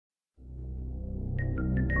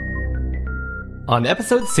on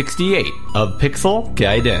episode 68 of Pixel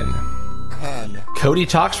Gaiden. 10, Cody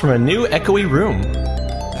talks from a new echoey room.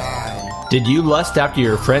 9, Did you lust after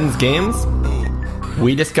your friends' games? 8,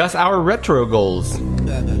 We discuss our retro goals.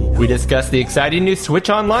 7, We discuss the exciting new Switch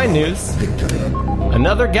Online news,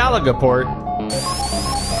 another Galaga port,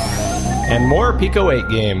 and more Pico 8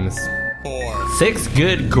 games. 4, 6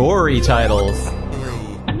 good gory titles.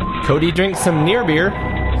 3, Cody drinks some near beer,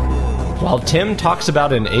 while Tim talks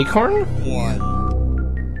about an acorn? 1.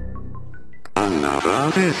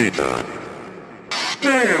 Another visitor.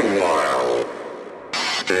 Stay a while.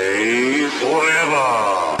 Stay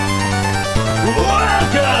forever.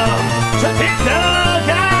 Welcome to Pixel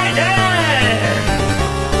Gaiden!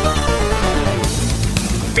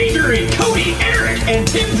 Featuring Cody, Eric, and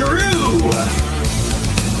Tim Drew.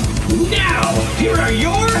 Now, here are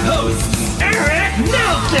your hosts, Eric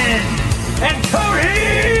Nelson and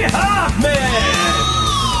Cody Hoffman!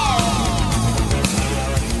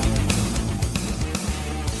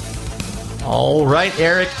 All right,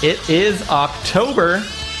 Eric, it is October,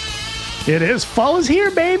 It is. Fall is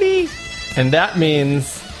here, baby. and that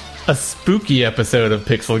means a spooky episode of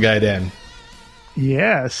Pixel Gaiden.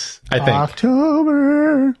 Yes. I think.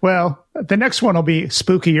 October. Well, the next one will be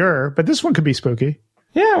spookier, but this one could be spooky.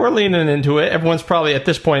 Yeah, we're leaning into it. Everyone's probably at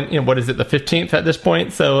this point, what is it, the 15th at this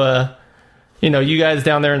point? So, you guys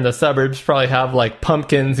down there in the suburbs probably have like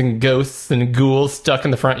pumpkins and ghosts and ghouls stuck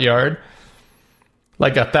in the front yard.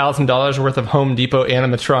 Like $1,000 worth of Home Depot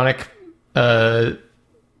animatronic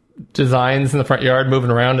designs in the front yard moving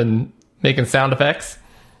around and making sound effects.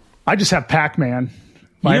 I just have Pac-Man.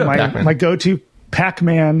 You have Pac-Man. My go-to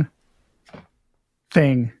Pac-Man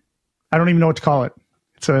thing. I don't even know what to call it.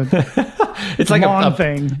 It's a It's like lawn a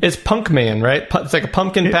thing. It's Punk-Man, right? It's like a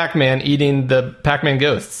pumpkin Pac-Man eating the Pac-Man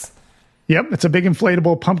ghosts. Yep, it's a big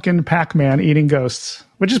inflatable pumpkin Pac-Man eating ghosts,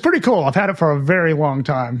 which is pretty cool. I've had it for a very long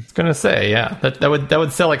time. I was gonna say, yeah, that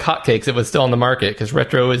would sell like hotcakes if it was still on the market because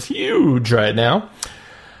retro is huge right now.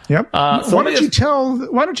 Yep. So why let me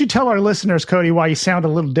don't you tell our listeners, Cody, why you sound a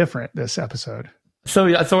little different this episode? So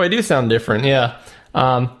I do sound different, yeah.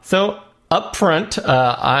 So up front,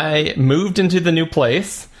 I moved into the new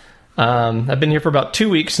place. I've been here for about 2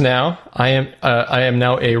 weeks now. I am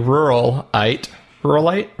now a ruralite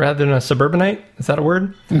rather than a suburbanite. Is that a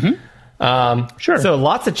word? Mm-hmm. Sure. So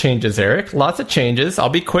lots of changes, Eric. Lots of changes. I'll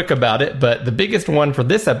be quick about it, but the biggest one for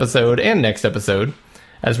this episode and next episode,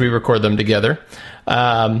 as we record them together,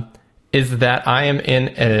 is that I am in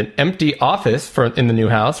an empty office in the new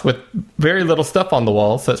house with very little stuff on the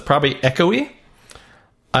wall, so it's probably echoey.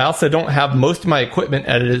 I also don't have most of my equipment,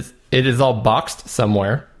 and it is all boxed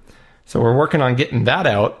somewhere. So we're working on getting that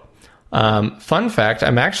out. Fun fact,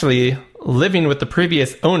 I'm actually living with the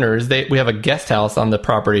previous owners. We have a guest house on the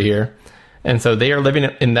property here. And so they are living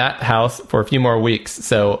in that house for a few more weeks.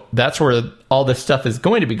 So that's where all this stuff is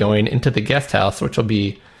going to be going, into the guest house, which will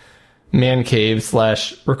be man cave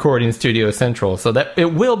 / recording studio central. So that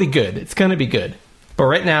it will be good. It's going to be good. But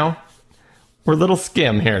right now, we're a little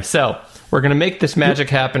skim here. So we're going to make this magic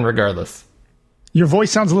happen regardless. Your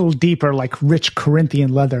voice sounds a little deeper, like rich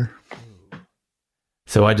Corinthian leather.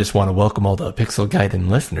 So I just want to welcome all the Pixel Gaiden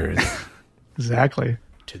listeners Exactly.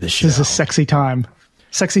 to the show. This is a sexy time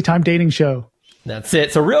dating show. That's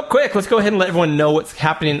it. So real quick, let's go ahead and let everyone know what's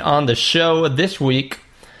happening on the show this week.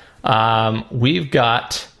 We've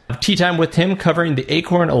got Tea Time with Tim covering the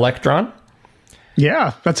Acorn Electron.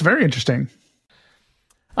 Yeah, that's very interesting.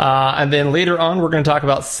 And then later on, we're going to talk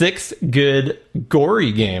about 6 good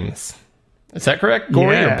gory games. Is that correct?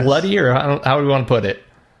 Gory Yes. or bloody, or how do we want to put it?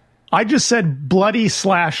 I just said bloody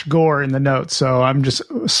 / gore in the notes, so I'm just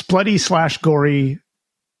bloody / gory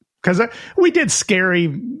because we did scary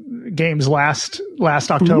games last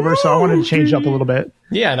October, so I wanted to change it up a little bit.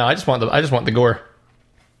 Yeah, no, I just want the gore.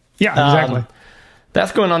 Yeah, exactly.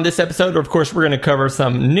 That's going on this episode. Of course, we're going to cover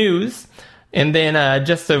some news. And then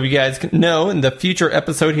just so you guys can know, in the future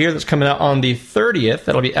episode here that's coming out on the 30th,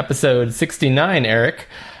 that'll be episode 69, Eric.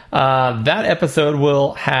 That episode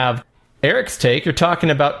will have Eric's take. You're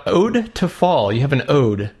talking about Ode to Fall. You have an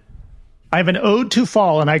ode. I have an ode to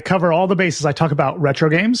fall, and I cover all the bases. I talk about retro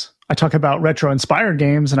games, I talk about retro-inspired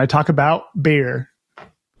games, and I talk about beer.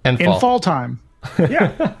 And In fall time.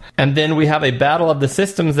 Yeah. And then we have a battle of the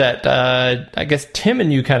systems that I guess Tim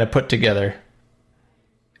and you kind of put together.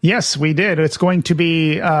 Yes, we did. It's going to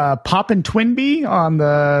be Pop and Twinbee on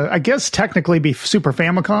the, I guess technically be Super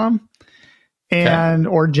Famicom and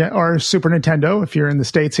or Super Nintendo if you're in the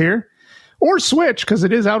States here. Or Switch, because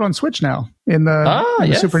it is out on Switch now in the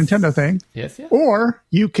Yes. Super Nintendo thing. Yes, yes. Or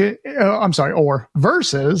you could, or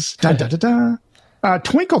versus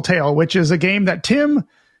Twinkle Tail, which is a game that Tim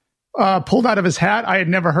pulled out of his hat. I had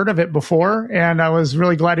never heard of it before, and I was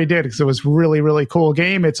really glad he did because it was really, really cool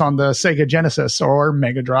game. It's on the Sega Genesis or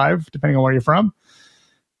Mega Drive, depending on where you're from.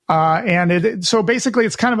 So basically,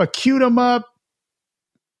 it's kind of a cute 'em up,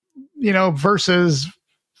 versus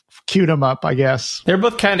cute 'em up, I guess. They're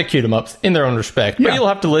both kind of cute 'em ups in their own respect, but you'll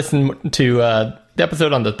have to listen to the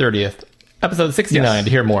episode on the 30th, episode 69, to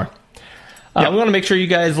hear more. We want to make sure you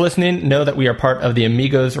guys listening know that we are part of the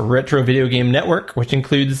Amigos Retro Video Game Network, which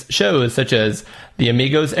includes shows such as the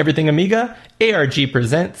Amigos Everything Amiga, ARG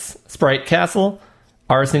Presents, Sprite Castle,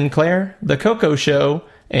 R. Sinclair, The Coco Show,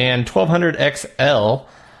 and 1200 XL.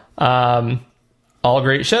 All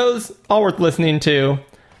great shows, all worth listening to,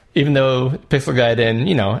 even though Pixel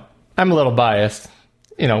Gaiden, I'm a little biased.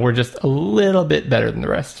 We're just a little bit better than the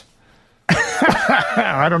rest.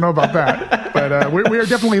 I don't know about that, but we are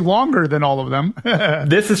definitely longer than all of them.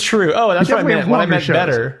 This is true. Oh, that's what I meant. When I meant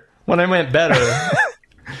better,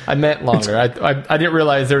 I meant longer. I didn't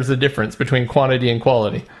realize there was a difference between quantity and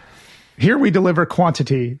quality. Here we deliver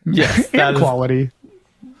quantity and quality.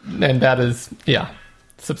 And that is,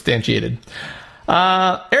 substantiated.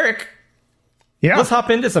 Eric, let's hop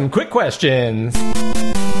into some quick questions.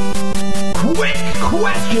 Quick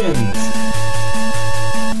questions!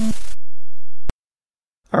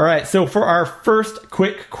 All right, so for our first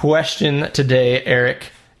quick question today,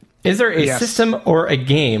 Eric, is there a system or a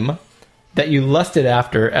game that you lusted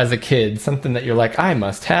after as a kid? Something that you're like, I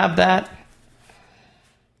must have that?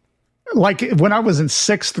 Like when I was in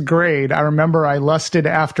 6th grade, I remember I lusted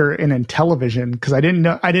after an Intellivision because I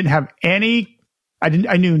didn't have any. I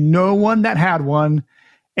knew no one that had one.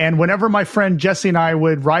 And whenever my friend Jesse and I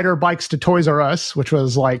would ride our bikes to Toys R Us, which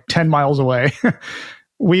was like 10 miles away,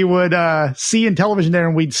 we would see Intellivision there,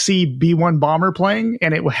 and we'd see B-1 Bomber playing,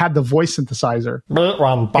 and it had the voice synthesizer.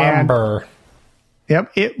 B-1 Bomber.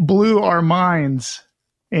 It blew our minds.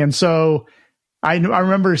 And so I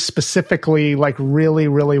remember specifically like really,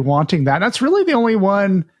 really wanting that. That's really the only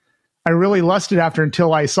one I really lusted after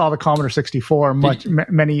until I saw the Commodore 64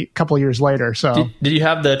 many couple of years later. So did you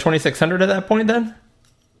have the 2600 at that point then?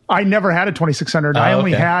 I never had a 2600. I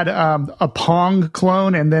only had a Pong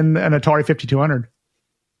clone and then an Atari 5200.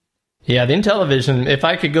 Yeah, the Intellivision, if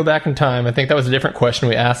I could go back in time, I think that was a different question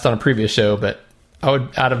we asked on a previous show, but I would,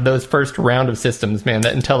 out of those first round of systems, man,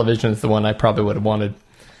 that Intellivision is the one I probably would have wanted.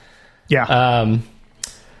 Yeah.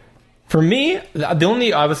 For me,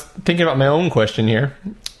 I was thinking about my own question here.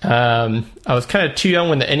 I was kind of too young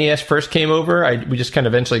when the NES first came over. We just kind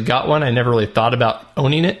of eventually got one. I never really thought about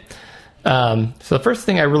owning it. So the first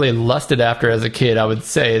thing I really lusted after as a kid, I would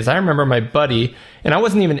say, is I remember my buddy, and I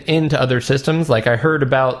wasn't even into other systems. Like, I heard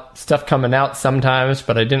about stuff coming out sometimes,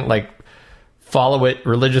 but I didn't like follow it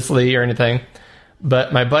religiously or anything.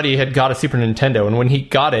 But my buddy had got a Super Nintendo, and when he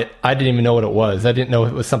got it, I didn't even know what it was. I didn't know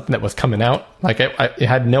it was something that was coming out. Like, I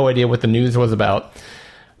had no idea what the news was about.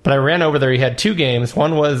 But I ran over there. He had two games.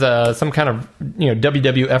 One was some kind of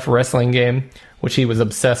WWF wrestling game, which he was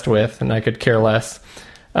obsessed with, and I could care less.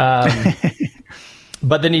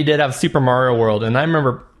 But then he did have Super Mario World, and I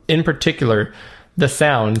remember in particular the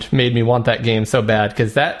sound made me want that game so bad,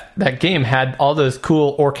 because that game had all those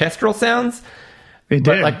cool orchestral sounds. It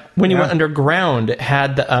but did. like when you went underground, it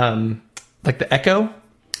had the like the echo,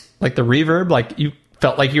 like the reverb, like you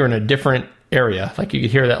felt like you were in a different area. Like you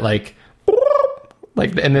could hear that like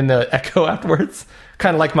and then the echo afterwards,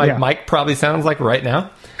 kind of like my mic probably sounds like right now.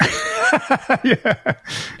 Yeah,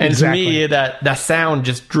 and exactly. To me, that sound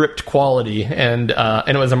just dripped quality, and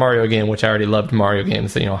it was a Mario game, which I already loved Mario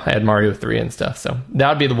games. So, I had Mario 3 and stuff, so that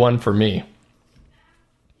would be the one for me.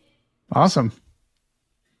 Awesome.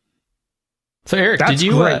 So Eric, That's did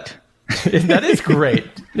you? Great. That is great.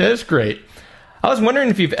 That is great. I was wondering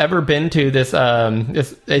if you've ever been to this.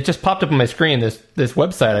 It just popped up on my screen. This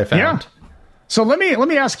website I found. Yeah. So let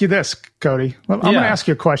me ask you this, Cody. I'm going to ask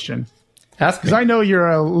you a question. Ask me. Because I know you're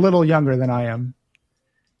a little younger than I am.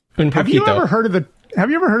 Have you ever heard of the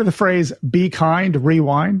phrase "be kind,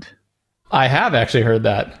 rewind"? I have actually heard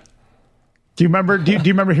that. Do you remember? Do you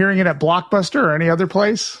remember hearing it at Blockbuster or any other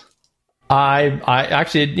place? I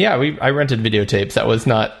actually, I rented videotapes. That was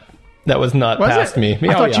not past me.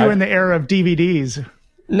 I thought you were in the era of DVDs.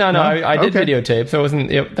 No, I did videotapes.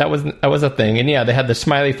 That was a thing. And they had the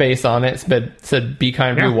smiley face on it. Said "Be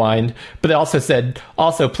kind, rewind." But they also said,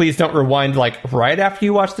 please don't rewind like right after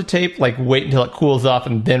you watch the tape. Like wait until it cools off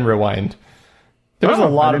and then rewind. There was a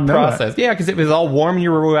lot of process. Yeah, because it was all warm and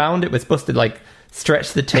you rewound. It was supposed to like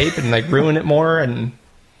stretch the tape and like ruin it more. And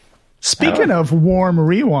speaking of warm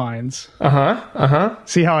rewinds,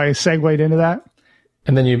 see how I segued into that?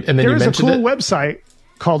 And then there is a cool website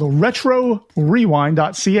called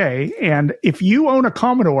retrorewind.ca, and if you own a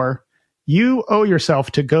Commodore, you owe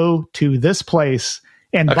yourself to go to this place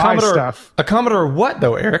and buy stuff. A Commodore what,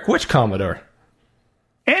 though, Eric? Which Commodore?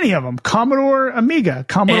 Any of them. Commodore Amiga,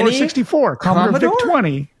 Commodore 64, Commodore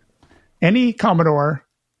VIC-20, any Commodore.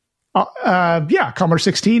 Commodore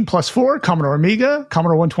 16 plus 4, Commodore Amiga,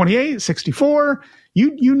 Commodore 128, 64.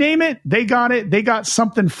 You name it, they got it. They got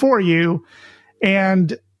something for you.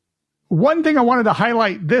 And one thing I wanted to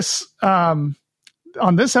highlight this on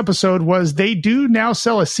this episode was they do now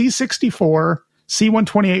sell a C64,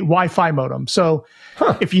 C128 Wi-Fi modem. So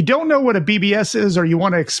if you don't know what a BBS is, or you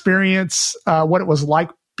want to experience what it was like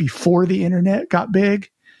before the internet got big,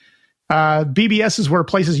 BBSs were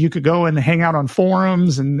places you could go and hang out on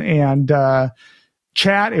forums and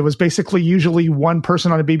chat. It was basically usually one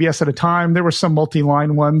person on a BBS at a time. There were some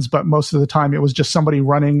multi-line ones, but most of the time it was just somebody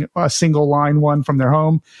running a single line one from their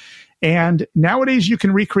home. And nowadays you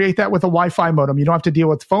can recreate that with a Wi-Fi modem. You don't have to deal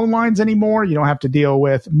with phone lines anymore. You don't have to deal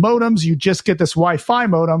with modems. You just get this Wi-Fi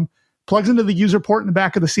modem, plugs into the user port in the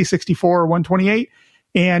back of the C64 or 128,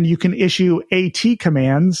 and you can issue AT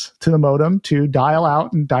commands to the modem to dial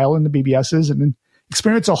out and dial in the BBSs and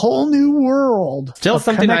experience a whole new world. Still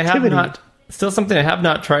something I have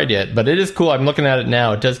not tried yet, but it is cool. I'm looking at it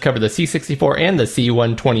now. It does cover the C64 and the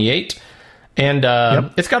C128, and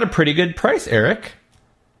it's got a pretty good price, Eric.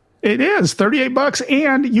 It is $38,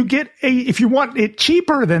 and you get if you want it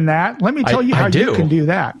cheaper than that, let me tell you how you can do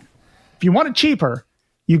that. If you want it cheaper,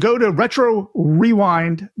 you go to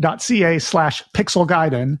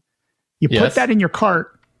retrorewind.ca/pixelgaiden. You put that in your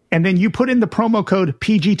cart, and then you put in the promo code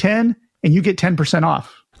PG10, and you get 10%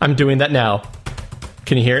 off. I'm doing that now.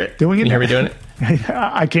 Can you hear it? Can you hear me doing it?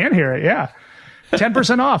 I can hear it, yeah.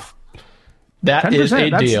 10% off. That 10%, is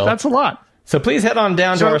a deal. That's a lot. So please head on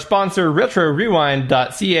down to our sponsor,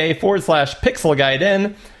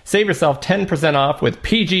 retrorewind.ca/pixelgaiden. Save yourself 10% off with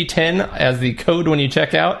PG10 as the code when you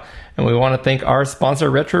check out. And we want to thank our sponsor,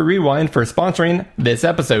 Retro Rewind, for sponsoring this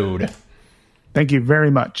episode. Thank you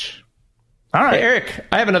very much. All right. Hey, Eric,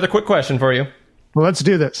 I have another quick question for you. Well, let's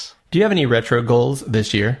do this. Do you have any retro goals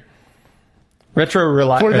this year?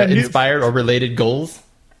 Inspired or related goals?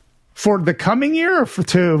 For the coming year, or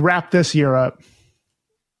to wrap this year up?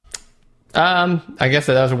 I guess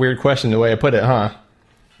that was a weird question, the way I put it, huh?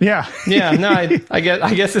 Yeah. Yeah, no, I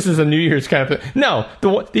guess this is a New Year's kind of thing. No,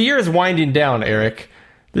 the year is winding down, Eric.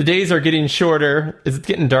 The days are getting shorter. It's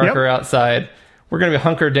getting darker outside. We're going to be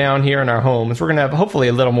hunkered down here in our homes. We're going to have, hopefully,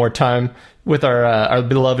 a little more time with our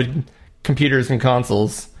beloved computers and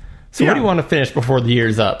consoles. So what do you want to finish before the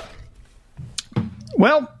year's up?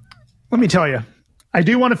 Well, let me tell you. I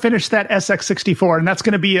do want to finish that SX64, and that's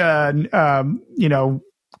going to be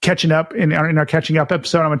catching up in our catching up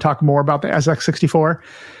episode. I'm going to talk more about the SX64,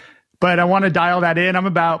 but I want to dial that in. I'm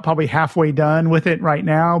about probably halfway done with it right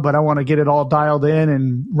now, but I want to get it all dialed in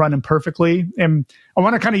and running perfectly. And I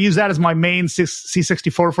want to kind of use that as my main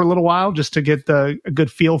C64 for a little while, just to get a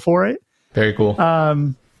good feel for it. Very cool.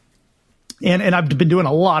 And I've been doing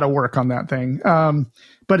a lot of work on that thing.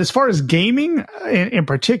 But as far as gaming in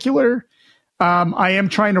particular, I am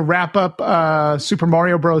trying to wrap up Super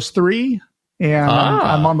Mario Bros. 3. And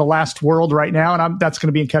I'm on the last world right now, and that's going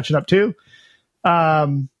to be in catching up too.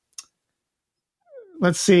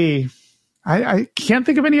 Let's see. I can't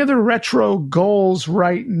think of any other retro goals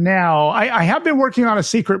right now. I have been working on a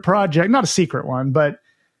secret project, not a secret one, but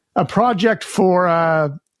a project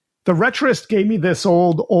for the Retroist gave me this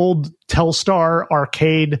old Telstar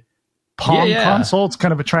arcade Pong console. It's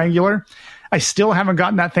kind of a triangular. I still haven't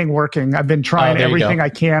gotten that thing working. I've been trying everything I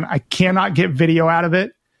can. I cannot get video out of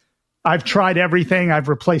it. I've tried everything. I've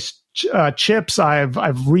replaced chips. I've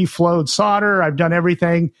reflowed solder. I've done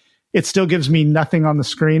everything. It still gives me nothing on the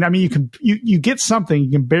screen. I mean, you get something. You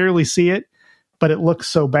can barely see it, but it looks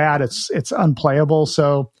so bad. It's unplayable.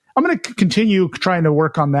 So I'm going to continue trying to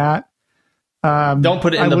work on that. Don't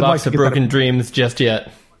put it in the box of broken dreams just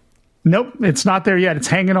yet. Nope, it's not there yet. It's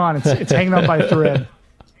hanging on. It's hanging on by a thread.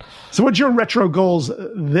 So what's your retro goals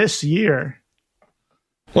this year?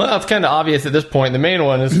 Well, it's kind of obvious at this point. The main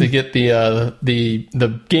one is to get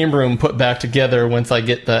the game room put back together once I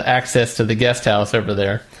get the access to the guest house over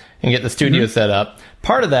there and get the studio set up.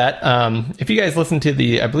 Part of that, if you guys listened to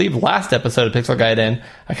the, I believe, last episode of Pixel Gaiden,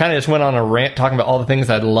 I kind of just went on a rant talking about all the things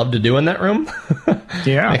I'd love to do in that room.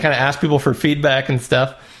 Yeah. I kind of asked people for feedback and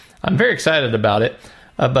stuff. I'm very excited about it.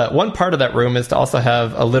 But one part of that room is to also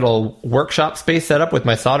have a little workshop space set up with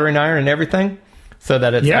my soldering iron and everything, so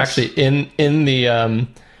that it's actually in the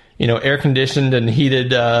air conditioned and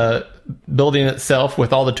heated building itself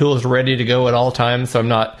with all the tools ready to go at all times. So I'm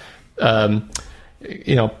not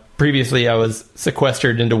previously I was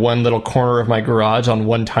sequestered into one little corner of my garage on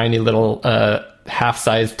one tiny little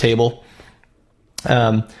half-sized table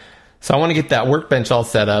So I want to get that workbench all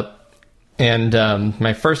set up. And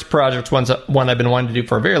my first project, one's one I've been wanting to do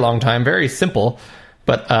for a very long time, very simple.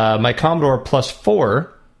 But my Commodore Plus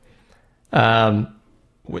 4,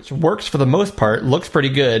 which works for the most part, looks pretty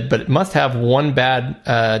good, but it must have one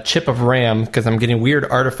bad chip of RAM because I'm getting weird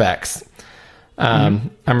artifacts. I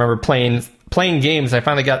remember playing games. I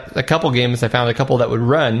finally got a couple games. I found a couple that would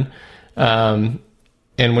run. And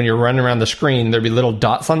when you're running around the screen, there'd be little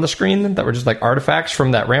dots on the screen that were just like artifacts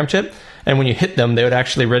from that RAM chip. And when you hit them, they would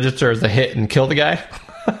actually register as a hit and kill the guy.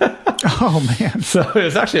 Oh, man. So it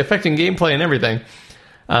was actually affecting gameplay and everything.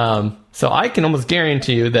 So I can almost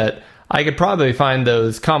guarantee you that I could probably find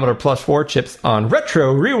those Commodore Plus 4 chips on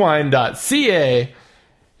retrorewind.ca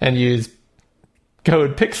and use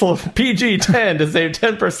code PIXELPG10 to save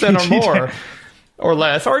 10% or more or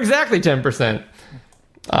less, or exactly 10%.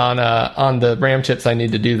 On the RAM chips, I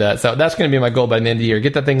need to do that. So that's going to be my goal by the end of the year.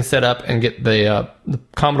 Get that thing set up and get the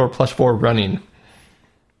Commodore Plus 4 running.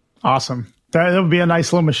 Awesome. That would be a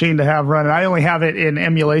nice little machine to have running. I only have it in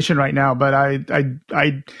emulation right now, but I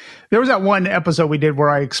there was that one episode we did where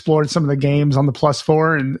I explored some of the games on the Plus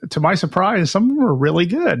 4, and to my surprise, some of them were really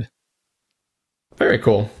good. Very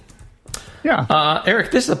cool. Yeah.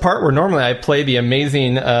 Eric, this is the part where normally I play the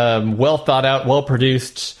amazing, well thought out, well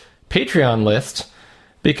produced Patreon list.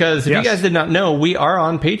 Because if you guys did not know, we are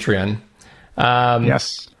on Patreon.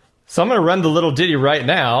 Yes. So I'm going to run the little ditty right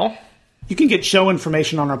now. You can get show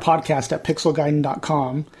information on our podcast at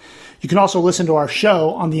pixelguiden.com. You can also listen to our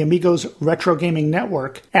show on the Amigos Retro Gaming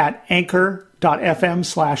Network at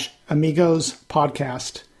anchor.fm/Amigos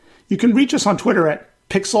Podcast. You can reach us on Twitter at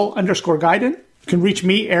pixel_guiden. You can reach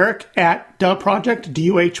me, Eric, at DuhProject,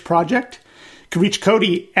 DUH Project. You can reach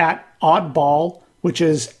Cody at Oddball, which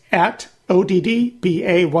is at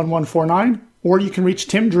ODDBA1149, or you can reach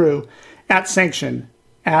Tim Drew at Sanction,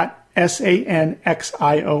 at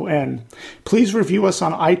SANXION. Please review us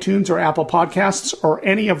on iTunes or Apple Podcasts or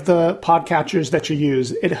any of the podcatchers that you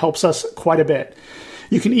use. It helps us quite a bit.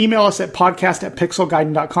 You can email us at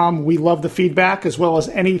podcast@pixelguiden.com. We love the feedback as well as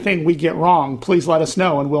anything we get wrong. Please let us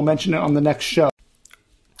know and we'll mention it on the next show.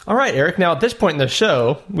 All right, Eric. Now, at this point in the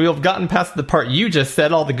show, we'll have gotten past the part you just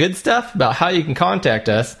said, all the good stuff about how you can contact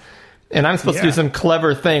us. And I'm supposed to do some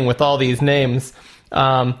clever thing with all these names.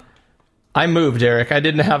 I moved, Eric. I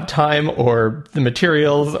didn't have time or the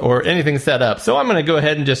materials or anything set up. So I'm going to go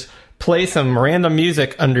ahead and just play some random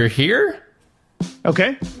music under here.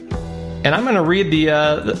 Okay. And I'm going to read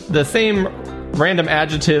the same random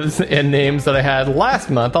adjectives and names that I had last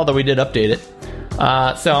month, although we did update it.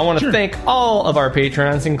 So I want to thank all of our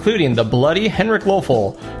patrons, including the Bloody Henrik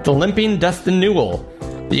Lofel, the Limping Dustin Newell,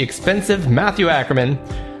 the Expensive Matthew Ackerman,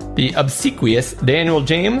 the Obsequious Daniel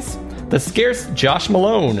James, the Scarce Josh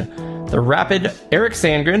Malone, the Rapid Eric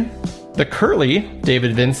Sandgren, the Curly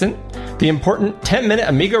David Vincent, the Important 10-Minute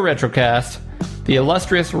Amigo Retrocast, the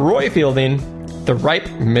Illustrious Roy Fielding, the Ripe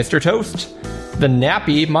Mr. Toast, the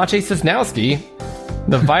Nappy Maciej Sosnowski,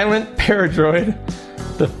 the Violent Paradroid,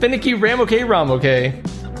 the Finicky Ramoke,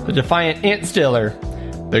 the Defiant Ant Stiller,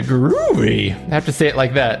 the Groovy, I have to say it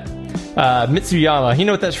like that, Mitsuyama. You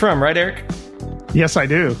know what that's from, right, Eric? Yes, I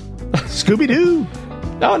do. Scooby-Doo.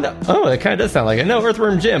 Oh, no. Oh, that kind of does sound like it. No,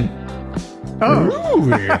 Earthworm Jim. Oh.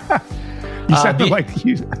 You said like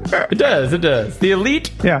you. It does. The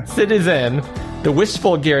Elite Citizen, the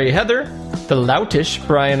Wistful Gary Heather, the Loutish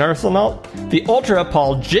Brian Arsenault, the Ultra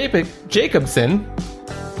Paul Jacobson,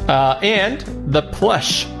 and the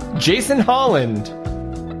Plush Jason Holland.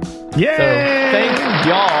 Yay! So thank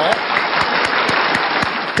y'all.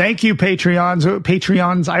 Thank you,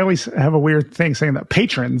 Patreons. I always have a weird thing saying that.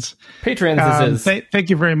 Patrons. Thank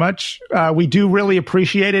you very much. We do really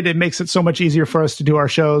appreciate it. It makes it so much easier for us to do our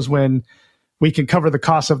shows when we can cover the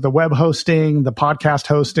cost of the web hosting, the podcast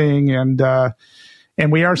hosting, and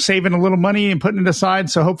we are saving a little money and putting it aside.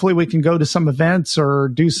 So hopefully we can go to some events or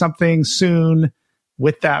do something soon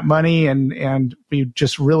with that money, and we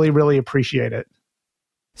just really, really appreciate it.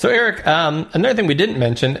 So, Eric, another thing we didn't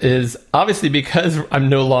mention is, obviously, because I'm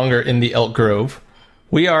no longer in the Elk Grove,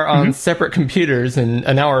 we are on separate computers and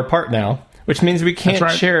an hour apart now, which means we can't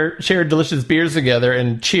share delicious beers together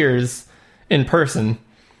and cheers in person.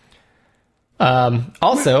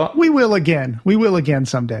 Also, we will again. We will again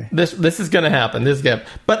someday. This is going to happen.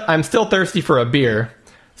 But I'm still thirsty for a beer.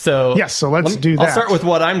 So yes, so let's do that. I'll start with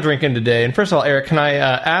what I'm drinking today. And first of all, Eric, can I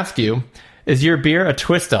ask you, is your beer a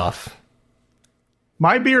twist-off?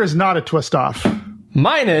 My beer is not a twist-off.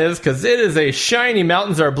 Mine is, because it is a shiny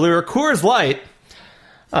Mountains Are Bluer Coors Light.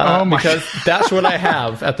 Because that's what I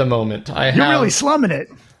have at the moment. You're really slumming it.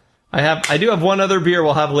 I do have one other beer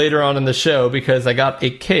we'll have later on in the show, because I got a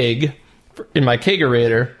keg in my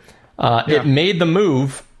kegerator. It made the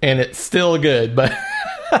move, and it's still good, but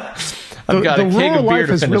I've got a keg of beer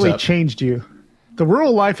to finish really up. changed you. The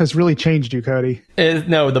rural life has really changed you, Cody.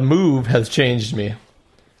 No, the move has changed me.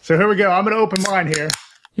 So here we go. I'm going to open mine here.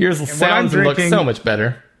 Yours sounds and looks so much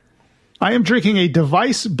better. I am drinking a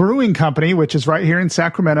Device Brewing Company, which is right here in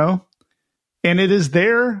Sacramento, and it is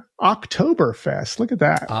their Oktoberfest. Look at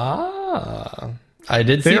that. I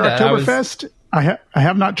did see Their that. Oktoberfest. I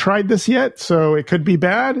have not tried this yet, so it could be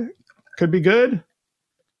bad, could be good.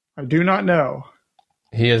 I do not know.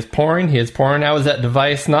 He is pouring. I was at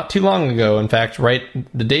Device not too long ago. In fact, right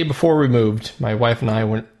the day before we moved, my wife and I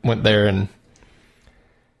went there, and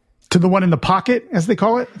to the one in the pocket, as they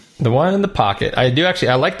call it. the one in the pocket. I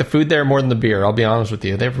like the food there more than the beer. I'll be honest with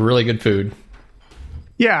you. They have really good food.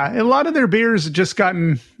 Yeah, a lot of their beers have just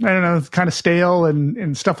gotten, I don't know, kind of stale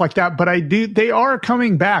and stuff like that. But they are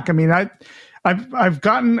coming back. I mean, I've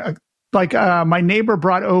gotten my neighbor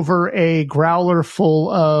brought over a growler full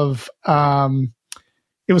of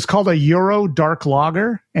it was called a Euro Dark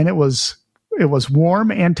Lager, and it was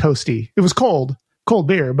warm and toasty. It was cold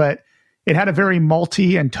beer, but it had a very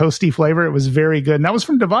malty and toasty flavor. It was very good, and that was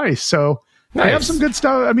from Device. So Nice. they have some good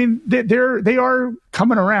stuff. I mean, they are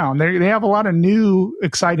coming around. They have a lot of new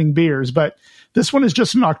exciting beers, but this one is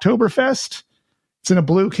just an Oktoberfest. It's in a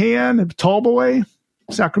blue can, a tall boy,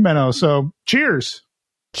 Sacramento. So cheers.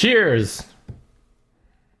 Cheers.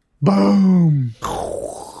 Boom.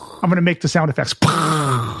 I'm going to make the sound effects.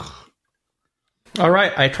 All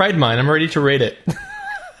right, I tried mine. I'm ready to rate it.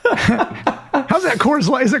 How's that Coors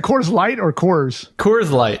Light? Is it Coors Light or Coors?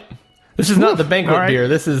 Coors Light. This is not the banquet All right. beer.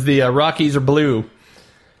 This is the Rockies are blue.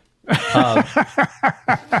 All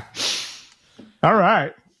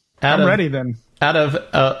right. I'm ready then. Out of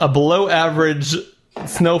a below average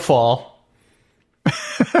snowfall,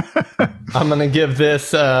 I'm going to give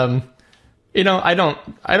this, I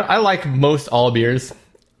like most all beers.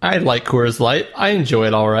 I like Coors Light. I enjoy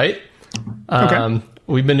it all right. Okay.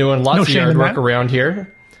 We've been doing lots No of shame yard in work that. around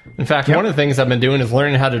here. In fact, one of the things I've been doing is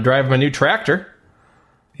learning how to drive my new tractor.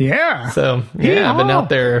 Yeah. So yeah, I've been Yeehaw. out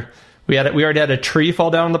there. We already had a tree fall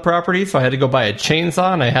down on the property, so I had to go buy a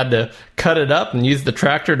chainsaw and I had to cut it up and use the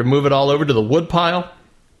tractor to move it all over to the wood pile.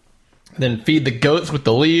 Then feed the goats with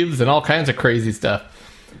the leaves and all kinds of crazy stuff.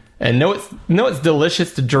 And know it's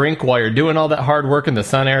delicious to drink while you're doing all that hard work in the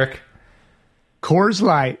sun, Eric. Coors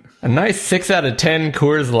Light. A nice 6 out of 10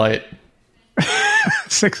 Coors Light.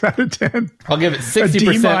 6 out of 10. I'll give it A 60%.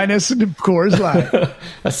 D minus to Coors Light.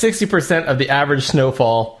 A 60% of the average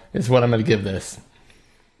snowfall is what I'm going to give this.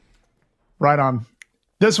 Right on.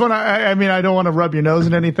 This one, I mean, I don't want to rub your nose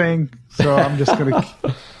in anything, so I'm just going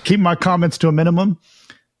to keep my comments to a minimum.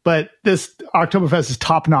 But this Oktoberfest is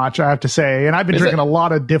top notch, I have to say. And I've been drinking a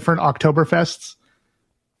lot of different Oktoberfests.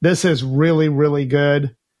 This is really, really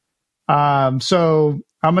good. So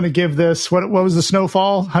I'm going to give this, what was the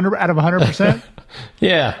snowfall? 100 out of 100%?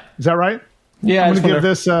 Yeah. Is that right? Yeah. I'm going to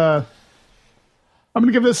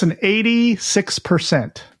give this an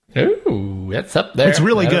 86%. Ooh, that's up there. It's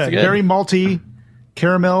really That is good. Very malty,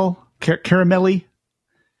 caramelly.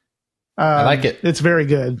 I like it. It's very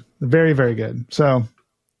good. Very, very good. So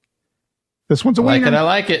this one's a I winner.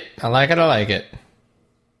 like it. I like it.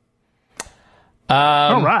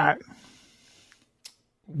 All right.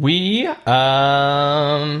 We have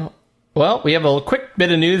a quick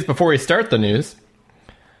bit of news before we start the news.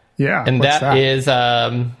 Yeah. And what's that is,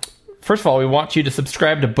 first of all, we want you to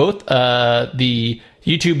subscribe to both the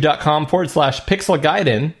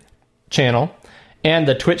youtube.com/pixelgaiden channel and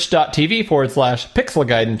the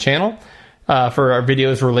twitch.tv/pixelgaiden channel for our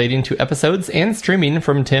videos relating to episodes and streaming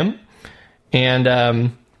from Tim.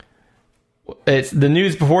 And it's the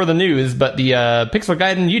news before the news, but the Pixel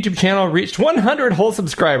Gaiden YouTube channel reached 100 whole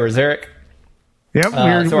subscribers, Eric. Yep,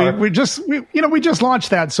 we just launched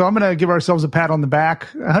that, so I'm going to give ourselves a pat on the back.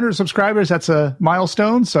 100 subscribers, that's a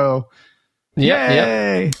milestone, so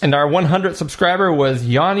yay! And our 100th subscriber was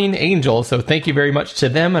Yawning Angel, so thank you very much to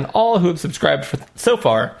them and all who have subscribed so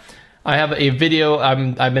far. I have a video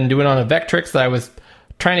I've been doing on a Vectrix that I was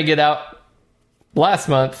trying to get out last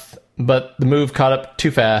month, but the move caught up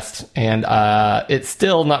too fast, and it's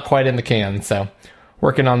still not quite in the can, so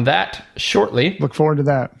working on that shortly. Look forward to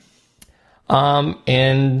that.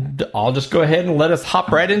 And I'll just go ahead and let us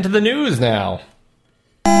hop right into the news now.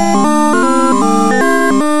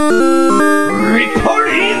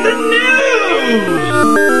 Reporting the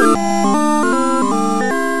news!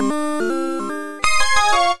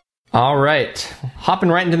 All right. Hopping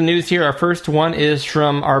right into the news here. Our first one is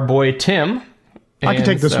from our boy Tim. I can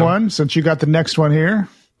take this one since you got the next one here.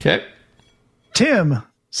 Okay. Tim,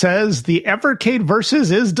 says the Evercade Versus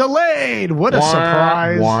is delayed. What a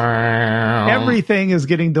surprise. Wow. Everything is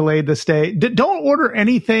getting delayed this day. Don't order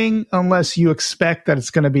anything unless you expect that it's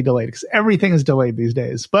going to be delayed, because everything is delayed these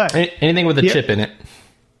days. But Anything with a chip in it.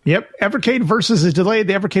 Yep. Evercade Versus is delayed.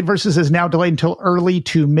 The Evercade Versus is now delayed until early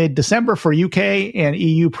to mid-December for UK and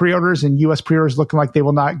EU pre-orders, and US pre-orders looking like they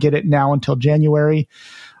will not get it now until January.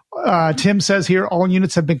 Tim says here, all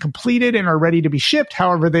units have been completed and are ready to be shipped.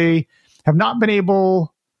 However, they have not been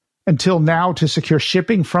able until now to secure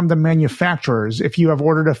shipping from the manufacturers. If you have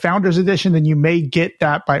ordered a Founders Edition, then you may get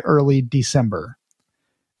that by early December.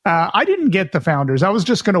 I didn't get the Founders. I was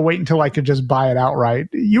just going to wait until I could just buy it outright.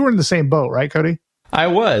 You were in the same boat, right, Cody? I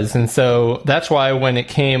was, and so that's why when it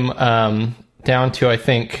came down to, I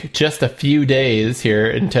think, just a few days here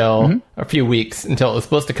until a few weeks until it was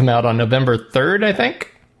supposed to come out on November 3rd, I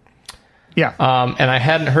think. Yeah. And I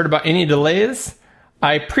hadn't heard about any delays.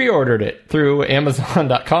 I pre-ordered it through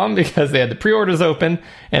Amazon.com because they had the pre-orders open,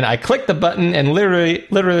 and I clicked the button, and literally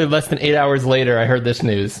less than 8 hours later, I heard this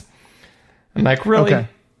news. I'm like, really? Okay.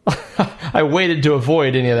 I waited to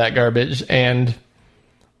avoid any of that garbage, and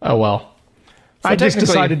oh well. So I just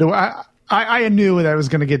decided to. I knew that it was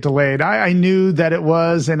going to get delayed. I knew that it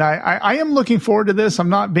was, and I am looking forward to this. I'm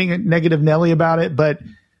not being a negative Nelly about it, but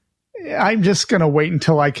I'm just going to wait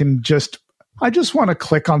until I can just. I just want to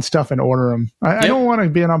click on stuff and order them. I don't want to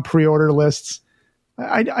be on pre-order lists.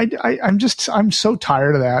 I'm so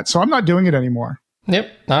tired of that. So I'm not doing it anymore.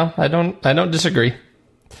 Yep. No, I don't disagree.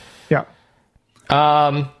 Yeah.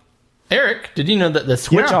 Eric, did you know that the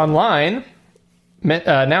Switch Online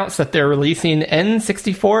announced that they're releasing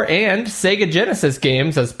N64 and Sega Genesis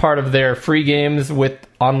games as part of their free games with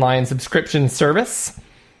online subscription service?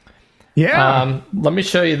 Yeah. Let me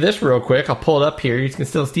show you this real quick. I'll pull it up here. You can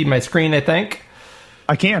still see my screen, I think.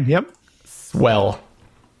 I can. Yep. Well,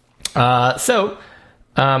 so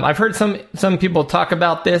I've heard some people talk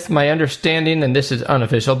about this. My understanding, and this is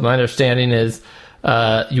unofficial, but my understanding is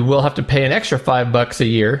you will have to pay an extra $5 a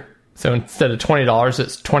year. So instead of $20,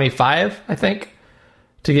 it's $25, I think,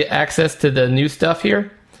 to get access to the new stuff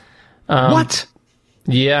here. What?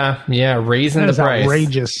 Yeah, raising the price.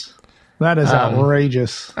 Outrageous. That is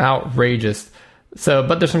outrageous. Outrageous. So,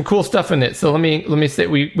 but there's some cool stuff in it. So let me say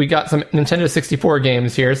we got some Nintendo 64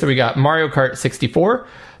 games here. So we got Mario Kart 64,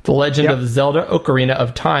 The Legend of Zelda: Ocarina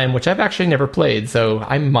of Time, which I've actually never played. So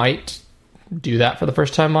I might do that for the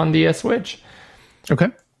first time on the Switch. Okay.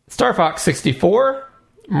 Star Fox 64,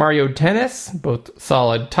 Mario Tennis, both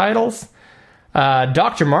solid titles.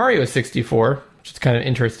 Dr. Mario 64, which is kind of an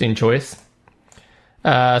interesting choice.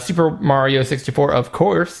 Super Mario 64, of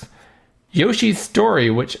course. Yoshi's Story,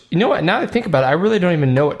 which, you know what, now that I think about it, I really don't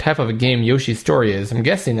even know what type of a game Yoshi's Story is. I'm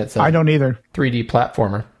guessing it's a I don't either. 3D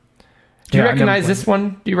platformer. Do you recognize this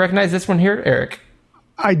one? Do you recognize this one here, Eric?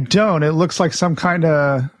 I don't. It looks like some kind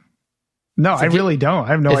of... No, I really don't.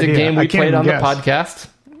 I have no idea. It's a game we played on the podcast.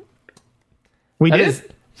 We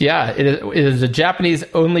did? It is a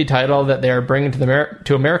Japanese-only title that they are bringing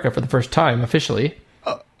to America for the first time, officially.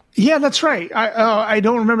 Yeah, that's right. I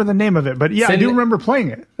don't remember the name of it, but I do remember playing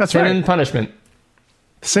it. That's right. Sin and Punishment.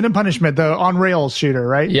 Sin and Punishment, the on-rails shooter,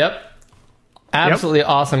 right? Yep. Absolutely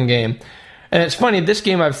awesome game. And it's funny, this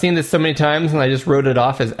game, I've seen this so many times, and I just wrote it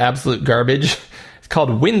off as absolute garbage. It's called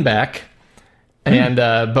Winback. And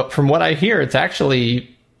but from what I hear, it's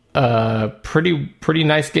actually a pretty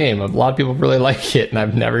nice game. A lot of people really like it, and I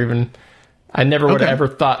never would have ever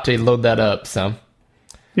thought to load that up. So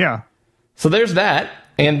so there's that.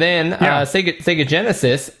 And then Sega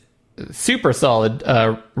Genesis, super solid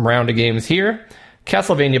round of games here.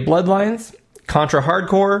 Castlevania Bloodlines, Contra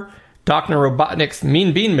Hardcore, Dr. Robotnik's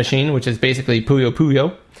Mean Bean Machine, which is basically Puyo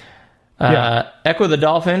Puyo. Echo the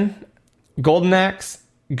Dolphin, Golden Axe,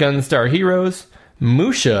 Gunstar Heroes,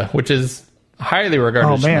 Musha, which is highly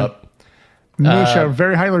regarded shmup. Musha,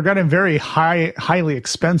 very highly regarded and very highly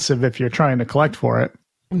expensive if you're trying to collect for it.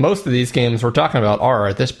 Most of these games we're talking about are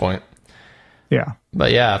at this point. Yeah.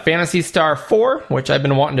 But yeah, Phantasy Star 4, which I've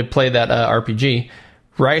been wanting to play that RPG.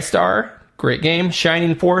 Rystar, great game.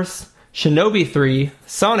 Shining Force, Shinobi 3,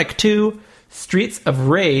 Sonic 2, Streets of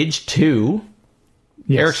Rage 2.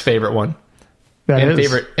 Yes. Eric's favorite one.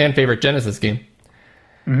 Favorite Genesis game.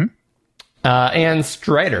 Mm-hmm. And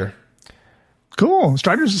Strider. Cool.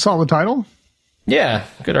 Strider's a solid title. Yeah,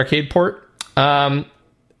 good arcade port.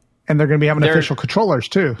 And they're going to be having official controllers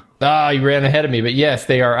too. You ran ahead of me, but yes,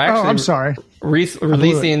 they are actually. Oh, I'm sorry.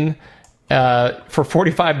 Releasing for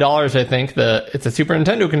 $45, I think. It's a Super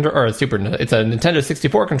Nintendo controller, or it's a Nintendo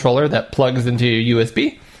 64 controller that plugs into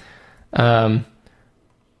USB.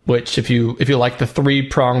 Which, if you like the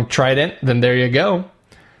 3-pronged trident, then there you go.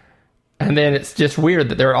 And then it's just weird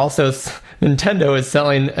that they're also Nintendo is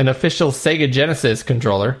selling an official Sega Genesis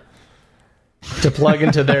controller to plug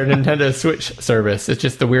into their Nintendo Switch service. It's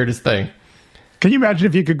just the weirdest thing. Can you imagine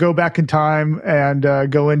if you could go back in time and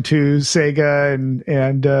go into Sega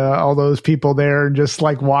and all those people there and just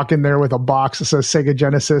like walk in there with a box that says Sega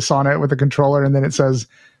Genesis on it with a controller, and then it says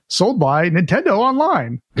sold by Nintendo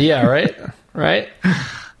Online. Yeah, right, right.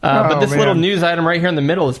 But this little news item right here in the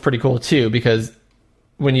middle is pretty cool too, because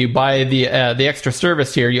when you buy the extra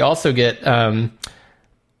service here, you also get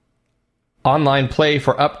online play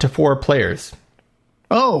for up to 4 players.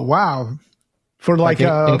 Oh, wow. For like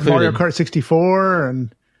Mario Kart 64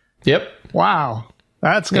 and... Yep. Wow.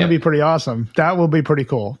 That's going to be pretty awesome. That will be pretty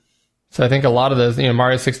cool. So I think a lot of those,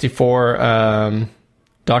 Mario 64,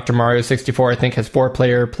 Dr. Mario 64, I think has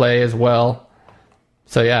 4-player play as well.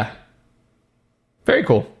 So yeah. Very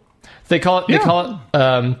cool. They call it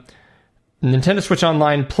Nintendo Switch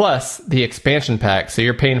Online Plus the expansion pack. So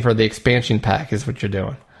you're paying for the expansion pack is what you're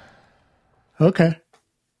doing. Okay. A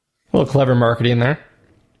little clever marketing there.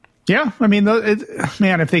 Yeah, I mean,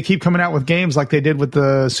 man, if they keep coming out with games like they did with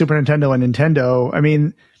the Super Nintendo and Nintendo, I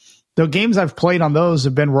mean, the games I've played on those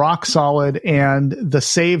have been rock solid, and the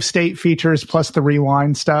save state features plus the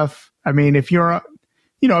rewind stuff. I mean, if you're a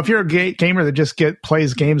gamer that just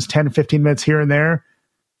plays games 10, 15 minutes here and there,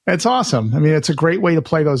 it's awesome. I mean, it's a great way to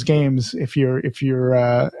play those games if you're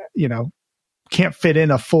can't fit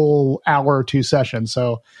in a full hour or 2 sessions.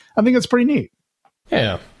 So I think it's pretty neat.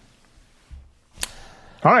 Yeah.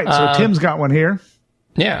 All right, so Tim's got one here.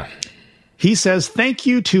 Yeah. He says, thank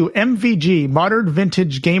you to MVG, Modern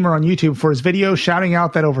Vintage Gamer on YouTube, for his video shouting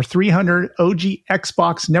out that over 300 OG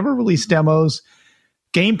Xbox never released demos,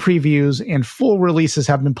 game previews, and full releases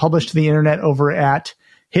have been published to the internet over at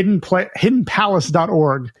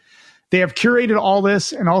hiddenpalace.org. They have curated all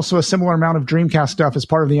this and also a similar amount of Dreamcast stuff as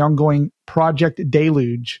part of the ongoing Project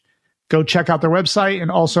Deluge. Go check out their website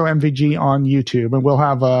and also MVG on YouTube, and we'll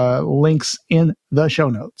have links in the show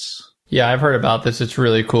notes. Yeah, I've heard about this. It's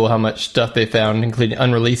really cool how much stuff they found, including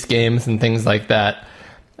unreleased games and things like that.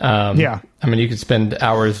 Yeah. I mean, you could spend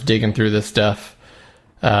hours digging through this stuff.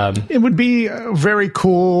 It would be a very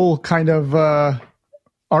cool kind of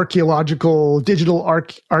digital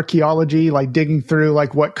archaeology, like digging through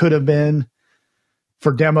like what could have been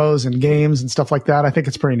for demos and games and stuff like that. I think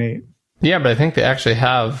it's pretty neat. Yeah, but I think they actually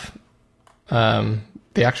have the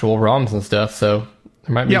actual ROMs and stuff, so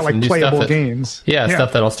there might be some like new playable stuff games. Yeah,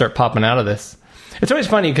 stuff that'll start popping out of this. It's always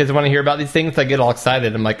funny because when I hear about these things, I get all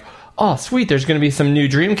excited. I'm like, oh, sweet, there's going to be some new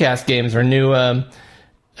Dreamcast games or new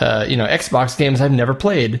Xbox games I've never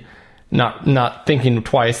played. Not thinking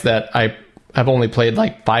twice that I've only played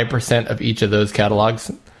like 5% of each of those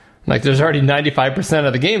catalogs. Like, there's already 95%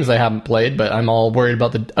 of the games I haven't played, but I'm all worried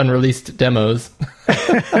about the unreleased demos.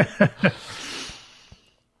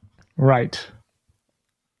 Right.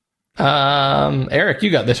 Eric, you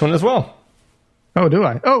got this one as well. Oh, do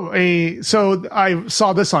I? So I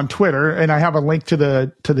saw this on Twitter, and I have a link to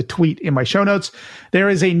the tweet in my show notes. There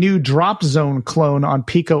is a new Drop Zone clone on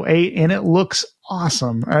Pico 8, and it looks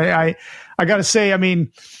awesome. I got to say, I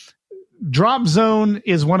mean, Drop Zone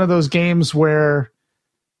is one of those games where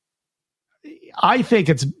I think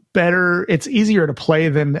it's better. It's easier to play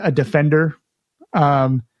than a Defender,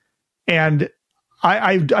 and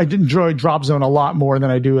I enjoy Drop Zone a lot more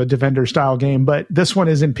than I do a Defender style game, but this one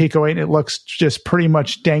is in Pico 8 and it looks just pretty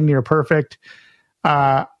much dang near perfect.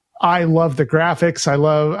 I love the graphics.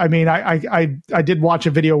 I did watch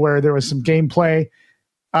a video where there was some gameplay.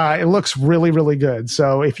 It looks really, really good.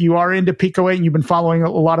 So if you are into Pico 8 and you've been following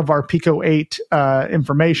a lot of our Pico 8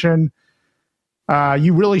 information,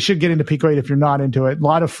 you really should get into Pico 8 if you're not into it. A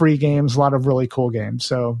lot of free games, a lot of really cool games.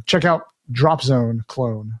 So check out Drop Zone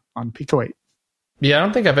clone on Pico 8. Yeah, I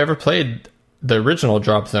don't think I've ever played the original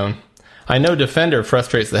Drop Zone. I know Defender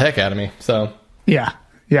frustrates the heck out of me, so... Yeah,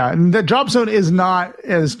 and the Drop Zone is not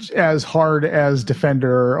as hard as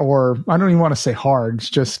Defender, or I don't even want to say hard,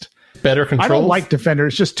 it's just... Better controls? I don't like Defender,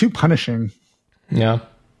 it's just too punishing. Yeah.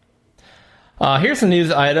 Here's a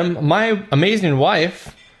news item. My amazing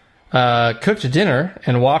wife cooked dinner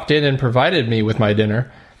and walked in and provided me with my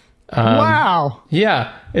dinner. Wow.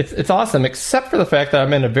 Yeah, it's awesome, except for the fact that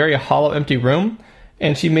I'm in a very hollow, empty room,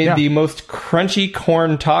 and she made the most crunchy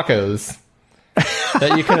corn tacos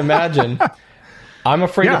that you can imagine. I'm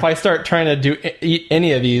afraid if I start trying to eat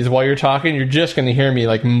any of these while you're talking, you're just going to hear me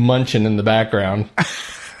like munching in the background.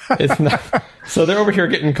 It's not, so they're over here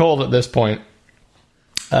getting cold at this point.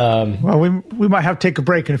 Well, we might have to take a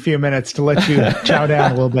break in a few minutes to let you chow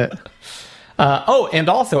down a little bit. And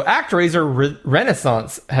also ActRaiser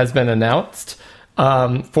Renaissance has been announced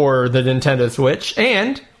for the Nintendo Switch,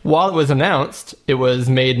 and while it was announced, it was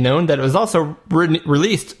made known that it was also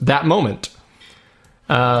released that moment.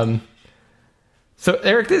 So,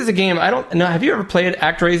 Eric, this is a game, I don't know, have you ever played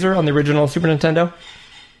ActRaiser on the original Super Nintendo?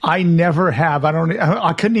 I never have.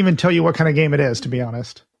 I couldn't even tell you what kind of game it is, to be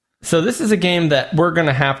honest. So this is a game that we're going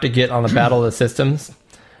to have to get on the Battle of the Systems.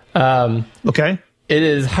 Okay. It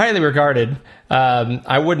is highly regarded.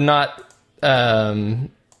 I would not, from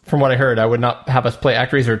what I heard, I would not have us play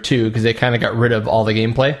ActRaiser 2 because they kind of got rid of all the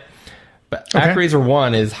gameplay. But Okay. ActRaiser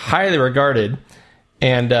 1 is highly regarded,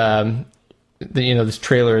 and this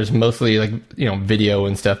trailer is mostly like video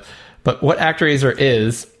and stuff. But what ActRaiser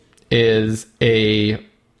is a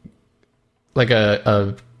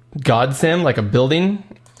god sim, like a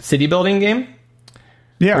city building game.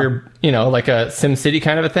 Yeah. Where you're, like a Sim City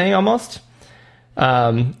kind of a thing almost.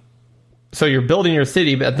 So you're building your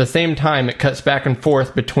city, but at the same time, it cuts back and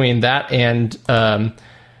forth between that and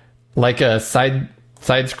like a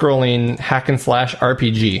side-scrolling hack and slash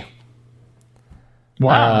RPG.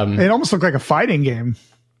 Wow. It almost looked like a fighting game.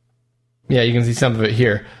 Yeah, you can see some of it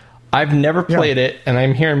here. I've never played it, and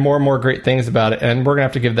I'm hearing more and more great things about it, and we're going to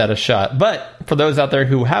have to give that a shot. But for those out there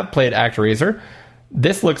who have played ActRaiser,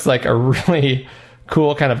 this looks like a really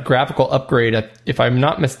cool kind of graphical upgrade. If I'm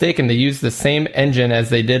not mistaken, they use the same engine as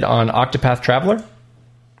they did on Octopath Traveler.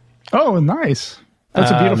 Oh, nice. That's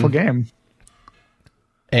a beautiful game.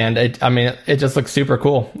 And it just looks super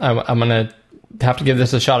cool. I'm going to have to give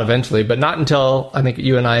this a shot eventually, but not until I think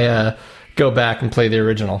you and I go back and play the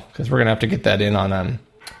original, because we're going to have to get that in on a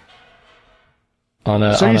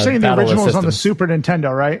So you're saying the Battle of original is on the Systems. Super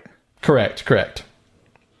Nintendo, right? Correct.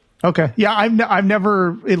 Okay. Yeah, I've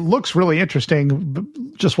never. It looks really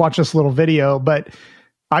interesting. Just watch this little video, but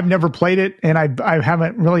I've never played it, and I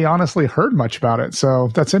haven't really honestly heard much about it. So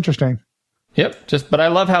that's interesting. Yep. But I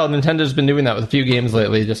love how Nintendo's been doing that with a few games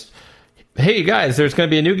lately. Just, hey guys, there's going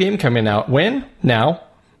to be a new game coming out. When? Now.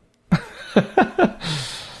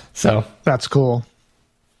 So That's cool.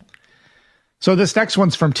 So this next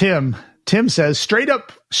one's from Tim. Tim says, straight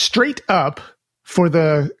up for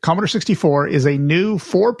the Commodore 64 is a new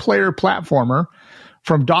 4-player platformer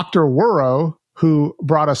from Dr. Worro, who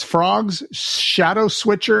brought us Frogs, Shadow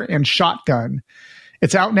Switcher, and Shotgun.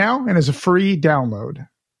 It's out now and is a free download.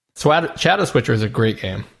 Shadow Switcher is a great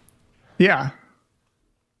game. Yeah.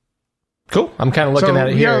 Cool. I'm kind of looking at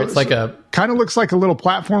it here. yeah, It's like kind of looks like a little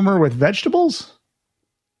platformer with vegetables.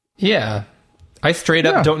 yeah. I straight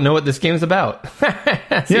up don't know what this game's about. See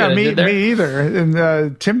Yeah, what I me did there? either.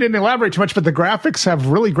 And Tim didn't elaborate too much, but the graphics have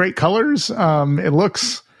really great colors. It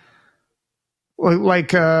looks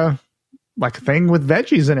like a thing with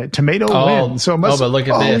veggies in it. Tomato win. So it must. but look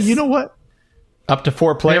at this. You know what? Up to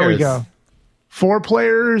 4 players. There we go. 4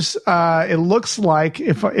 players. It looks like,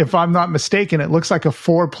 if I'm not mistaken, it looks like a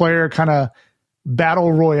 4-player kind of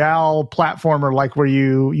battle royale platformer, like where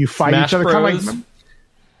you fight Smash each other. Kind of Bros. like.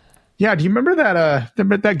 Yeah, do you remember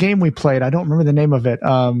that game we played? I don't remember the name of it.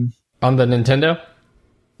 On the Nintendo?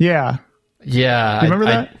 Yeah. Yeah. Do you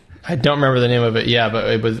remember that? I don't remember the name of it. Yeah,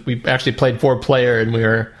 but we actually played 4-player, and we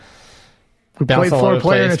were We played bouncing all over the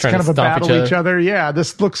 4-player, and place, it's trying kind to of a stomp battle each other. Yeah,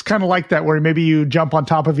 this looks kind of like that, where maybe you jump on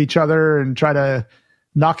top of each other and try to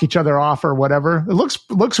knock each other off or whatever. It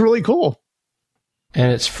looks really cool.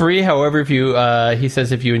 And it's free. However, if you he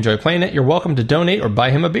says if you enjoy playing it, you're welcome to donate or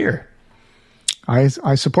buy him a beer. I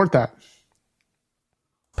support that.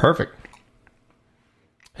 Perfect.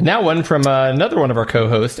 And now one from another one of our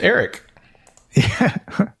co-hosts, Eric.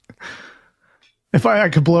 If I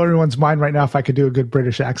could blow everyone's mind right now, if I could do a good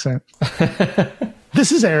British accent.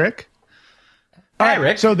 This is Eric.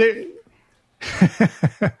 Eric. So they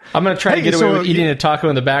I'm going to try to get away with eating a taco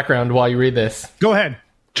in the background while you read this. go ahead.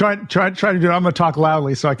 Try to do it. I'm going to talk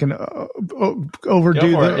loudly so I can overdub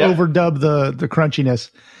the crunchiness.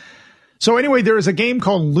 So anyway, there is a game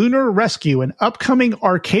called Lunar Rescue, an upcoming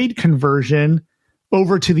arcade conversion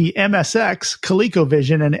over to the MSX,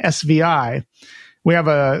 ColecoVision, and SVI. We have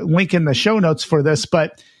a link in the show notes for this,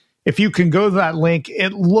 but if you can go to that link,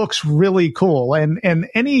 it looks really cool. And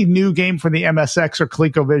any new game for the MSX or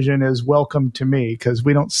ColecoVision is welcome to me, because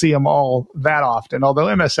we don't see them all that often, although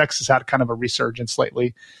MSX has had kind of a resurgence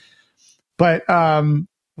lately. But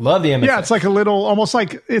Love the MSX. yeah, it's like a little, almost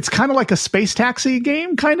like, it's kind of like a space taxi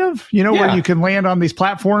game, kind of, where you can land on these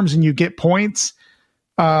platforms and you get points.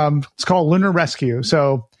 It's called Lunar Rescue.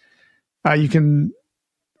 So you can,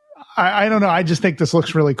 I don't know. I just think this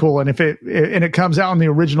looks really cool. And if it comes out on the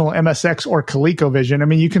original MSX or ColecoVision, I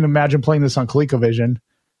mean, you can imagine playing this on ColecoVision.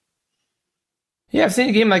 Yeah, I've seen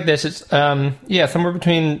a game like this. It's somewhere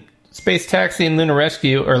between Space Taxi and Lunar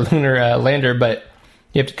Rescue or Lunar Lander, but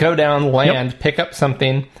you have to go down, land, pick up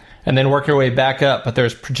something, and then work your way back up. But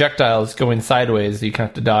there's projectiles going sideways that you kind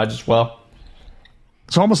of have to dodge as well.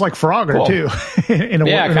 It's almost like Frogger, Cool. too, in a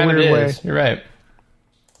Kind of weird way. is. You're right.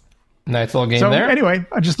 Nice little game So there. anyway,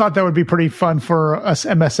 I just thought that would be pretty fun for us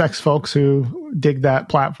MSX folks who dig that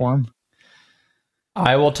platform.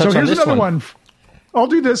 I will touch So on here's this another one. one. I'll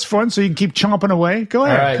do this one so you can keep chomping away. Go All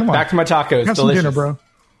ahead. right, Come on. back to my tacos. Have Delicious. some dinner, bro.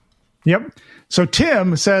 Yep. So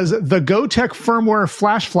Tim says the GoTech firmware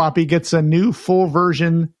flash floppy gets a new full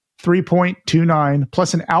version 3.29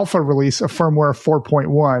 plus an alpha release of firmware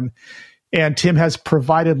 4.1. And Tim has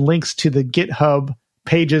provided links to the GitHub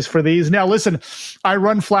pages for these. Now, listen, I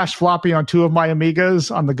run flash floppy on 2 of my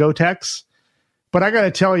Amigas on the GoTechs. But I got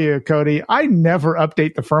to tell you, Cody, I never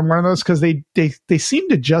update the firmware on those because they seem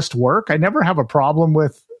to just work. I never have a problem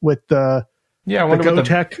with the Yeah, I wonder what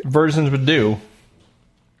GoTech the versions would do.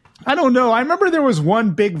 I don't know. I remember there was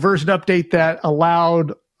one big version update that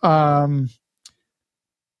allowed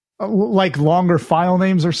like longer file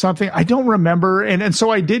names or something. I don't remember. And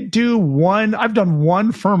so I did do one. I've done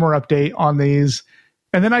one firmware update on these.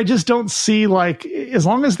 And then I just don't see, like, as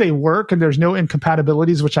long as they work and there's no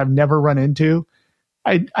incompatibilities, which I've never run into,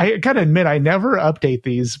 I got to admit, I never update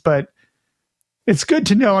these, but it's good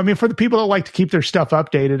to know. I mean, for the people that like to keep their stuff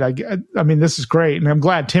updated, I mean, this is great. And I'm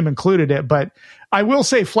glad Tim included it, but I will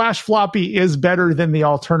say flash floppy is better than the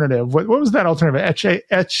alternative. What was that alternative?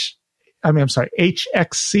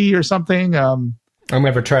 HXC or something. I've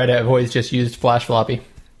never tried it. I've always just used flash floppy.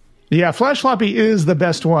 Yeah, flash floppy is the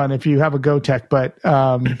best one if you have a GoTech, but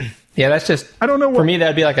Yeah, that's just, I don't know for me,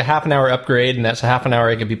 that'd be like a half an hour upgrade, and that's a half an hour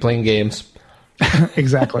I could be playing games.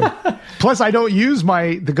 Exactly. Plus, I don't use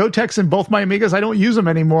the GoTechs in both my Amigas. I don't use them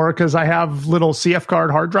anymore because I have little CF card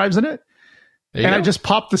hard drives in it. There you And go. I just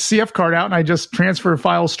pop the CF card out and I just transfer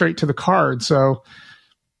files straight to the card. So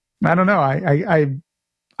I don't know.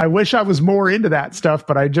 I wish I was more into that stuff,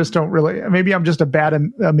 but I just don't really. Maybe I'm just a bad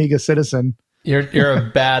Amiga citizen. You're a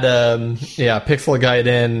bad Pixel Guide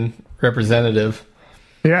in representative.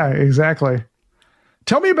 Yeah, exactly.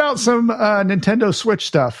 Tell me about some Nintendo Switch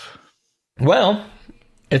stuff. Well,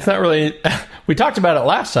 it's not really. We talked about it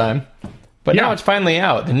last time, but now Yeah. it's finally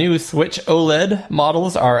out. The new Switch OLED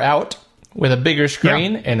models are out with a bigger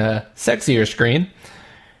screen and a sexier screen.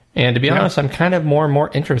 And to be honest, I'm kind of more and more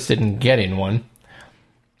interested in getting one.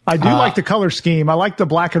 I do like the color scheme. I like the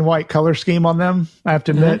black and white color scheme on them. I have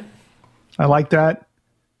to admit, I like that.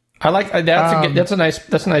 I like that's a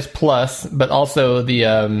nice plus, but also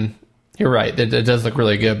the you're right, it does look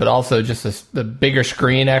really good, but also just the bigger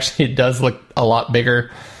screen actually does look a lot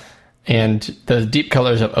bigger, and the deep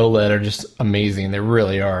colors of OLED are just amazing. They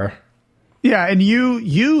really are. Yeah, and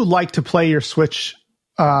you like to play your Switch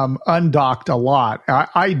undocked a lot.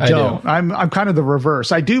 I don't. do. I'm kind of the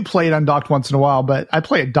reverse. I do play it undocked once in a while, but I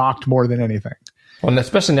play it docked more than anything. Well, and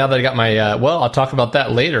especially now that I got my I'll talk about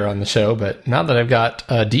that later on the show, but now that I've got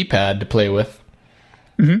a D-pad to play with,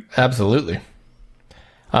 absolutely.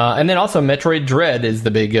 And then also Metroid Dread is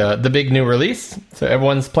the big new release, so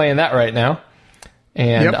everyone's playing that right now.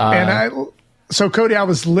 And So Cody, I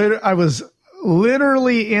was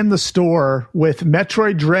literally in the store with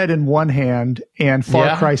Metroid Dread in one hand and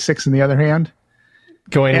Far Cry 6 in the other hand.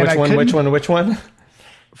 going and which one?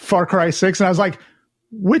 Far Cry 6, and I was like,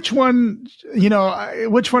 which one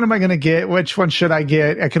am I going to get? Which one should I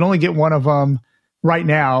get? I can only get one of them right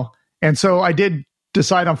now. And so I did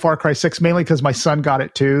decide on Far Cry 6, mainly because my son got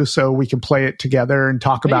it too, so we can play it together and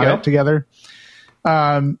talk about it together.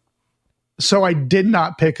 So I did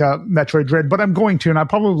not pick up Metroid Dread, but I'm going to, and I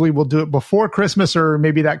probably will do it before Christmas, or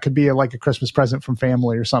maybe that could be like a Christmas present from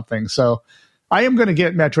family or something. So I am going to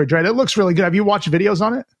get Metroid Dread. It looks really good. Have you watched videos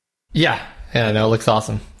on it? Yeah, no, it looks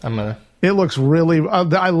awesome. It looks really.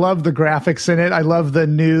 I love the graphics in it. I love the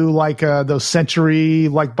new those Century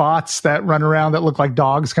bots that run around that look like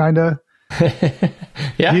dogs, kind of.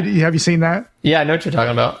 Yeah, have you seen that? Yeah, I know what you're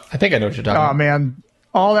talking about. I think I know what you're talking about. Oh man,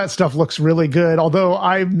 all that stuff looks really good. Although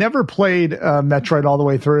I've never played Metroid all the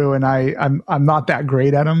way through, and I'm not that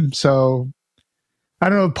great at them. So I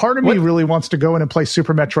don't know. Part of me really wants to go in and play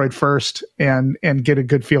Super Metroid first and get a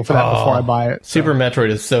good feel for that before I buy it. Super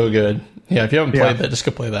Metroid is so good. Yeah, if you haven't played that, just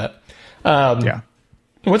go play that.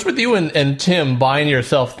 What's with you and Tim buying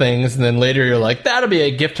yourself things, and then later you're like, that'll be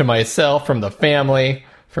a gift to myself from the family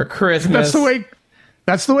for Christmas.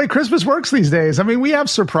 That's the way Christmas works these days. I mean, we have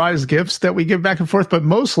surprise gifts that we give back and forth, but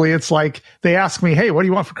mostly it's like they ask me, hey, what do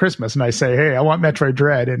you want for Christmas? And I say, hey, I want Metroid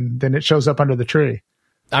Dread. And then it shows up under the tree.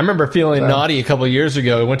 I remember feeling naughty a couple of years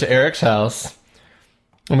ago. We went to Eric's house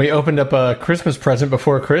and we opened up a Christmas present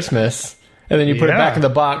before Christmas, and then you put it back in the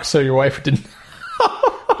box so your wife didn't.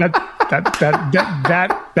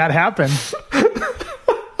 That happened.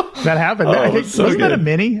 That happened. I think, so wasn't that good. a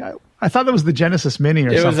mini? I thought that was the Genesis Mini or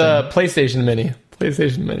It something. was a PlayStation Mini.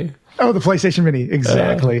 PlayStation Mini. Oh, the PlayStation Mini.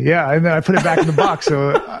 Exactly. Yeah. And then I put it back in the box.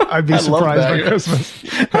 So I'd be I love surprised that. by Christmas.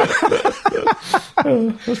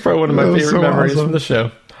 That's probably one of my That was favorite so memories awesome. from the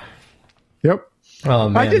show. Yep. Oh,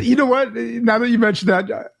 man. I did. You know what? Now that you mentioned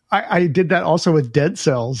that, I did that also with Dead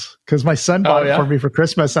Cells because my son bought yeah? it for me for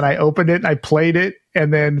Christmas, and I opened it and I played it,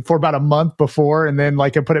 and then for about a month before, and then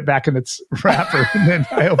like I put it back in its wrapper, and then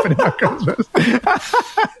I opened it for Christmas.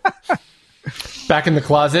 Back in the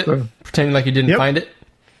closet, pretending like you didn't Yep. find it.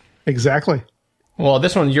 Exactly. Well,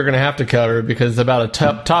 this one you're going to have to cover because it's about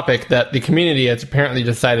a topic that the community has apparently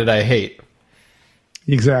decided I hate.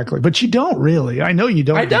 Exactly. But you don't really. I know you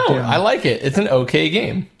don't. I don't. Tim. I like it. It's an okay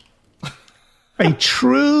game. A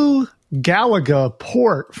true Galaga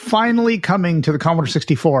port finally coming to the Commodore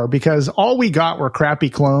 64 because all we got were crappy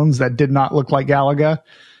clones that did not look like Galaga.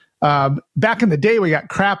 Back in the day, we got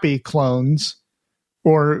crappy clones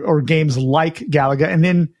or games like Galaga. And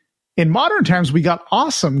then in modern times, we got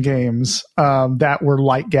awesome games that were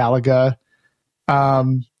like Galaga.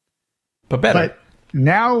 But better. But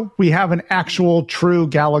now we have an actual true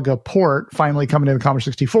Galaga port finally coming to the Commodore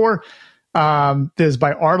 64. This is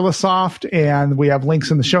by Arlisoft, and we have links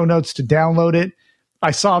in the show notes to download it.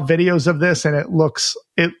 I saw videos of this, and it looks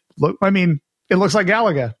like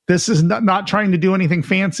Galaga. This is not trying to do anything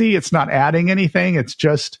fancy. It's not adding anything. It's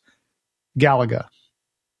just Galaga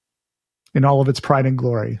in all of its pride and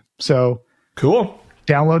glory. So cool.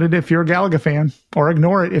 download it if you're a Galaga fan, or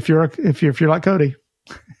ignore it if you're like Cody.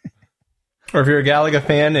 Or if you're a Galaga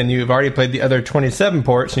fan and you've already played the other 27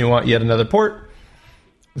 ports and you want yet another port,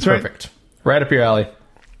 That's right. perfect. Right up your alley.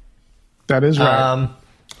 That is right.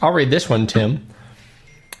 I'll read this one, Tim.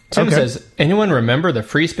 Tim Okay. says, anyone remember the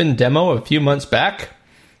free spin demo a few months back?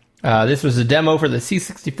 This was a demo for the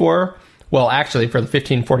C64, well, actually for the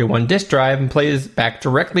 1541 disk drive, and plays back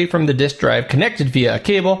directly from the disk drive connected via a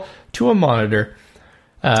cable to a monitor.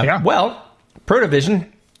 Well, Protovision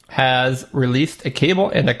has released a cable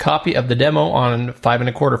and a copy of the demo on 5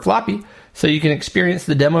 1/4 floppy, so you can experience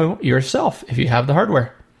the demo yourself if you have the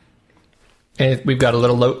hardware. And we've got a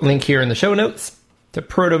little link here in the show notes to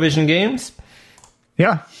Protovision Games.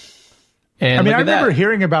 Yeah. And I mean, look I at that. remember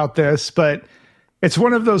hearing about this, but it's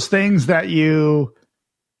one of those things that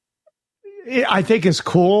I think is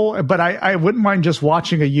cool, but I wouldn't mind just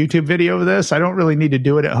watching a YouTube video of this. I don't really need to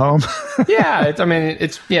do it at home. Yeah, it's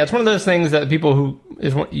one of those things that people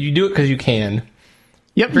you do it because you can.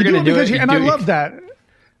 Yep, you're you gonna do it do because it, and I love that.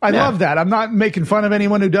 I Yeah. love that. I'm not making fun of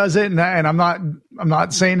anyone who does it, and I'm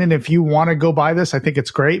not saying it. If you want to go buy this, I think it's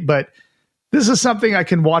great, but this is something I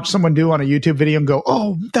can watch someone do on a YouTube video and go,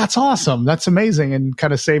 "Oh, that's awesome, that's amazing," and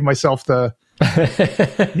kind of save myself the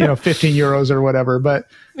 15 euros or whatever. But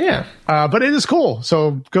Yeah. but it is cool.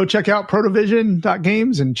 So go check out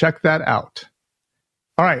protovision.games and check that out.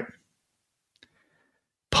 All right.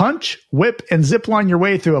 Punch, whip, and zipline your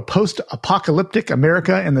way through a post-apocalyptic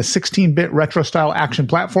America in the 16-bit retro-style action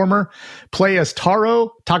platformer. Play as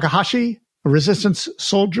Taro Takahashi, a resistance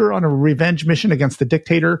soldier on a revenge mission against the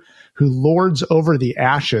dictator who lords over the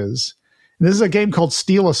ashes. And this is a game called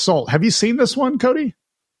Steel Assault. Have you seen this one, Cody?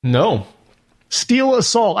 No. Steel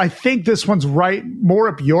Assault. I think this one's more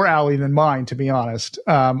up your alley than mine, to be honest.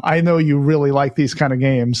 I know you really like these kind of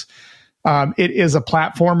games. It is a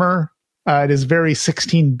platformer. It is very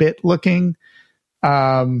 16-bit looking.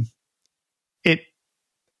 I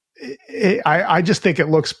just think it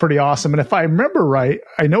looks pretty awesome. And if I remember right,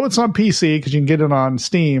 I know it's on PC because you can get it on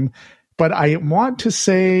Steam, but I want to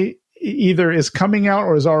say either is coming out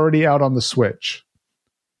or is already out on the Switch.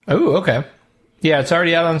 Oh, okay. Yeah, it's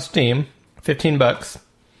already out on Steam. $15.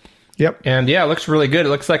 Yep. And yeah, it looks really good. It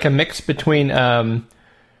looks like a mix between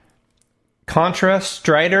Contra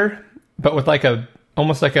Strider, but with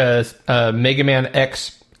almost like a Mega Man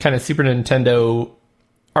X kind of Super Nintendo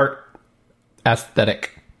art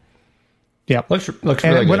aesthetic. Yep. Looks And really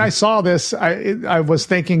good. when I saw this, I was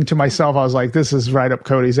thinking to myself, I was like, this is right up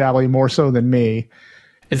Cody's alley more so than me.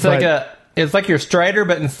 It's like your Strider,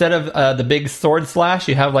 but instead of the big sword slash,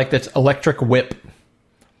 you have like this electric whip.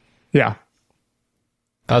 Yeah.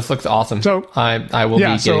 This looks awesome. So I will be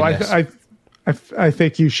getting this. I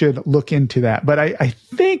think you should look into that. But I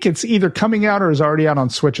think it's either coming out or is already out on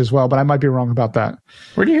Switch as well, but I might be wrong about that.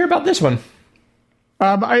 Where do you hear about this one?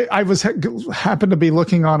 I happened to be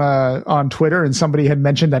looking on Twitter, and somebody had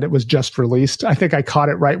mentioned that it was just released. I think I caught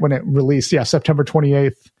it right when it released. Yeah, September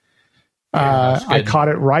 28th. I caught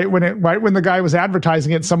it right when the guy was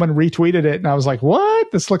advertising it. Someone retweeted it, and I was like, "What?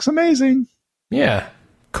 This looks amazing!" Yeah,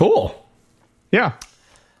 cool. Yeah.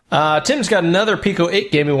 Tim's got another Pico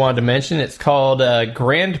 8 game we wanted to mention. It's called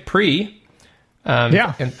Grand Prix.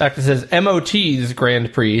 Yeah. In fact, it says MOT's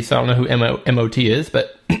Grand Prix, so I don't know who MOT is,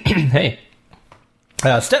 but hey.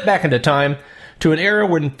 Step back into time to an era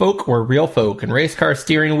when folk were real folk and race car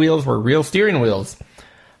steering wheels were real steering wheels.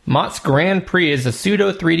 Mott's Grand Prix is a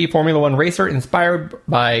pseudo 3D Formula One racer inspired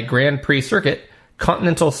by Grand Prix Circuit,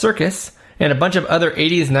 Continental Circus, and a bunch of other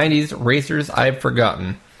 80s, 90s racers I've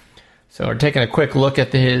forgotten. So we're taking a quick look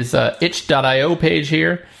at his itch.io page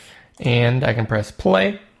here, and I can press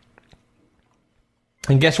play.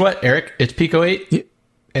 And guess what, Eric? It's Pico 8,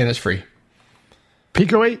 and it's free.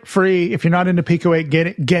 Pico 8 free. If you're not into Pico 8,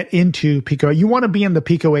 get into Pico 8. You want to be in the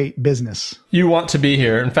Pico 8 business. You want to be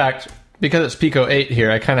here. In fact, because it's Pico 8 here,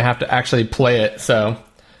 I kind of have to actually play it, so...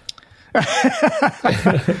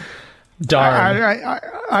 Darn.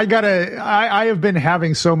 I have been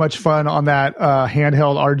having so much fun on that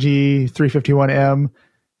handheld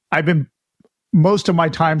RG351M. Most of my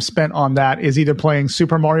time spent on that is either playing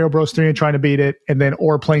Super Mario Bros. 3 and trying to beat it,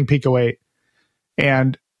 or playing Pico 8.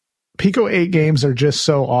 And Pico 8 games are just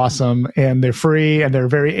so awesome, and they're free, and they're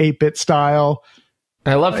very 8-bit style.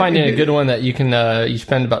 I love finding a good one that you can you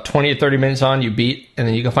spend about 20 to 30 minutes on, you beat, and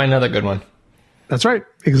then you can find another good one. That's right.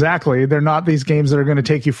 Exactly. They're not these games that are going to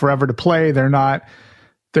take you forever to play. They're not.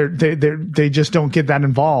 They just don't get that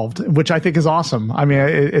involved, which I think is awesome. I mean,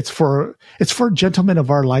 it's for gentlemen of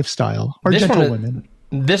our lifestyle, or gentlewomen.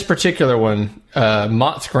 This particular one,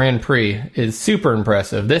 Mott's Grand Prix, is super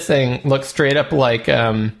impressive. This thing looks straight up like,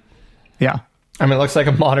 yeah. I mean, it looks like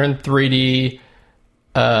a modern 3D.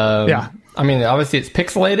 Yeah. I mean, obviously it's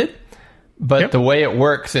pixelated, but the way it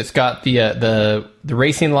works, it's got the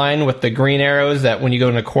racing line with the green arrows that when you go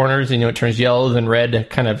into corners, it turns yellow and red to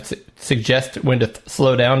kind of suggest when to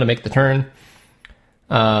slow down to make the turn.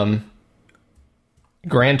 Gran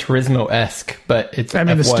Turismo-esque, but it's I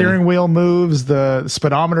mean, F1. The steering wheel moves, the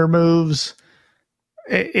speedometer moves.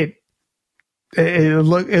 It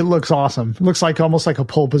looks awesome. It looks like almost like a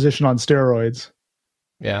pole position on steroids.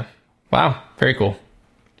 Yeah. Wow. Very cool.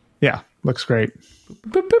 Yeah. Looks great.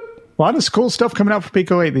 Boop, boop. A lot of cool stuff coming out for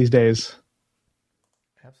Pico 8 these days.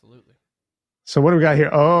 Absolutely. So what do we got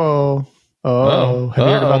here? Have you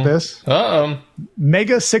heard about this?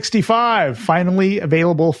 Mega 65 finally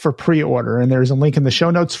available for pre-order, and there's a link in the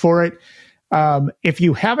show notes for it. If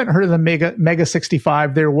you haven't heard of the Mega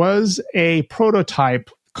 65, there was a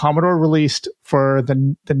prototype Commodore released for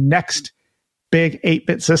the next big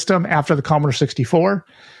 8-bit system after the Commodore 64.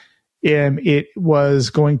 It was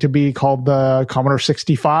going to be called the Commodore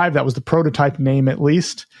 65. That was the prototype name, at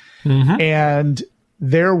least. Mm-hmm. And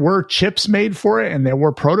there were chips made for it, and there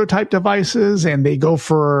were prototype devices, and they go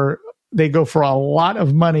for a lot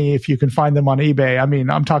of money if you can find them on eBay. I mean,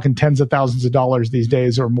 I'm talking tens of thousands of dollars these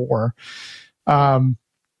days or more.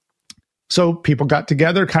 So people got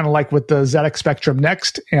together, kind of like with the ZX Spectrum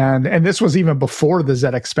Next, and this was even before the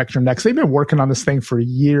ZX Spectrum Next. They've been working on this thing for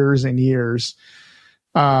years and years.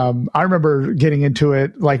 I remember getting into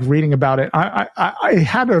it, like reading about it. I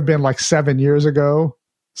had to have been like 6 or 7 years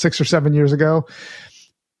ago.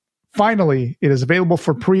 Finally, it is available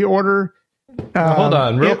for pre-order. Hold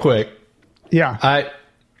on, real quick. Yeah.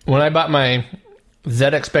 When I bought my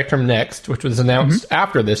ZX Spectrum Next, which was announced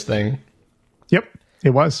after this thing. Yep,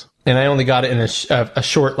 it was. And I only got it in a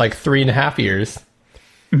short, like 3.5 years.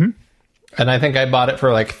 Mm-hmm. And I think I bought it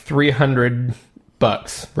for like $300,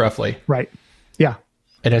 roughly. Right. Yeah.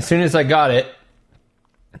 And as soon as I got it,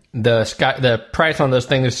 the price on those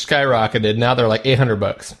things skyrocketed. Now they're like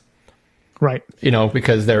 $800. Right.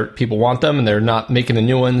 Because people want them and they're not making the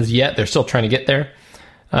new ones yet. They're still trying to get there.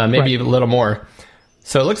 Maybe even a little more.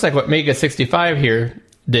 So it looks like what Mega 65 here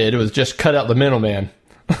did was just cut out the middleman.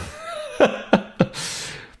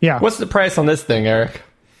 Yeah. What's the price on this thing, Eric?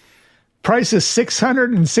 Price is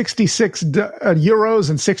 666 euros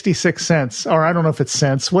and 66 cents. Or I don't know if it's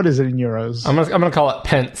cents. What is it in euros? I'm gonna call it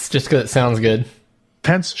pence just because it sounds good.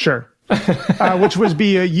 Pence? Sure. Which would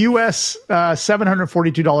be a US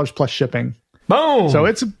 $742 plus shipping. Boom! So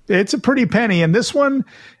it's a pretty penny. And this one,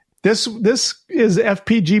 this is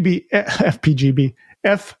FPGA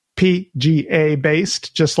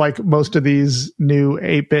based, just like most of these new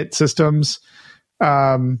 8-bit systems.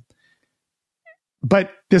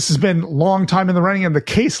 But this has been a long time in the running, and the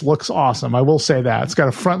case looks awesome. I will say that. It's got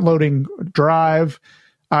a front-loading drive.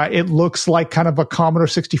 It looks like kind of a Commodore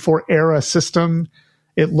 64 era system.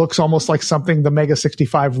 It looks almost like something the Mega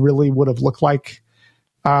 65 really would have looked like.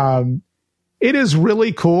 It is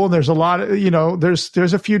really cool. There's a lot of,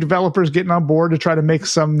 there's a few developers getting on board to try to make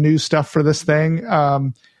some new stuff for this thing.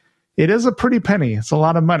 it is a pretty penny. It's a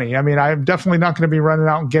lot of money. I mean, I'm definitely not going to be running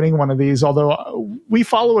out and getting one of these, although we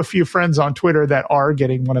follow a few friends on Twitter that are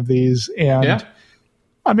getting one of these. And Yeah.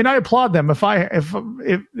 I mean, I applaud them. If I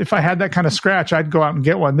had that kind of scratch, I'd go out and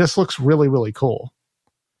get one. This looks really, really cool.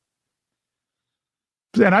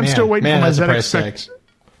 And I'm still waiting for my that's a ZX price tag.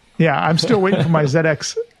 Yeah, I'm still waiting for my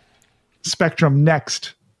ZX Spectrum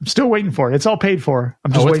Next. I'm still waiting for it. It's all paid for.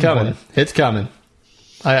 I'm just Oh, it's waiting coming. for it. It's coming.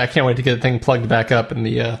 I can't wait to get the thing plugged back up in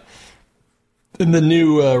the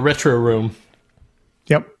new retro room.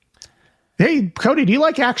 Yep. Hey, Cody, do you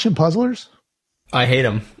like action puzzlers? I hate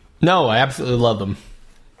them. No, I absolutely love them.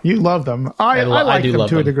 You love them. I like do them love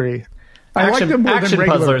to a them. degree. I like them more than action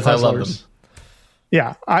regular puzzlers, I love them.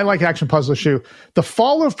 Yeah, I like action puzzler shoe. The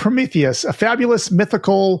Fall of Prometheus, a fabulous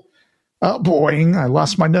mythical. Boing, I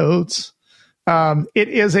lost my notes. It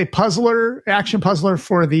is a action puzzler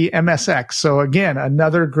for the MSX. So again,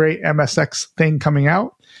 another great MSX thing coming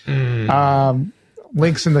out.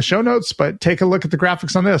 Links in the show notes, but take a look at the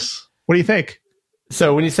graphics on this. What do you think?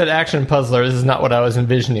 So when you said action puzzler, this is not what I was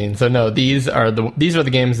envisioning. So no, these are the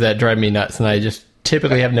games that drive me nuts, and I just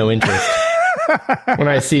typically have no interest when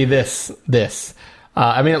I see this.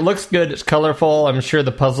 I mean, it looks good. It's colorful. I'm sure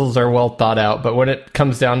the puzzles are well thought out. But when it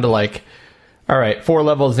comes down to like, all right, 4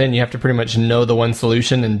 levels in, you have to pretty much know the one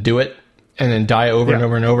solution and do it, and then die over and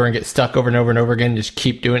over and over and get stuck over and over and over again. Just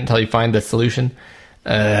keep doing it until you find the solution.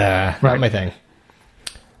 Not my thing.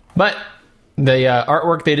 But the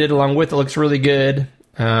artwork they did along with it looks really good.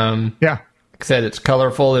 Yeah. Like I said, it's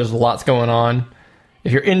colorful. There's lots going on.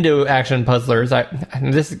 If you're into action puzzlers, to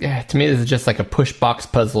me, this is just like a push box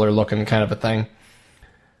puzzler looking kind of a thing.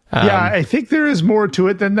 Yeah, I think there is more to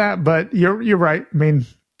it than that, but you're right. I mean,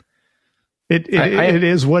 it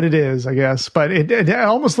is what it is, I guess. But it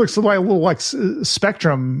almost looks like a little like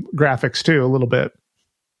Spectrum graphics too, a little bit.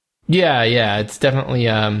 Yeah, it's definitely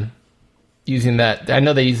using that. I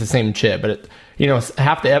know they use the same chip, but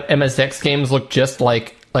half the MSX games look just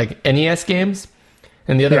like NES games,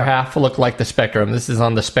 and the other half look like the Spectrum. This is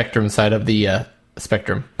on the Spectrum side of the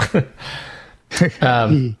Spectrum.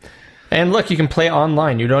 And look, you can play it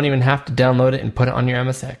online. You don't even have to download it and put it on your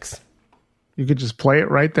MSX. You could just play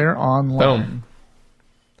it right there online. Boom.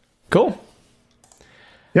 Cool.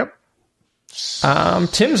 Yep.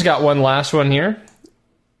 Tim's got one last one here.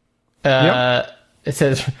 It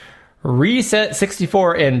says Reset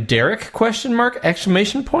 64 and Derek ?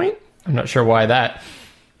 Exclamation point. I'm not sure why that.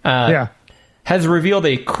 Has revealed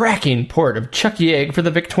a cracking port of Chucky Egg for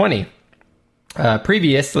the VIC-20.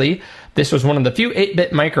 Previously, this was one of the few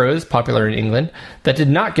 8-bit micros popular in England that did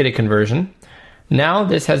not get a conversion. Now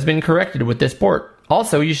this has been corrected with this port.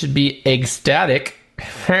 Also, you should be ecstatic.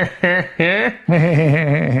 Good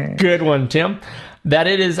one, Tim. That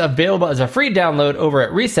it is available as a free download over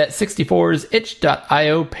at Reset64's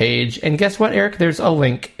itch.io page. And guess what, Eric? There's a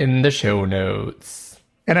link in the show notes.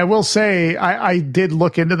 And I will say, I did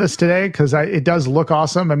look into this today because it does look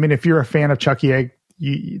awesome. I mean, if you're a fan of Chucky Egg,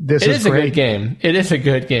 this is great. A good game. It is a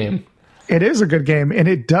good game. It is a good game, and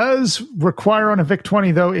it does require on a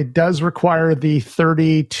VIC-20, though, it does require the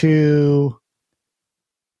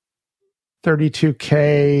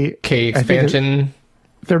 32K expansion.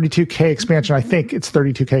 32K expansion. I think it's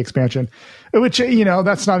 32K expansion, which,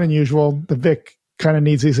 that's not unusual. The VIC kind of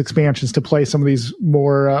needs these expansions to play some of these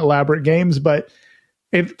more elaborate games, but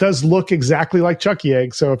it does look exactly like Chucky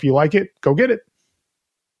Egg. So if you like it, go get it.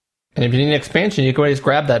 And if you need an expansion, you can always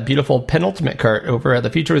grab that beautiful Penultimate cart over at the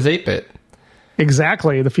Future Was 8-Bit.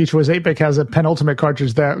 Exactly. The Future Was 8-Bit has a Penultimate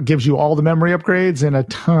cartridge that gives you all the memory upgrades and a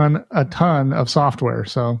ton of software.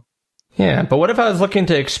 So, yeah, but what if I was looking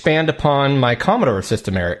to expand upon my Commodore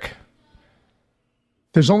system, Eric?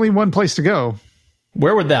 There's only one place to go.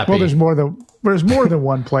 Where would that be? Well, there's more than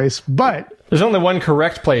one place, but there's only one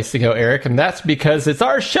correct place to go, Eric, and that's because it's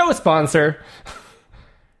our show sponsor,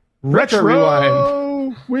 Retro Rewind.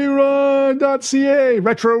 Rewind.ca.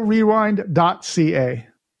 RetroRewind.ca.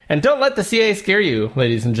 And don't let the CA scare you,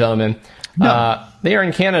 ladies and gentlemen. No. They are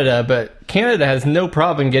in Canada, but Canada has no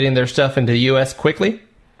problem getting their stuff into the U.S. quickly.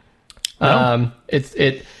 No.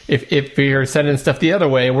 If you're sending stuff the other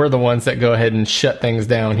way, we're the ones that go ahead and shut things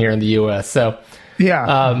down here in the U.S. So,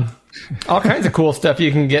 yeah, all kinds of cool stuff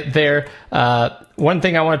you can get there. One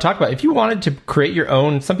thing I want to talk about: if you wanted to create your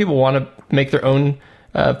own, some people want to make their own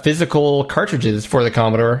physical cartridges for the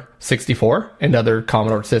Commodore 64 and other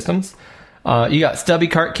Commodore systems. You got stubby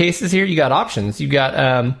cart cases here. You got options. You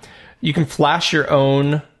got you can flash your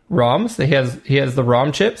own ROMs. He has the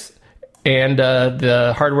ROM chips and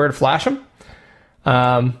the hardware to flash them.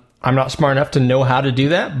 I'm not smart enough to know how to do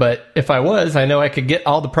that, but if I was, I know I could get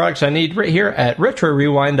all the products I need right here at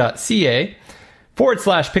RetroRewind.ca.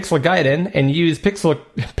 /PixelGaiden and use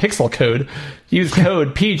pixel code. Use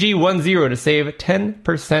code PG10 to save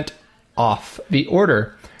 10% off the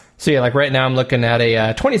order. So yeah, like right now I'm looking at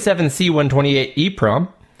a 27C128 EEPROM.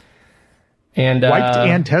 And Wiped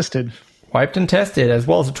and tested. Wiped and tested, as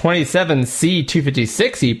well as a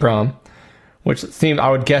 27C256 EEPROM, which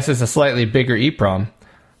I would guess is a slightly bigger EEPROM.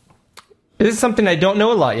 This is something I don't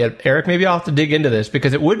know a lot yet, Eric. Maybe I'll have to dig into this,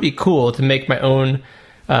 because it would be cool to make my own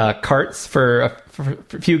carts for a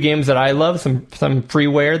few games that I love, some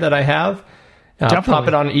freeware that I have. Pop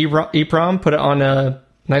it on an EEPROM, put it on a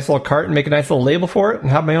nice little cart, and make a nice little label for it, and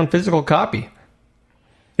have my own physical copy.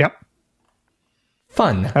 Yep.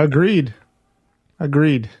 Fun. Agreed.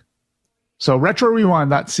 So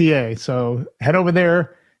RetroRewind.ca. So head over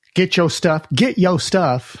there, get your stuff.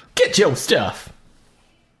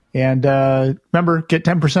 And remember, get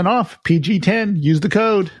 10% off. PG10. Use the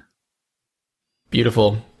code.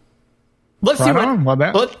 Beautiful. Let's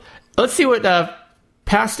see what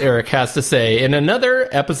past Eric has to say in another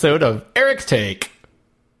episode of Eric's Take.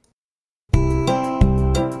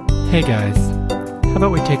 Hey guys, how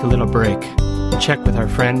about we take a little break and check with our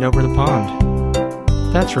friend over the pond?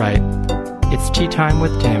 That's right, it's Tea Time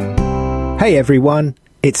with Tim. Hey everyone,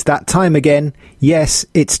 it's that time again. Yes,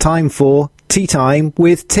 it's time for Tea Time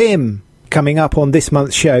with Tim. Coming up on this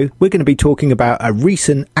month's show, we're going to be talking about a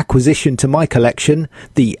recent acquisition to my collection,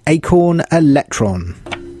 the Acorn Electron.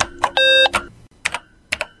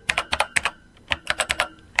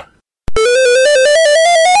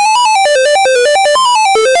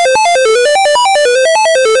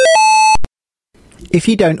 If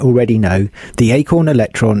you don't already know, the Acorn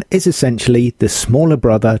Electron is essentially the smaller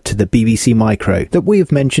brother to the BBC Micro that we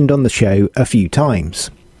have mentioned on the show a few times.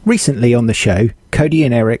 Recently on the show, Cody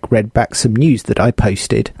and Eric read back some news that I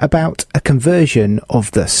posted about a conversion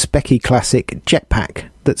of the Specky Classic Jetpack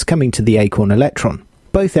that's coming to the Acorn Electron.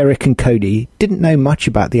 Both Eric and Cody didn't know much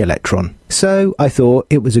about the Electron, so I thought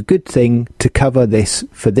it was a good thing to cover this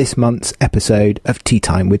for this month's episode of Tea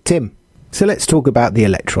Time with Tim. So let's talk about the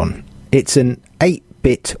Electron. It's an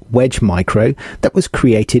 8-bit wedge micro that was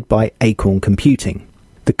created by Acorn Computing.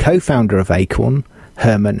 The co-founder of Acorn,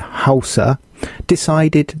 Herman Hauser,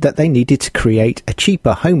 decided that they needed to create a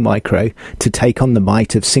cheaper home micro to take on the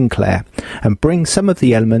might of Sinclair and bring some of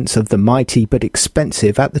the elements of the mighty but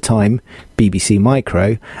expensive at the time BBC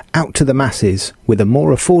Micro out to the masses with a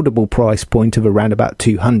more affordable price point of around about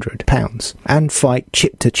 £200 and fight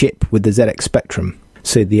chip to chip with the ZX Spectrum.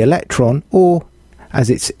 So the Electron, or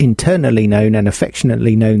as it's internally known and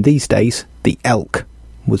affectionately known these days, the ELK,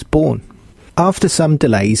 was born. After some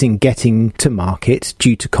delays in getting to market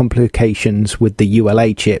due to complications with the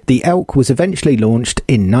ULA chip, the ELK was eventually launched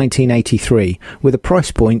in 1983 with a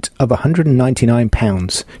price point of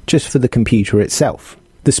 £199 just for the computer itself.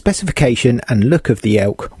 The specification and look of the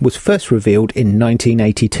ELK was first revealed in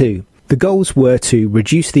 1982. The goals were to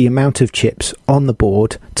reduce the amount of chips on the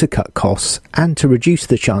board to cut costs and to reduce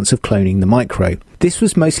the chance of cloning the micro. This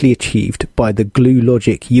was mostly achieved by the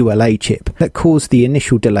GlueLogic ULA chip that caused the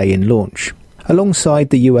initial delay in launch. Alongside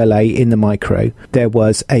the ULA in the micro, there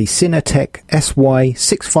was a Cinetec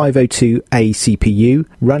SY6502A CPU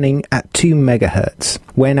running at 2 MHz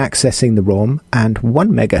when accessing the ROM and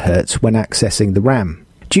 1 MHz when accessing the RAM.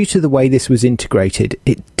 Due to the way this was integrated,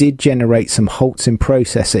 it did generate some halts in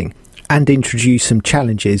processing and introduce some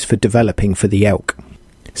challenges for developing for the ELK.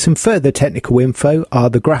 Some further technical info are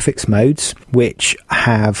the graphics modes, which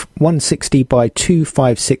have 160 by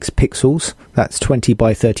 256 pixels, that's 20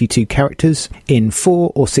 by 32 characters, in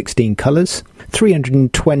 4 or 16 colours,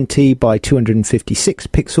 320 by 256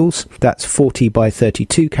 pixels, that's 40 by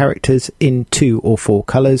 32 characters in 2 or 4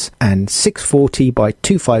 colours, and 640 by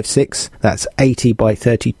 256, that's 80 by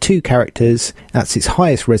 32 characters, that's its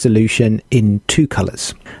highest resolution in 2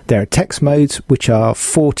 colours. There are text modes which are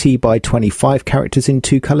 40 by 25 characters in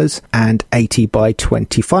 2 colours and 80 by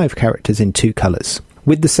 25 characters in 2 colours.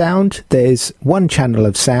 With the sound, there's one channel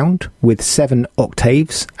of sound with 7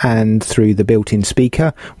 octaves and through the built-in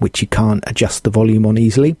speaker, which you can't adjust the volume on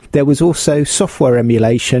easily. There was also software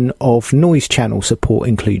emulation of noise channel support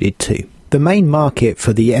included too. The main market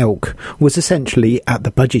for the ELK was essentially at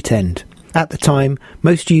the budget end. At the time,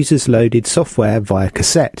 most users loaded software via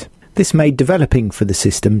cassette. This made developing for the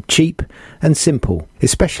system cheap and simple,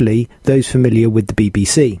 especially those familiar with the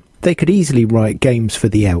BBC. They could easily write games for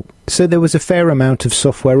the ELK, so there was a fair amount of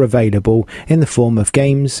software available in the form of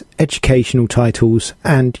games, educational titles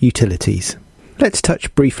and utilities. Let's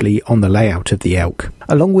touch briefly on the layout of the ELK.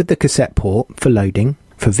 Along with the cassette port for loading,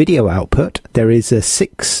 for video output there is a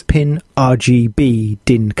 6-pin RGB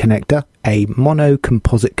DIN connector, a mono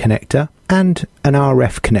composite connector and an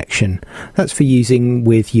RF connection. That's for using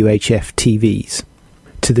with UHF TVs.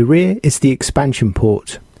 To the rear is the expansion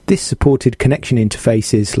port. This supported connection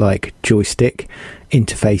interfaces like joystick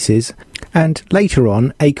interfaces, and later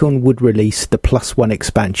on Acorn would release the Plus One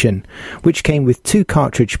expansion, which came with 2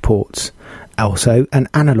 cartridge ports, also an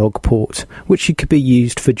analog port, which could be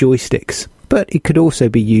used for joysticks, but it could also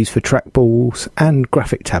be used for trackballs and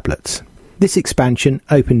graphic tablets. This expansion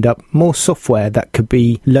opened up more software that could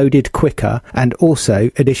be loaded quicker, and also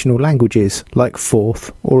additional languages like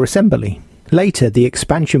Forth or Assembly. Later, the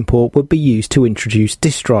expansion port would be used to introduce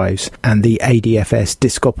disk drives and the ADFS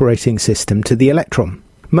disk operating system to the Electron.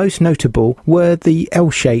 Most notable were the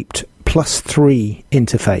L-shaped Plus 3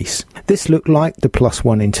 interface. This looked like the Plus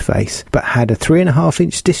 1 interface, but had a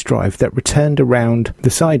 3.5-inch disk drive that returned around the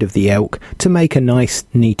side of the ELK to make a nice,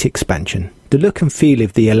 neat expansion. The look and feel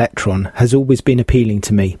of the Electron has always been appealing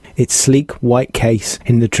to me. Its sleek white case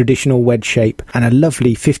in the traditional wedge shape and a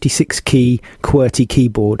lovely 56-key QWERTY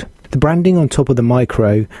keyboard. The branding on top of the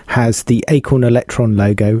micro has the Acorn Electron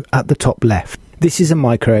logo at the top left. This is a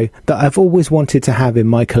micro that I've always wanted to have in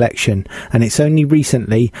my collection, and it's only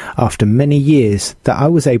recently, after many years, that I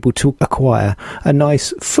was able to acquire a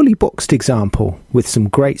nice fully boxed example with some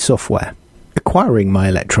great software. Acquiring my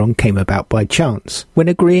Electron came about by chance, when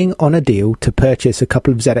agreeing on a deal to purchase a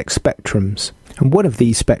couple of ZX Spectrums, and one of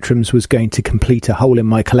these Spectrums was going to complete a hole in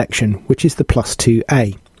my collection, which is the Plus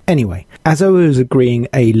 2A. Anyway, as I was agreeing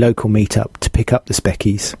a local meetup to pick up the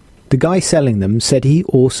Speckies, the guy selling them said he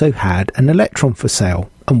also had an Electron for sale,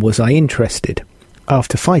 and was I interested?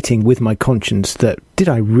 After fighting with my conscience that did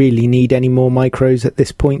I really need any more micros at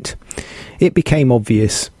this point, it became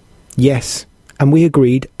obvious, yes, and we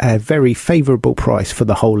agreed a very favourable price for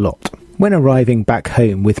the whole lot. When arriving back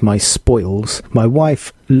home with my spoils, my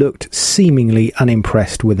wife looked seemingly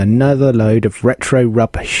unimpressed with another load of retro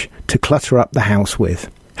rubbish to clutter up the house with.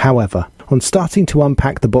 However, on starting to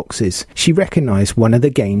unpack the boxes, she recognised one of the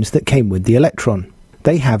games that came with the Electron.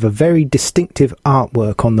 They have a very distinctive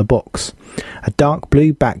artwork on the box, a dark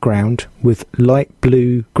blue background with light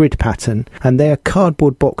blue grid pattern, and they are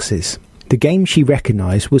cardboard boxes. The game she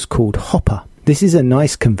recognised was called Hopper. This is a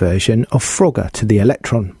nice conversion of Frogger to the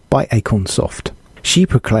Electron by Acorn Soft. She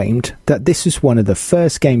proclaimed that this was one of the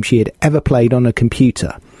first games she had ever played on a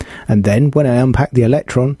computer, and then when I unpacked the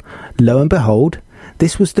Electron, lo and behold,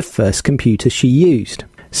 this was the first computer she used.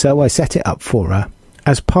 So I set it up for her.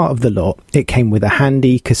 As part of the lot, it came with a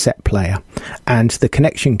handy cassette player and the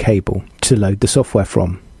connection cable to load the software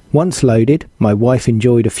from. Once loaded, my wife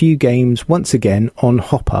enjoyed a few games once again on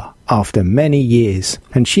Hopper after many years,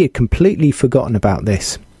 and she had completely forgotten about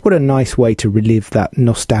this. What a nice way to relive that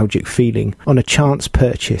nostalgic feeling on a chance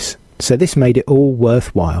purchase. So this made it all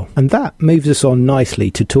worthwhile. And that moves us on nicely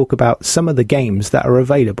to talk about some of the games that are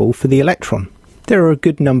available for the Electron. There are a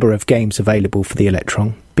good number of games available for the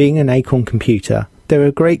Electron. Being an Acorn computer, there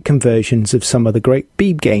are great conversions of some of the great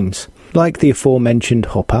Beeb games, like the aforementioned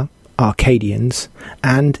Hopper, Arcadians,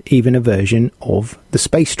 and even a version of the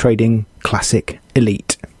space trading classic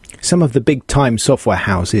Elite. Some of the big-time software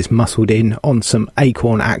houses muscled in on some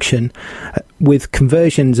Acorn action with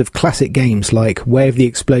conversions of classic games like Way of the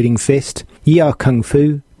Exploding Fist, Yi Kung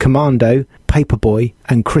Fu, Commando, Paperboy,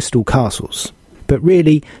 and Crystal Castles. But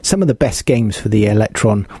really, some of the best games for the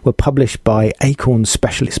Electron were published by Acorn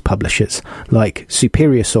specialist publishers like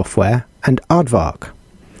Superior Software and Aardvark.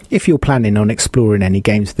 If you're planning on exploring any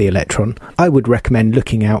games for the Electron, I would recommend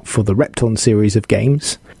looking out for the Repton series of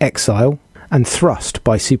games, Exile and Thrust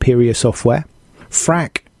by Superior Software,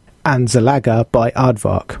 Frack and Zalaga by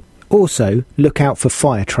Aardvark. Also, look out for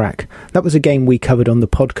Firetrack. That was a game we covered on the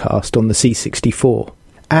podcast on the C64.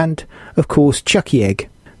 And, of course, Chucky Egg.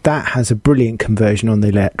 That has a brilliant conversion on the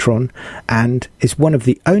Electron and is one of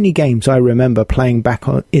the only games I remember playing back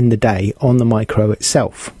in the day on the micro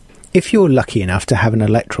itself. If you're lucky enough to have an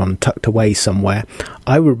Electron tucked away somewhere,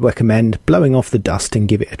 I would recommend blowing off the dust and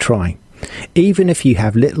give it a try. Even if you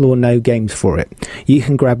have little or no games for it, you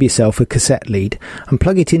can grab yourself a cassette lead and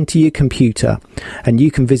plug it into your computer, and you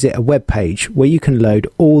can visit a web page where you can load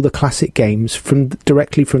all the classic games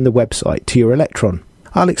directly from the website to your Electron.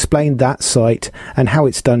 I'll explain that site and how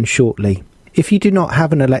it's done shortly. If you do not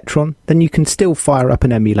have an Electron, then you can still fire up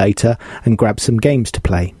an emulator and grab some games to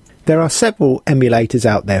play. There are several emulators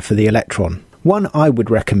out there for the Electron. One I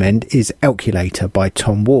would recommend is Elculator by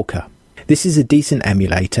Tom Walker. This is a decent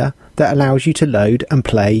emulator that allows you to load and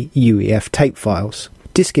play UEF tape files,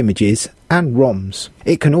 disk images and ROMs.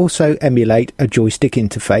 It can also emulate a joystick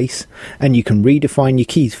interface, and you can redefine your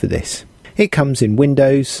keys for this. It comes in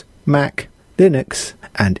Windows, Mac, Linux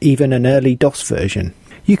and even an early DOS version.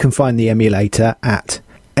 You can find the emulator at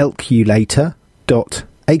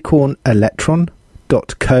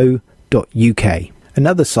elculator.acornelectron.co.uk.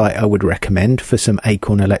 Another site I would recommend for some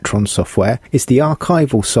Acorn Electron software is the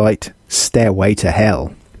archival site Stairway to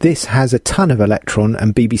Hell. This has a ton of Electron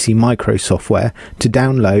and BBC Micro software to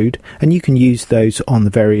download, and you can use those on the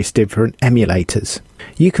various different emulators.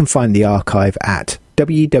 You can find the archive at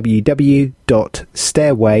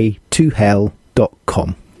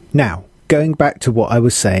www.stairwaytohell.com. Now, going back to what I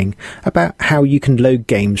was saying about how you can load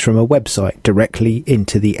games from a website directly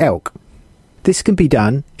into the ELK. This can be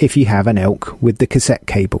done if you have an ELK with the cassette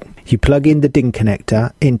cable. You plug in the DIN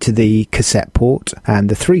connector into the cassette port and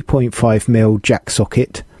the 3.5mm jack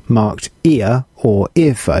socket marked ear or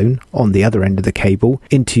earphone on the other end of the cable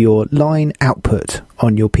into your line output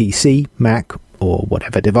on your PC, Mac or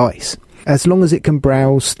whatever device. As long as it can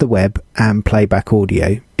browse the web and play back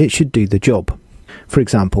audio, it should do the job. For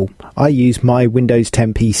example, I use my Windows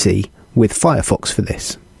 10 PC with Firefox for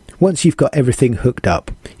this. Once you've got everything hooked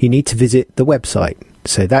up, you need to visit the website.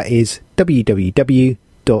 So that is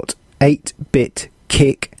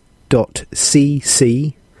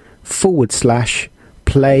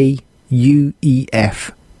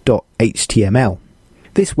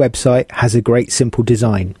This website has a great simple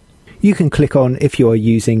design. You can click on if you are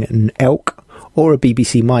using an ELK or a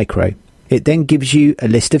BBC Micro. It then gives you a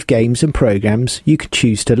list of games and programs you can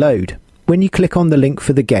choose to load. When you click on the link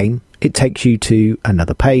for the game, it takes you to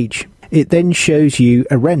another page. It then shows you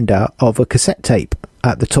a render of a cassette tape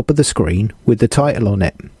at the top of the screen with the title on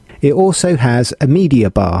it. It also has a media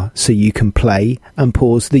bar so you can play and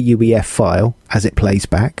pause the UEF file as it plays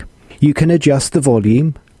back. You can adjust the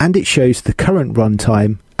volume and it shows the current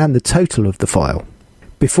runtime and the total of the file.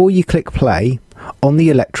 Before you click play, on the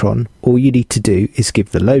Electron, all you need to do is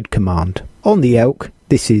give the load command. On the ELK,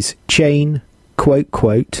 this is chain, ...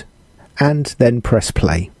 and then press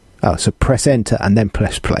play. So press enter and then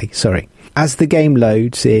press play, sorry. As the game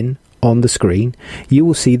loads in on the screen, you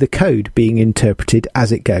will see the code being interpreted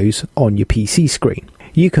as it goes on your PC screen.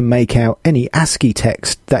 You can make out any ASCII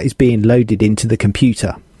text that is being loaded into the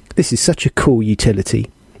computer. This is such a cool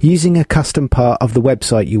utility. Using a custom part of the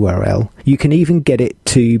website URL, you can even get it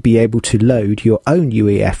to be able to load your own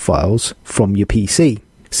UEF files from your PC.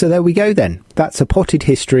 So there we go then. That's a potted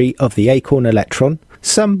history of the Acorn Electron,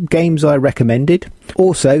 some games I recommended,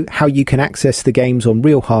 also how you can access the games on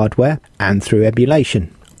real hardware and through emulation.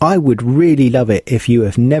 I would really love it if you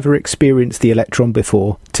have never experienced the Electron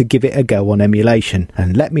before to give it a go on emulation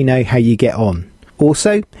and let me know how you get on.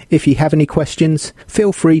 Also, if you have any questions,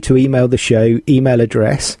 feel free to email the show email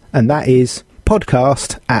address, and that is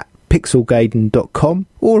podcast@pixelgaiden.com,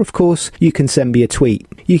 or of course you can send me a tweet.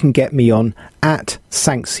 You can get me on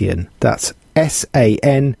 @Sanxion, that's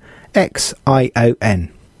SANXION.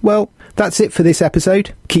 Well, that's it for this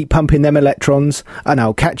episode. Keep pumping them electrons, and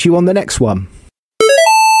I'll catch you on the next one.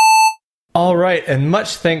 All right, and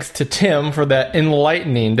much thanks to Tim for that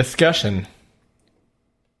enlightening discussion.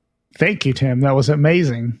 Thank you, Tim. That was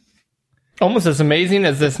amazing. Almost as amazing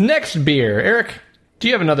as this next beer. Eric, do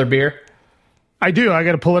you have another beer? I do. I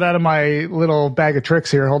got to pull it out of my little bag of tricks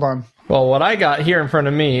here. Hold on. Well, what I got here in front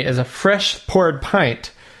of me is a fresh poured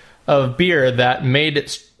pint of beer that made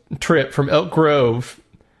its trip from Elk Grove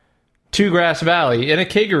to Grass Valley in a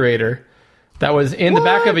kegerator that was in the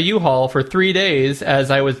back of a U-Haul for 3 days, as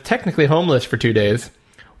I was technically homeless for 2 days.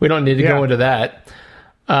 We don't need to go into that.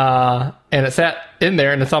 And it sat in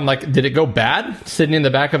there, and I'm like, did it go bad sitting in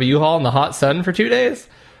the back of a U-Haul in the hot sun for 2 days?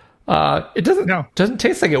 It doesn't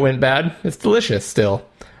taste like it went bad. It's delicious still.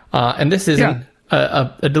 And this is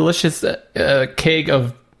a delicious keg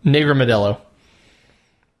of Negro Modelo.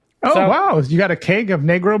 Oh, wow. You got a keg of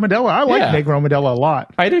Negro Modelo. I like Negro Modelo a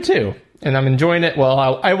lot. I do too. And I'm enjoying it.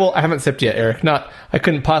 Well, I haven't sipped yet, Eric. I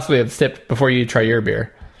couldn't possibly have sipped before you try your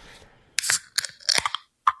beer.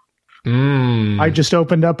 I just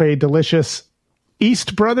opened up a delicious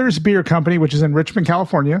East Brothers Beer Company, which is in Richmond,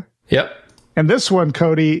 California. Yep. And this one,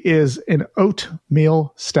 Cody, is an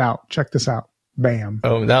oatmeal stout. Check this out. Bam.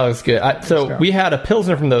 Oh, that looks good. We had a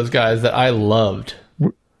Pilsner from those guys that I loved.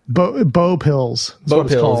 Bo Pills. Bo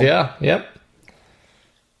Pills, yeah. Yep.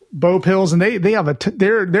 Bo Pills, and they have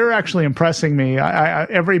they're actually impressing me.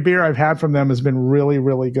 Every beer I've had from them has been really,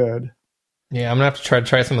 really good. Yeah, I'm gonna have to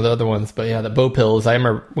try some of the other ones, but yeah, the Bo Pills. I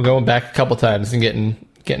remember going back a couple times and getting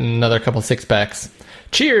another couple 6-packs.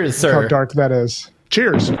 Cheers, sir. Look how dark that is.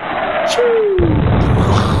 Cheers.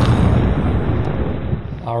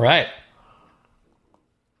 All right.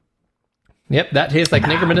 Yep, that tastes like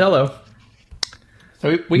Negro Modelo.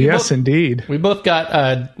 So indeed. We both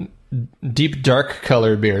got deep dark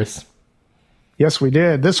colored beers. Yes, we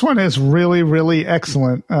did. This one is really, really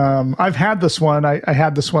excellent. I've had this one. I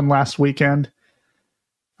had this one last weekend.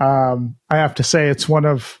 I have to say it's one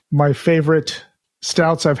of my favorite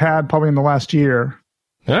stouts I've had probably in the last year.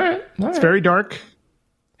 All right. It's very dark.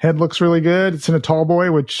 Head looks really good. It's in a tall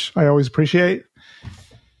boy, which I always appreciate.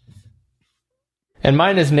 And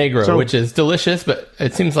mine is Negro, which is delicious, but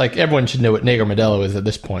it seems like everyone should know what Negro Modelo is at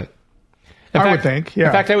this point. I would think, yeah.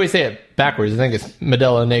 In fact, I always say it backwards. I think it's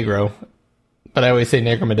Modelo Negro, but I always say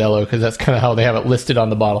Negro Modelo because that's kind of how they have it listed on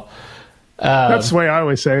the bottle. That's the way I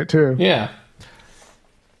always say it, too. Yeah.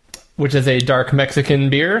 Which is a dark Mexican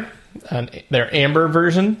beer, their amber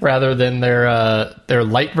version rather than their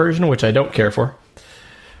light version, which I don't care for.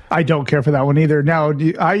 I don't care for that one either. Now,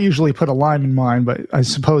 I usually put a lime in mine, but I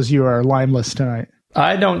suppose you are limeless tonight.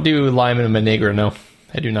 I don't do lime in a Negro, no.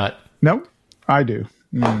 I do not. Nope, I do.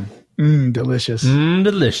 Delicious.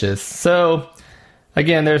 Delicious. So,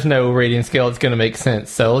 again, there's no rating scale. It's going to make sense.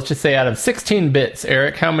 So, let's just say out of 16 bits,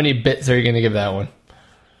 Eric, how many bits are you going to give that one?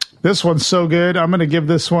 This one's so good. I'm going to give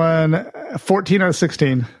this one 14 out of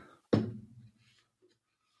 16.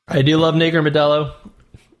 I do love Negro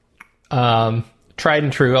Modelo. Tried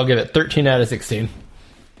and true. I'll give it 13 out of 16.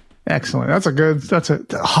 Excellent. That's a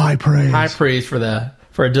high praise. High praise for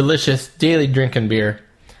a delicious daily drinking beer.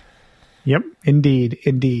 Yep.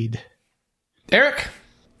 Indeed. Eric,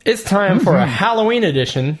 it's time for a Halloween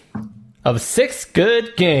edition of 6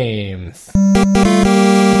 Good Games. 6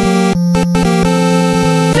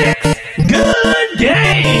 Good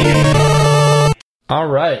Games! All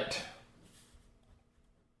right.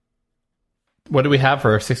 What do we have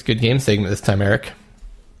for our 6 Good Games segment this time, Eric?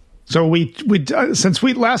 So we since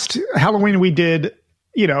we last Halloween we did,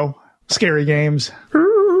 scary games,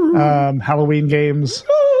 Halloween games.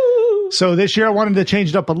 So this year I wanted to change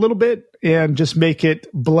it up a little bit and just make it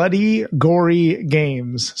bloody, gory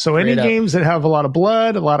games. So any games that have a lot of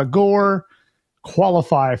blood, a lot of gore,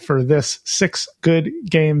 qualify for this 6 Good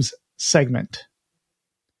Games segment.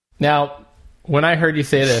 Now, when I heard you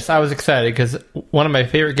say this, I was excited because one of my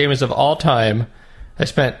favorite games of all time, I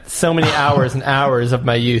spent so many hours and hours of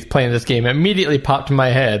my youth playing this game, it immediately popped in my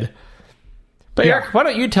head. But Eric, why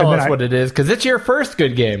don't you tell us what it is? Because it's your first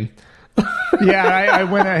good game. Yeah, I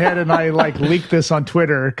went ahead and I leaked this on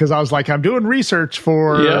Twitter because I was like, I'm doing research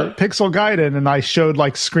for Pixel Gaiden, and I showed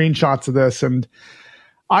screenshots of this, and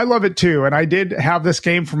I love it too. And I did have this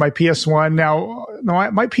game for my PS1. Now,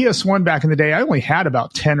 my PS1 back in the day, I only had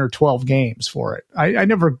about 10 or 12 games for it. I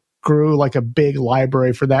never grew a big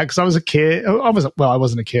library for that because I was a kid. I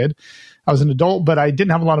wasn't a kid. I was an adult, but I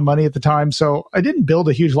didn't have a lot of money at the time. So I didn't build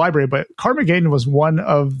a huge library, but Carmageddon was one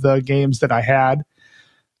of the games that I had.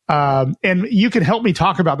 And you can help me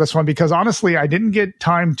talk about this one because honestly, I didn't get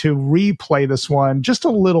time to replay this one just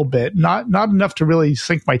a little bit, not enough to really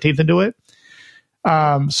sink my teeth into it.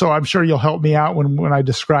 So I'm sure you'll help me out when I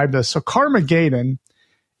describe this. So Carmageddon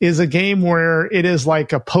is a game where it is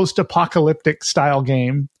like a post-apocalyptic style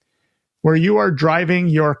game where you are driving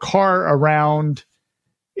your car around.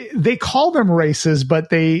 They call them races,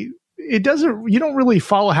 but you don't really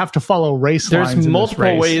have to follow race lines. There's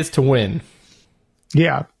multiple ways to win.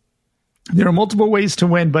 Yeah. There are multiple ways to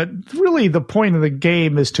win, but really the point of the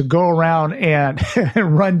game is to go around and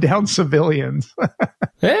run down civilians.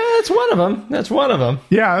 That's one of them. Yeah,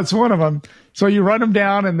 that's one of them. So you run them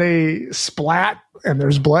down and they splat and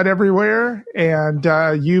there's blood everywhere.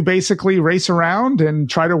 And you basically race around and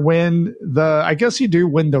try to win I guess you do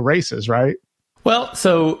win the races, right? Well,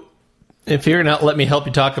 so if you're not, let me help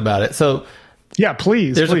you talk about it. So yeah,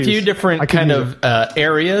 please. There's a few different kind of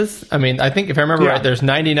areas. I mean, I think if I remember right, there's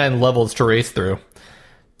 99 levels to race through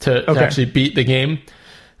to actually beat the game.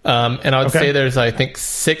 And I would say there's, I think,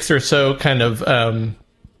 6 or so kind of,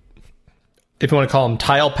 if you want to call them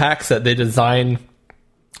tile packs that they design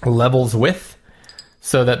levels with.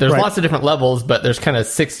 So that there's lots of different levels, but there's kind of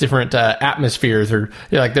 6 different atmospheres. Or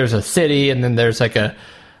there's a city, and then there's I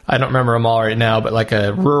don't remember them all right now, but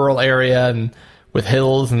a rural area and with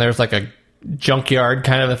hills, and there's a junkyard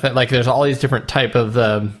kind of a thing. There's all these different type of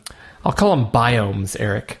I'll call them biomes,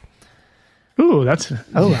 Eric. Ooh, I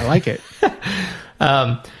like it.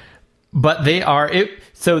 But they are it.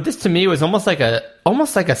 So this to me was almost like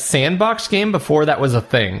a sandbox game before that was a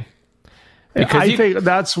thing. Because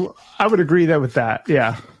I would agree with that.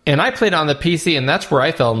 Yeah. And I played on the PC, and that's where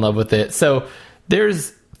I fell in love with it. So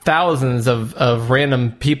there's thousands of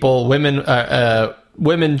random people,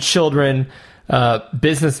 women, children,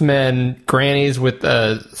 businessmen, grannies with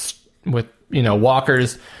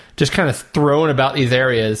walkers, just kind of thrown about these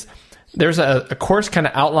areas. There's a course kind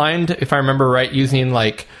of outlined, if I remember right, using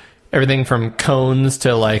everything from cones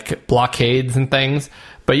to blockades and things.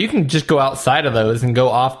 But you can just go outside of those and go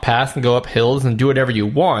off paths and go up hills and do whatever you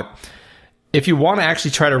want. If you want to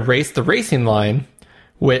actually try to race the racing line,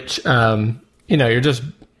 which, you're just,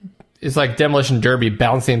 it's like Demolition Derby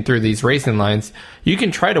bouncing through these racing lines, you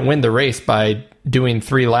can try to win the race by doing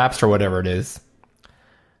 3 laps or whatever it is.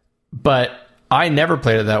 But I never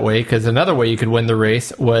played it that way, because another way you could win the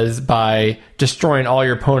race was by destroying all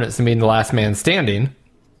your opponents and being the last man standing.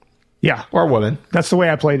 Yeah. Or woman. That's the way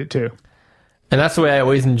I played it too. And that's the way I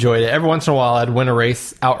always enjoyed it. Every once in a while, I'd win a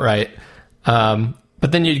race outright.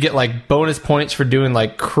 But then you'd get like bonus points for doing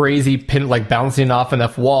like crazy like bouncing off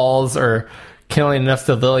enough walls or killing enough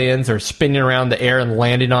civilians or spinning around the air and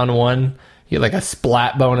landing on one. You get like a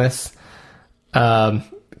splat bonus.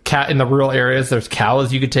 In the rural areas, there's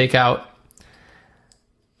cows you could take out.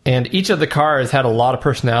 And each of the cars had a lot of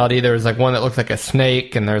personality. There was like one that looked like a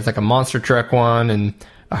snake, and there was like a monster truck one, and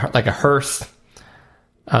like a hearse.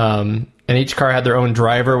 And each car had their own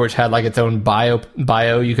driver, which had like its own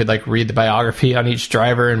bio. You could like read the biography on each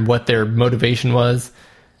driver and what their motivation was.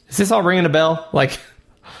 Is this all ringing a bell? Like,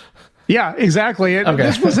 yeah, exactly. Okay.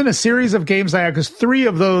 This wasn't a series of games I had, because 3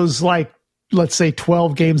 of those, like, let's say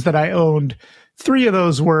 12 games that I owned, 3 of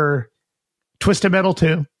those were Twisted Metal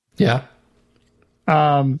 2. Yeah.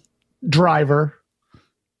 Driver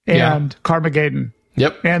and Carmageddon.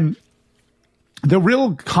 Yep. And the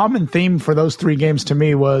real common theme for those 3 games to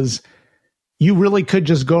me was you really could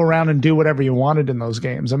just go around and do whatever you wanted in those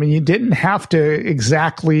games. I mean, you didn't have to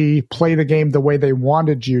exactly play the game the way they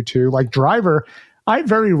wanted you to. Like Driver, I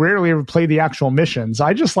very rarely ever played the actual missions.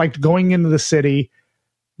 I just liked going into the city,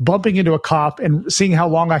 bumping into a cop, and seeing how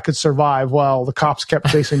long I could survive while the cops kept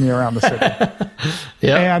chasing me around the city.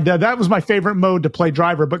 Yeah. And that was my favorite mode to play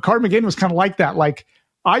Driver. But Carmageddon was kind of like that. Like,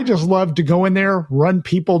 I just loved to go in there, run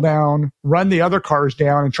people down, run the other cars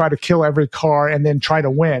down, and try to kill every car and then try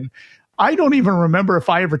to win. I don't even remember if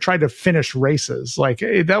I ever tried to finish races. Like,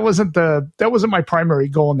 that wasn't my primary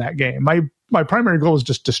goal in that game. My primary goal was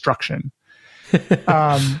just destruction.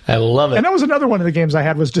 I love it. And that was another one of the games I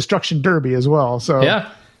had, was Destruction Derby as well. So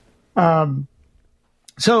yeah.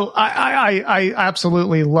 So I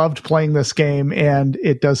absolutely loved playing this game, and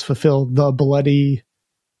it does fulfill the bloody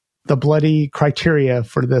criteria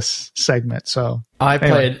for this segment. So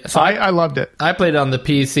I loved it. I played it on the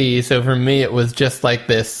PC, so for me it was just like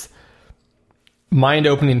this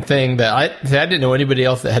mind-opening thing that I didn't know anybody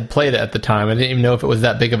else that had played it at the time. I didn't even know if it was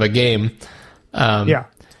that big of a game. Yeah.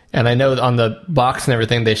 And I know on the box and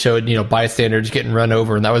everything, they showed, bystanders getting run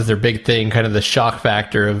over, and that was their big thing, kind of the shock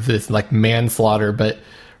factor of this like manslaughter. But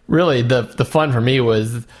really, the fun for me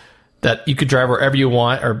was that you could drive wherever you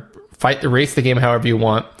want or race the game however you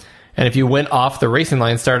want. And if you went off the racing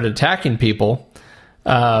line and started attacking people,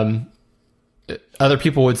 other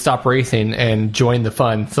people would stop racing and join the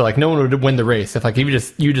fun. So like no one would win the race. If like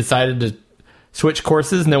you decided to switch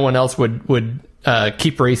courses, no one else would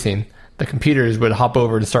keep racing. The computers would hop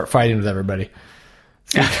over and start fighting with everybody.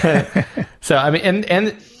 So I mean,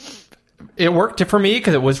 and it worked for me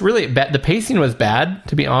because it was really bad. The pacing was bad,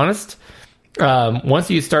 to be honest.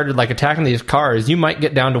 Once you started like attacking these cars, you might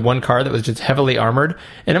get down to one car that was just heavily armored,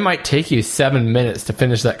 and it might take you 7 minutes to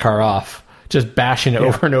finish that car off, just bashing it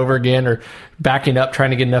over and over again, or backing up,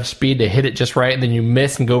 trying to get enough speed to hit it just right, and then you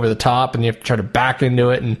miss and go over the top, and you have to try to back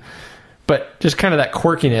into it. But just kind of that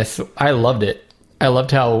quirkiness, I loved it. I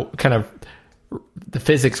loved how kind of the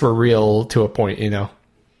physics were real to a point, Yeah.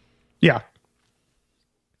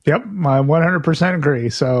 Yep, I 100%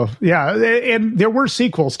 agree. So, yeah, and there were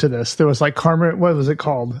sequels to this. There was like what was it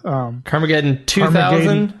called? Carmageddon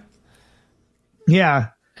 2000? Yeah.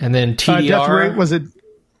 And then TDR? Death Ray, was it?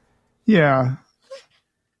 Yeah.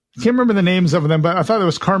 I can't remember the names of them, but I thought it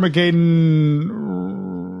was Carmageddon.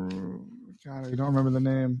 God, I don't remember the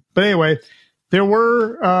name. But anyway, there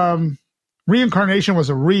were... Reincarnation was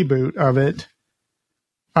a reboot of it.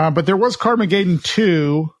 But there was Carmageddon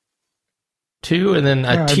 2. 2, and then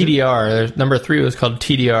a TDR. Number 3 was called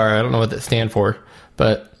TDR. I don't know what that stands for,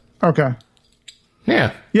 but... Okay.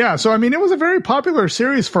 Yeah. Yeah, so I mean, it was a very popular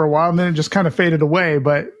series for a while, and then it just kind of faded away,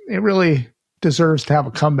 but it really deserves to have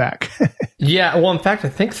a comeback. Yeah, well, in fact, I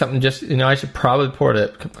think something just... I should probably port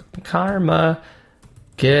it. Carmageddon.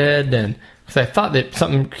 Because I thought that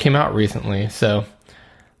something came out recently, so...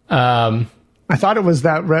 I thought it was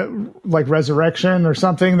that like Resurrection or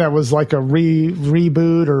something that was like a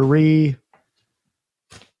reboot or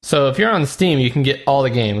So if you're on Steam, you can get all the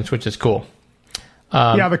games, which is cool.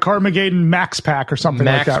 Yeah, the Carmageddon Max Pack or something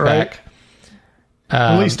like that, right?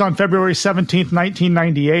 Released on February 17th,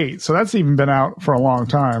 1998. So that's even been out for a long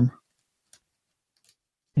time.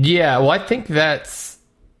 Yeah, well, I think that's...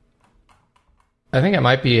 I think it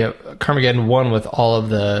might be a Carmageddon 1 with all of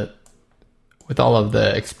the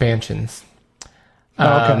expansions.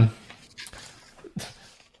 Okay.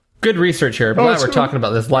 Good research here. Glad we're talking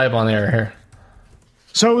about this live on air here.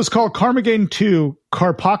 So it was called Carmageddon 2,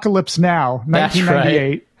 Carpocalypse Now, That's 1998.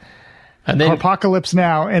 right. And then Carpocalypse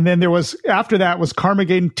Now, and then there was after that was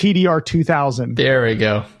Carmageddon TDR 2000, there we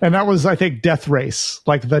go. and that was I think Death Race,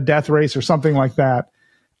 like the Death Race or something like that.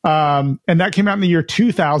 And that came out in the year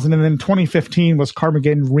 2000, and then 2015 was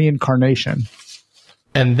Carmageddon Reincarnation.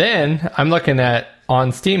 And then I'm looking at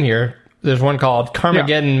on Steam here. There's one called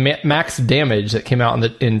Carmageddon Max Damage that came out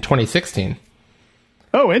in 2016.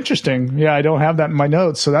 Oh, interesting. Yeah, I don't have that in my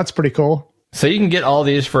notes, so that's pretty cool. So you can get all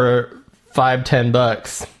these for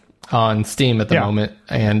 $5-10 on Steam at the moment,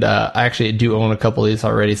 and I actually do own a couple of these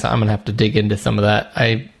already, so I'm gonna have to dig into some of that.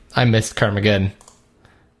 I missed Carmageddon.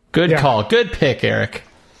 Good call, good pick, Eric.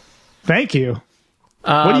 Thank you.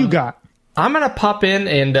 What do you got? I'm gonna pop in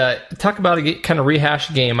and talk about a kind of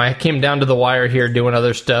rehash game. I came down to the wire here doing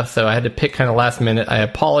other stuff, so I had to pick kind of last minute. I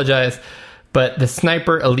apologize, but the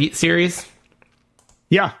Sniper Elite series.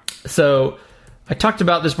 Yeah. So I talked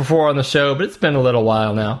about this before on the show, but it's been a little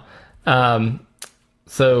while now.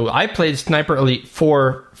 So I played Sniper Elite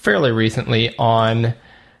 4 fairly recently on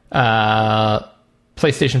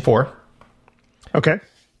PlayStation 4. Okay.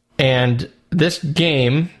 And this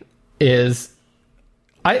game is...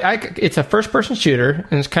 it's a first-person shooter,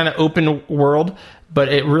 and it's kind of open world, but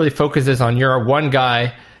it really focuses on you're one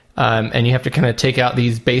guy, and you have to kind of take out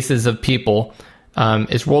these bases of people.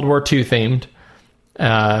 It's World War II themed.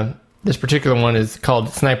 This particular one is called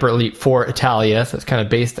Sniper Elite 4 Italia, so it's kind of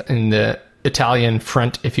based in the Italian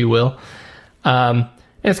front, if you will. And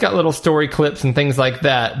it's got little story clips and things like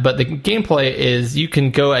that, but the gameplay is you can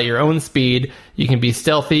go at your own speed, you can be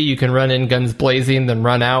stealthy, you can run in guns blazing, then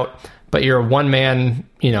run out, but you're a one-man,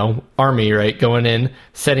 army, right? Going in,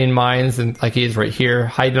 setting mines, and like he is right here,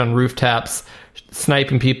 hiding on rooftops,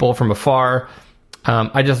 sniping people from afar.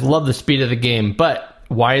 I just love the speed of the game, but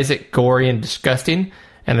why is it gory and disgusting?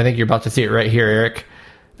 And I think you're about to see it right here, Eric.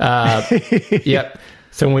 Yep.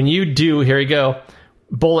 So when you do, here you go,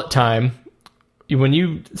 bullet time. When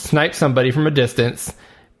you snipe somebody from a distance,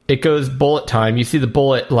 it goes bullet time. You see the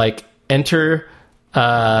bullet like enter.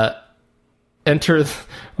 I'm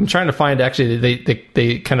trying to find, actually,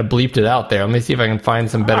 they kind of bleeped it out there. Let me see if I can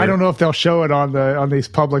find some better. I don't know if they'll show it on these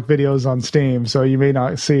public videos on Steam, so you may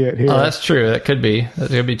not see it here. Oh, that's true. That could be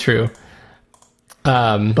true.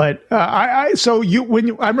 But I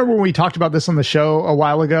remember when we talked about this on the show a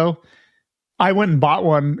while ago, I went and bought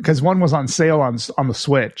one because one was on sale on the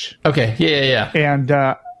Switch. Okay. Yeah. And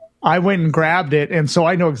I went and grabbed it, and so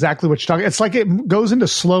I know exactly what you're talking. It's like it goes into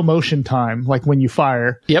slow motion time, like when you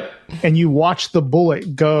fire. Yep. And you watch the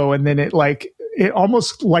bullet go, and then it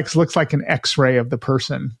almost looks like an X-ray of the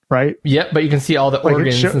person, right? Yep, but you can see all the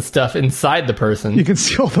organs and stuff inside the person. You can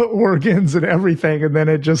see all the organs and everything, and then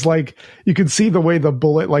it just you can see the way the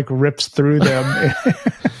bullet rips through them.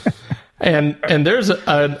 And there's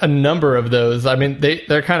a number of those. I mean,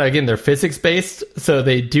 they're kind of, again, they're physics based, so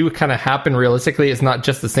they do kind of happen realistically. It's not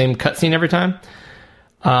just the same cutscene every time.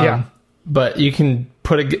 But you can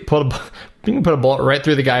put a bullet right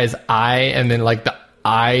through the guy's eye, and then the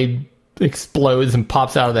eye explodes and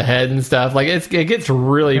pops out of the head and stuff. It gets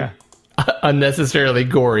really unnecessarily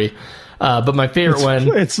gory. But my favorite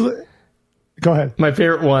go ahead. My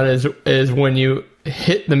favorite one is when you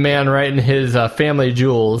hit the man right in his family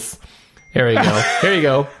jewels. Here you go. Here you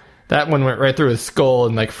go. That one went right through his skull,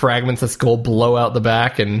 and fragments of skull blow out the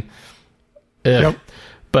back, and yep.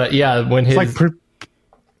 But yeah, when his go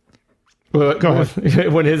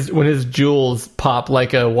ahead. when his jewels pop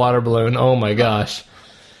like a water balloon. Oh my gosh.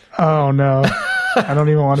 Oh no. I don't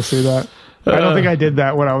even want to see that. I don't think I did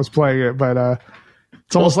that when I was playing it, but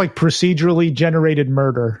it's almost like procedurally generated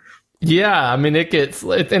murder. Yeah, I mean and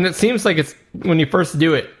it seems like it's when you first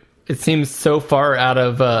do it. It seems so far out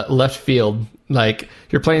of left field.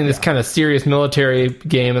 You're playing this kind of serious military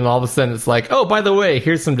game, and all of a sudden it's oh, by the way,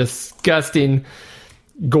 here's some disgusting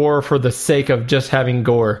gore for the sake of just having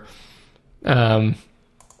gore. Anyways.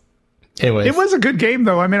 It was a good game,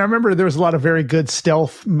 though. I mean, I remember there was a lot of very good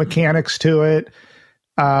stealth mechanics to it.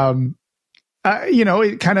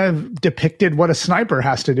 It kind of depicted what a sniper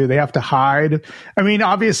has to do. They have to hide. I mean,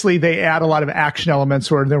 obviously they add a lot of action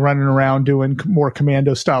elements where they're running around doing more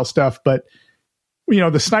commando style stuff, but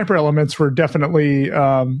the sniper elements were definitely,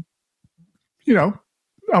 I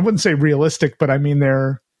wouldn't say realistic, but I mean,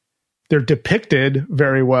 they're depicted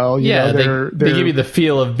very well. They give you the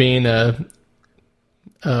feel of being a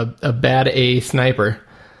bad A sniper.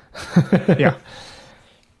 Yeah.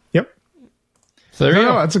 Yep. So there you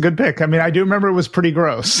go. That's a good pick. I mean, I do remember it was pretty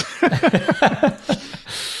gross.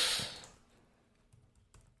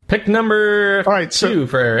 Pick number All right, 2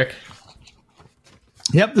 for Eric.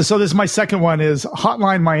 Yep. So this is my second one is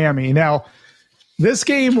Hotline Miami. Now, this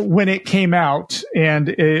game, when it came out,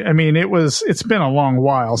 and it's been a long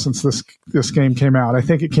while since this game came out. I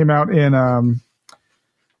think it came out in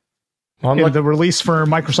the release for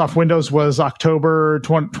Microsoft Windows was October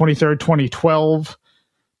 23rd, 2012.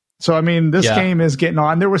 So, I mean, this game is getting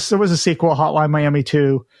on. There was a sequel, Hotline Miami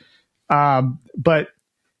 2. But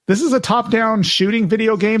this is a top-down shooting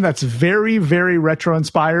video game that's very, very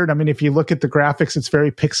retro-inspired. I mean, if you look at the graphics, it's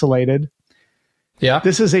very pixelated. Yeah.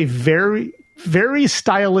 This is a very, very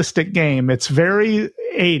stylistic game. It's very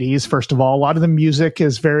 80s, first of all. A lot of the music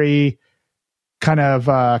is very kind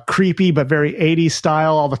of creepy, but very 80s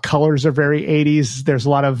style. All the colors are very 80s. There's a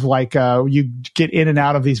lot of like you get in and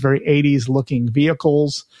out of these very 80s looking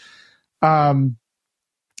vehicles. And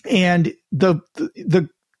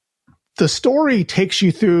the story takes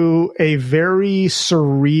you through a very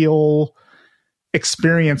surreal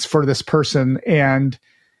experience for this person. And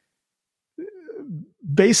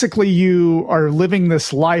basically you are living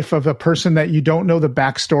this life of a person that you don't know the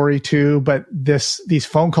backstory to, but these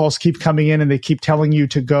phone calls keep coming in and they keep telling you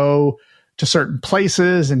to go to certain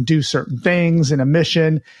places and do certain things in a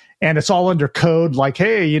mission. And it's all under code. Like,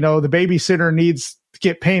 hey, the babysitter needs to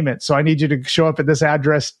get payment. So I need you to show up at this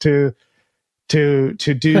address to do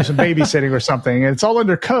some babysitting or something. And it's all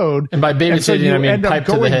under code. And by babysitting, I mean pipe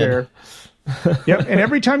to the head. Yep. And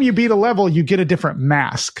every time you beat a level, you get a different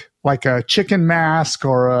mask, like a chicken mask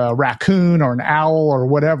or a raccoon or an owl or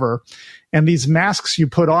whatever. And these masks you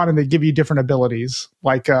put on and they give you different abilities.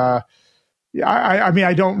 Like, I mean,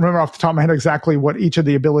 I don't remember off the top of my head exactly what each of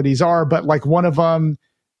the abilities are, but like one of them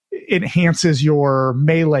enhances your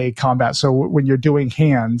melee combat. So when you're doing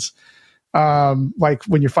hands, like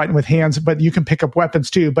when you're fighting with hands, but you can pick up weapons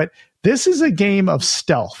too. But this is a game of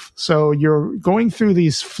stealth. So you're going through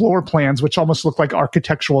these floor plans, which almost look like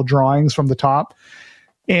architectural drawings from the top.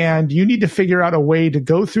 And you need to figure out a way to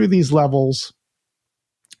go through these levels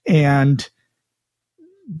and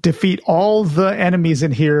defeat all the enemies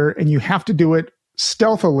in here. And you have to do it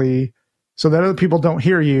stealthily so that other people don't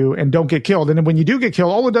hear you and don't get killed. And then when you do get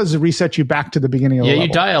killed, all it does is reset you back to the beginning of the level. Yeah,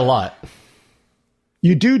 you die a lot.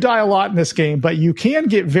 You do die a lot in this game, but you can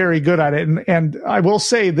get very good at it. And I will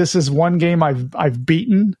say this is one game I've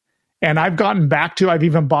beaten and I've gotten back to. I've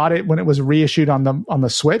even bought it when it was reissued on the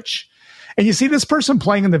Switch. And you see this person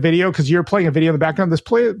playing in the video because you're playing a video in the background. This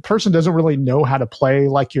person doesn't really know how to play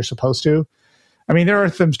like you're supposed to. I mean, there are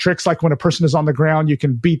some tricks like when a person is on the ground, you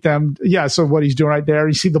can beat them. Yeah, so what he's doing right there,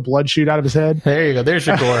 you see the blood shoot out of his head. There you go. There's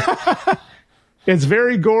your gore. It's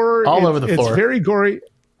very gore. All over the floor. It's very gory.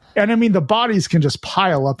 And I mean, the bodies can just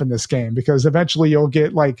pile up in this game because eventually you'll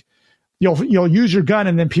get like, you'll use your gun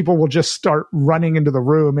and then people will just start running into the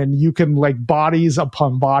room and you can like bodies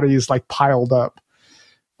upon bodies like piled up.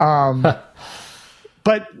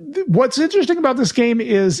 But what's interesting about this game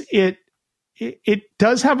is it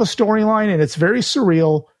does have a storyline and it's very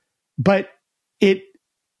surreal, but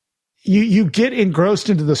you get engrossed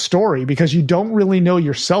into the story because you don't really know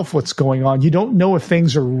yourself what's going on. You don't know if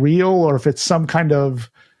things are real or if it's some kind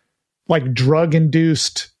of like drug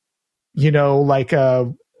induced, like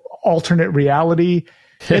a alternate reality.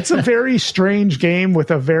 It's a very strange game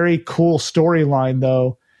with a very cool storyline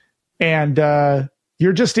though. And,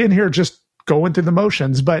 you're just in here, just going through the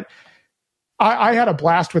motions. But I had a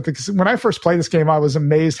blast with it because when I first played this game, I was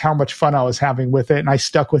amazed how much fun I was having with it. And I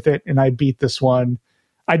stuck with it and I beat this one.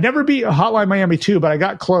 I'd never beat Hotline Miami 2, but I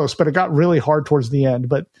got close, but it got really hard towards the end.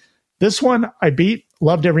 But this one I beat,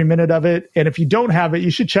 loved every minute of it. And if you don't have it, you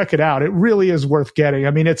should check it out. It really is worth getting. I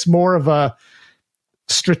mean, it's more of a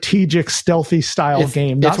strategic, stealthy style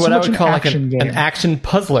game. It's what I would call like an action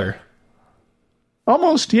puzzler.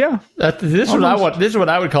 Almost, yeah. This is what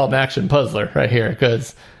I would call an action puzzler right here,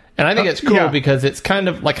 and I think it's cool because it's kind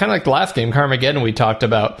of like the last game, Carmageddon, we talked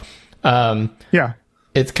about.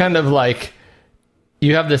 It's kind of like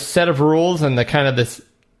you have this set of rules and the kind of this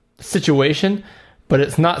situation, but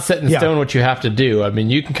it's not set in stone what you have to do. I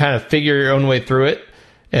mean, you can kind of figure your own way through it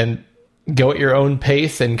and go at your own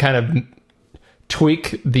pace and kind of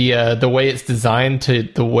tweak the way it's designed to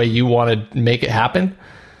the way you want to make it happen.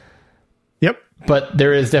 Yep. But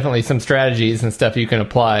there is definitely some strategies and stuff you can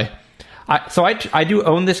apply. I do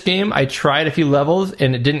own this game. I tried a few levels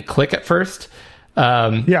and it didn't click at first.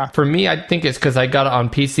 For me, I think it's because I got it on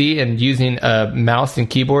PC and using a mouse and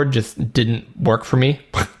keyboard just didn't work for me.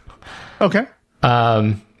 Okay.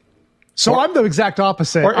 So I'm the exact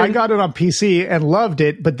opposite. I got it on PC and loved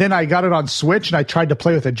it, but then I got it on Switch and I tried to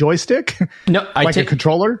play with a joystick, No, like a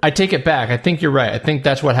controller. I take it back. I think you're right. I think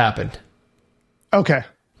that's what happened. Okay.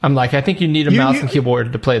 I'm like, I think you need a mouse and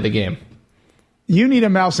keyboard to play the game. You need a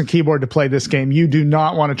mouse and keyboard to play this game. You do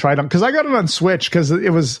not want to try it on, because I got it on Switch because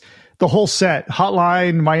it was the whole set,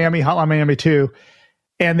 Hotline Miami 2,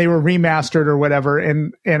 and they were remastered or whatever.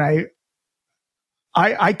 And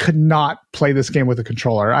I could not play this game with a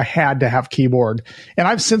controller. I had to have keyboard. And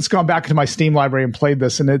I've since gone back to my Steam library and played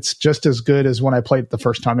this, and it's just as good as when I played it the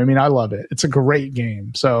first time. I mean, I love it. It's a great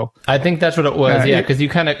game. So I think that's what it was. Yeah, because you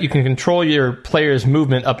can control your player's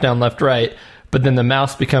movement up, down, left, right, but then the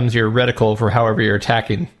mouse becomes your reticle for however you're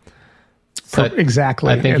attacking. So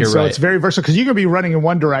exactly. I think you're right. So it's very versatile because you could be running in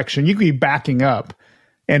one direction, you could be backing up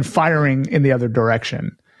and firing in the other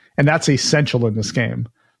direction, and that's essential in this game.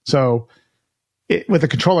 So with a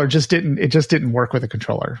controller, it just didn't work with a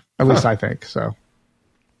controller. At least I think so.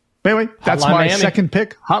 Anyway, that's my second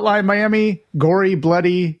pick. Hotline Miami, gory,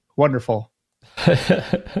 bloody, wonderful.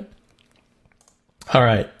 All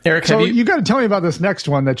right, Eric. So you got to tell me about this next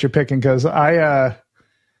one that you're picking, because I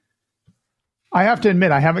have to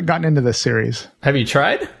admit I haven't gotten into this series. Have you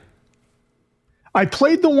tried? I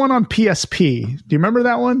played the one on PSP. Do you remember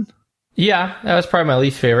that one? Yeah, that was probably my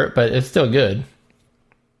least favorite, but it's still good.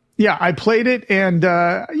 Yeah, I played it, and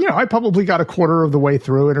I probably got a quarter of the way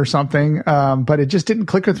through it or something, but it just didn't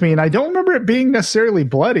click with me, and I don't remember it being necessarily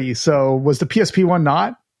bloody. So was the PSP one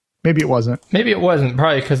not? Maybe it wasn't. Maybe it wasn't,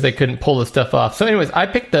 probably because they couldn't pull the stuff off. So anyways, I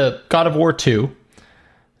picked the God of War 2.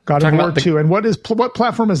 God of War 2. And what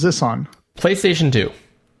platform is this on? PlayStation 2.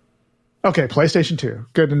 Okay, PlayStation 2.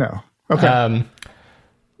 Good to know. Okay.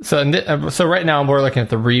 So right now we're looking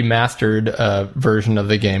at the remastered version of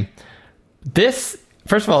the game. This,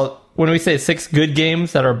 first of all, when we say 6 good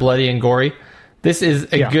games that are bloody and gory, this is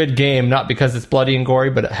a good game, not because it's bloody and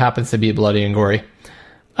gory, but it happens to be bloody and gory.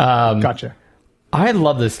 Gotcha. I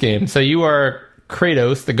love this game. So you are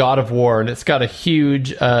Kratos, the God of War, and it's got a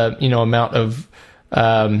huge, amount of.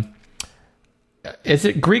 Is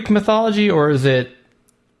it Greek mythology or is it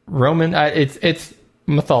Roman? It's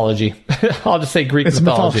mythology. I'll just say Greek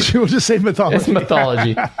mythology. We'll just say mythology. It's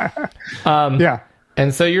mythology. Yeah.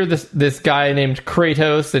 And so you're this guy named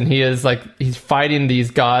Kratos, and he's fighting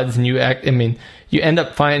these gods, and you end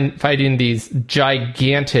up fighting these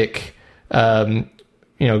gigantic,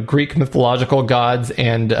 Greek mythological gods,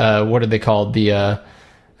 and what are they called? At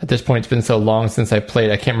this point, it's been so long since I played,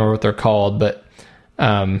 I can't remember what they're called, but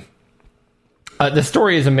the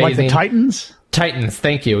story is amazing. Like the Titans? Titans,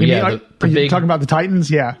 thank you. Are you talking about the Titans?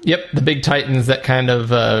 Yeah. Yep, the big Titans that kind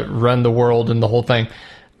of run the world and the whole thing.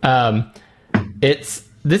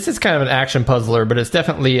 This is kind of an action puzzler, but it's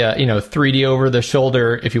definitely 3D over the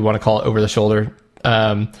shoulder, if you want to call it over the shoulder.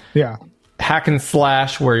 Hack and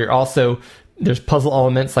slash, where you're also, there's puzzle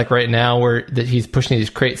elements like right now where he's pushing these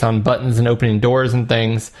crates on buttons and opening doors and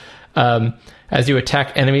things. As you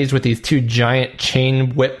attack enemies with these 2 giant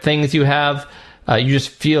chain whip things you have, you just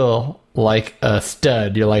feel like a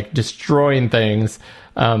stud. You're like destroying things.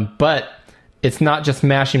 But it's not just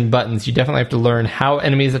mashing buttons. You definitely have to learn how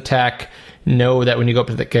enemies attack. Know that when you go up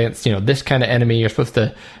against this kind of enemy, you're supposed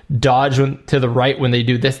to dodge to the right when they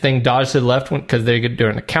do this thing, dodge to the left because they're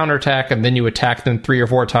doing a counterattack, and then you attack them 3 or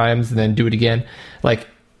 4 times and then do it again. Like,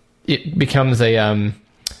 it becomes a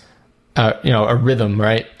rhythm,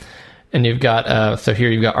 right? And you've got so here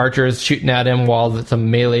you've got archers shooting at him while some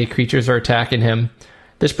melee creatures are attacking him.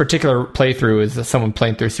 This particular playthrough is someone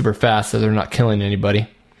playing through super fast, so they're not killing anybody.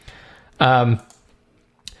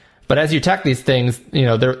 But as you attack these things,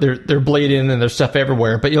 they're bleeding and there's stuff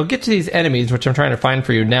everywhere. But you'll get to these enemies, which I'm trying to find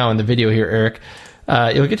for you now in the video here, Eric.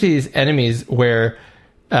 You'll get to these enemies where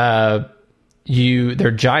they're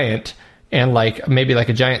giant and maybe like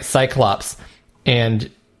a giant cyclops, and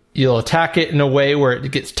you'll attack it in a way where it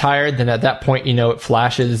gets tired. Then at that point, it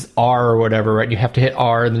flashes R or whatever, right? You have to hit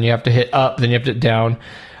R, then you have to hit up, then you have to hit down.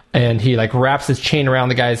 And he wraps his chain around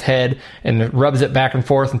the guy's head and rubs it back and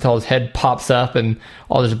forth until his head pops up and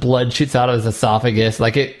all this blood shoots out of his esophagus.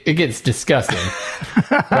 It gets disgusting,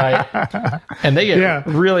 right? And they get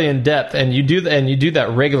really in depth, and you do that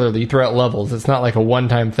regularly throughout levels. It's not like a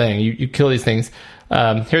one-time thing. You kill these things. Here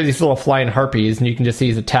are these little flying harpies, and you can just see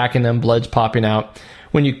he's attacking them. Blood's popping out.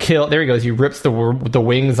 When you kill, there he goes. He rips the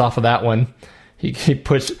wings off of that one. He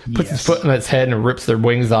puts his foot on its head and rips their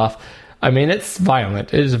wings off. I mean, it's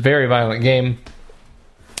violent. It is a very violent game.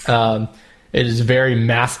 It is a very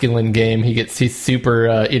masculine game. He's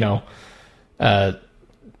super,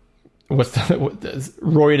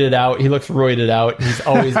 roided out. He looks roided out. He's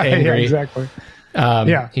always angry. Yeah, exactly.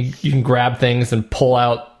 You can grab things and pull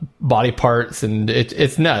out body parts, and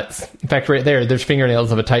it's nuts. In fact, right there's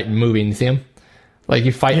fingernails of a Titan moving. You see them? Like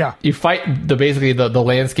you fight basically the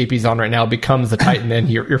landscape he's on right now becomes the Titan, and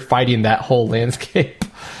you're fighting that whole landscape.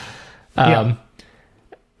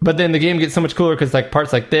 But then the game gets so much cooler because like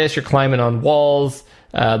parts like this, you're climbing on walls.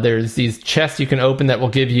 There's these chests you can open that will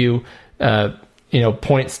give you,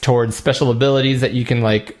 points towards special abilities that you can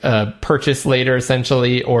like purchase later,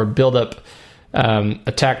 essentially, or build up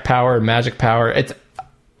attack power, magic power.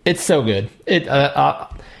 It's so good.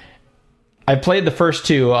 I played the first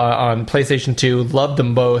two on PlayStation 2, loved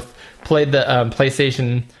them both. Played the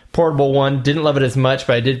PlayStation Portable one, didn't love it as much,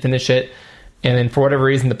 but I did finish it. And then for whatever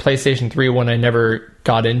reason, the PlayStation 3 one I never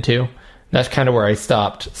got into. That's kind of where I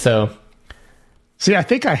stopped. So, see, I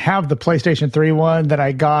think I have the PlayStation 3 one that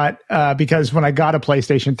I got because when I got a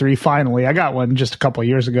PlayStation 3, finally, I got one just a couple of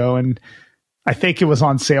years ago, and I think it was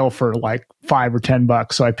on sale for like $5 or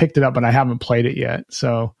 $10. So I picked it up, but I haven't played it yet.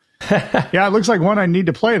 So, yeah, it looks like one I need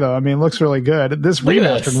to play, though. I mean, it looks really good. This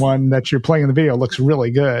remastered one that you're playing in the video looks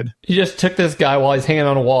really good. You just took this guy while he's hanging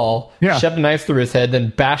on a wall, shoved a knife through his head,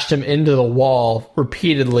 then bashed him into the wall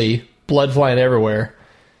repeatedly, blood flying everywhere,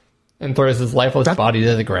 and throws his lifeless body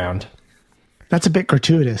to the ground. That's a bit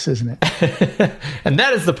gratuitous, isn't it? And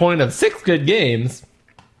that is the point of 6 good games.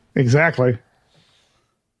 Exactly.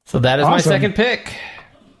 So that is my second pick.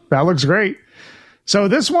 That looks great. So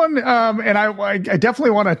this one, and I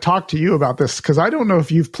definitely want to talk to you about this because I don't know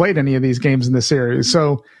if you've played any of these games in the series.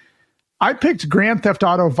 So I picked Grand Theft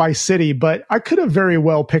Auto Vice City, but I could have very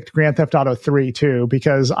well picked Grand Theft Auto 3 too,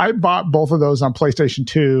 because I bought both of those on PlayStation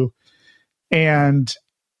 2 and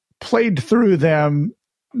played through them.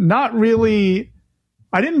 Not really.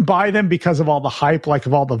 I didn't buy them because of all the hype, like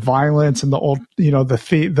of all the violence and the old,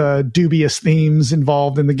 the dubious themes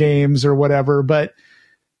involved in the games or whatever. But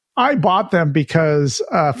I bought them because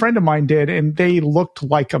a friend of mine did, and they looked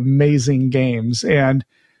like amazing games. And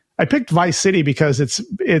I picked Vice City because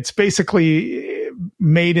it's basically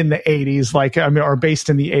made in the 80s, or based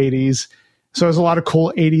in the 80s. So there's a lot of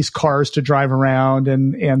cool 80s cars to drive around,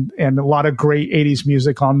 and a lot of great 80s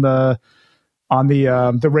music on the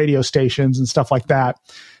radio stations and stuff like that.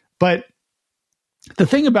 But the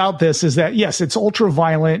thing about this is that, yes, it's ultra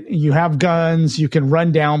violent. You have guns, you can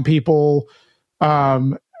run down people,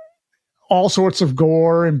 all sorts of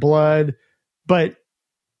gore and blood. But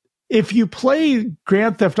if you play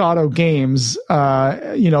Grand Theft Auto games, 3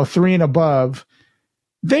 and above,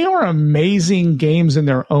 they are amazing games in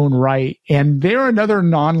their own right. And they're another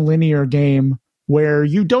non-linear game where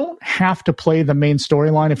you don't have to play the main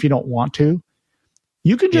storyline if you don't want to.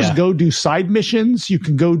 You can just go do side missions. You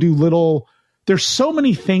can go do there's so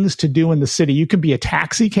many things to do in the city. You can be a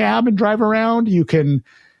taxi cab and drive around. You can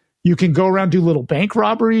go around, do little bank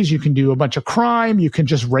robberies. You can do a bunch of crime. You can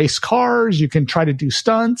just race cars. You can try to do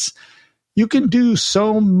stunts. You can do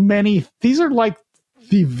so many. These are like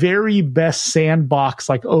the very best sandbox,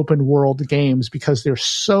 like open world games because there's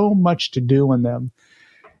so much to do in them.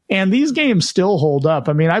 And these games still hold up.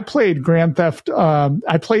 I mean, I played Grand Theft.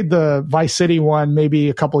 I played the Vice City one maybe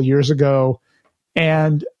a couple of years ago,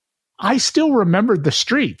 and I still remembered the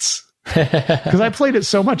streets because I played it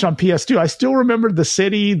so much on PS2. I still remembered the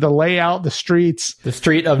city, the layout, the streets. The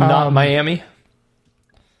street of not Miami.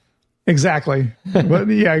 Exactly. But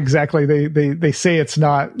yeah, exactly. They say it's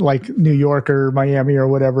not like New York or Miami or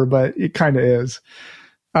whatever, but it kind of is.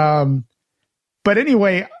 But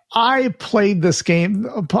anyway, I played this game.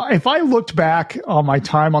 If I looked back on my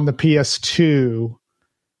time on the PS2,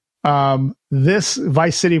 this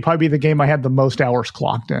Vice City would probably be the game I had the most hours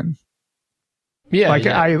clocked in. Yeah,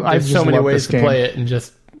 there's so many ways to play it and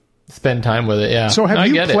just spend time with it. Yeah. So have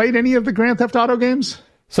you played any of the Grand Theft Auto games?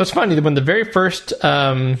 So it's funny, when the very first,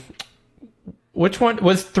 which one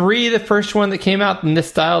was 3 the first one that came out in this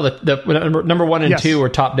style? The number 1 and 2 were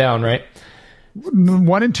top down, right?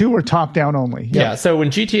 1 and 2 were top down only. Yep. Yeah. So when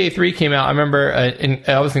GTA 3 came out, I remember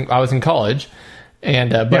I was in college,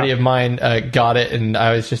 and a buddy of mine got it, and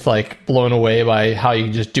I was just like blown away by how you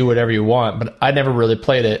can just do whatever you want. But I never really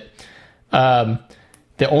played it.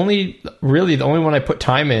 The only one I put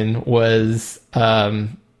time in was a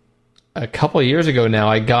couple of years ago now.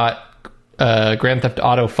 I got Grand Theft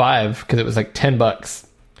Auto 5 because it was like $10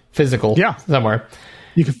 physical somewhere.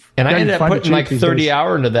 And I ended up putting like 30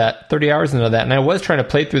 hours into that, and I was trying to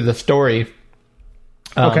play through the story.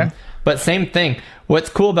 Okay. But same thing. What's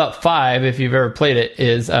cool about 5, if you've ever played it,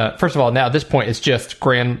 is first of all, now at this point, it's just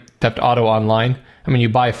Grand Theft Auto Online. I mean, you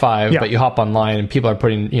buy 5, but you hop online, and people are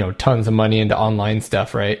putting tons of money into online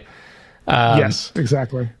stuff, right? Yes,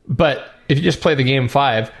 exactly. But if you just play the game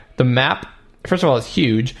 5, the map, first of all, is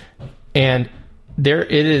huge, and there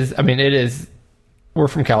it is. I mean, it is. We're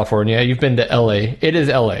from California. You've been to LA. It is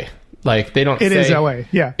LA. Like they don't. It say, is LA.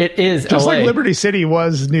 Yeah, it is just LA. like Liberty City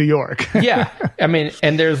was New York. Yeah, I mean,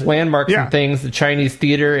 and there's landmarks Yeah. and things, the Chinese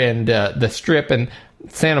Theater and the Strip and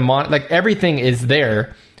Santa Monica, like everything is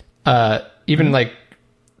there. Even like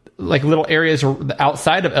little areas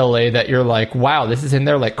outside of LA that you're like, wow, this is in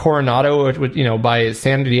there. Like Coronado, by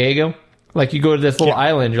San Diego. Like you go to this little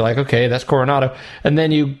island, you're like, okay, that's Coronado, and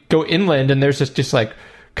then you go inland, and there's just like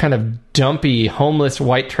kind of dumpy, homeless,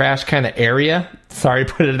 white trash kind of area. Sorry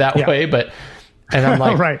to put it that way, but and I'm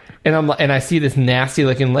like, Right. and I see this nasty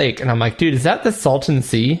looking lake, and I'm like, dude, is that the Salton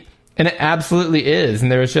Sea? And it absolutely is. And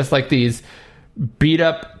there was just like these beat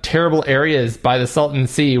up, terrible areas by the Salton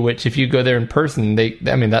Sea, which if you go there in person,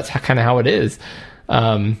 that's kind of how it is.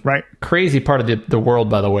 Right. Crazy part of the world,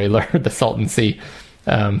 by the way, the Salton Sea.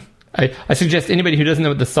 I suggest anybody who doesn't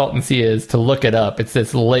know what the Salton Sea is to look it up. It's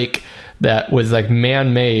this lake that was like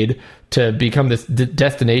man-made to become this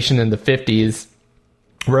destination in the 50s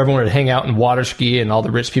where everyone would hang out and water ski and all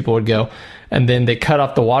the rich people would go. And then they cut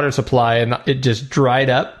off the water supply and it just dried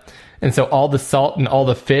up. And so all the salt and all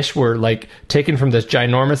the fish were like taken from this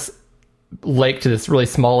ginormous lake to this really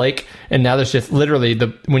small lake. And now there's just literally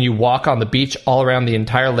when you walk on the beach all around the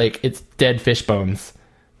entire lake, it's dead fish bones.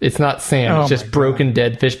 It's not sand. It's just broken,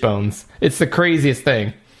 dead fish bones. It's the craziest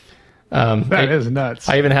thing. That is nuts.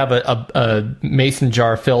 I even have a mason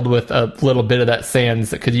jar filled with a little bit of that sand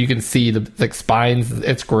because you can see the like spines.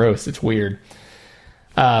 It's gross. It's weird.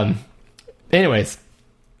 Anyways,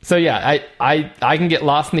 so yeah, I can get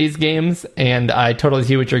lost in these games, and I totally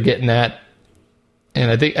see what you're getting at. And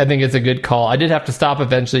I think it's a good call. I did have to stop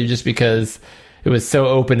eventually just because it was so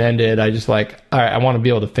open ended. I just like, all right, I want to be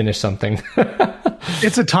able to finish something.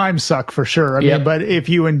 It's a time suck for sure. I mean, but if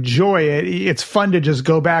you enjoy it, it's fun to just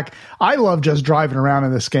go back. I love just driving around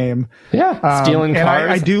in this game. Yeah, stealing and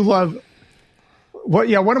cars. I do love.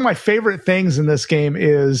 One of my favorite things in this game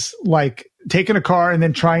is like taking a car and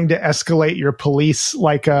then trying to escalate your police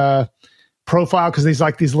profile because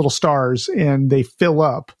these little stars and they fill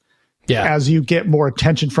up. Yeah. As you get more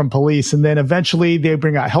attention from police, and then eventually they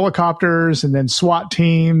bring out helicopters and then SWAT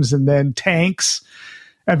teams and then tanks.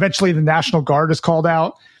 Eventually the National Guard is called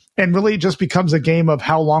out, and really it just becomes a game of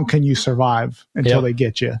how long can you survive until they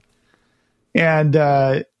get you. And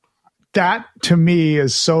that to me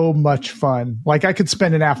is so much fun. Like I could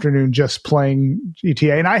spend an afternoon just playing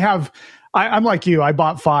GTA, and I'm like you. I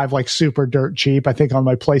bought 5 like super dirt cheap, I think on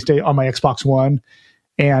my PlayStation, on my Xbox One.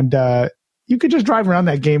 And, you could just drive around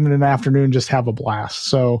that game in an afternoon and just have a blast.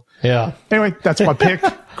 So yeah. Anyway, that's my pick.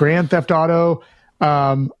 Grand Theft Auto.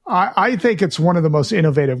 I think it's one of the most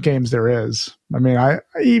innovative games there is. I mean,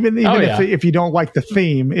 even if you don't like the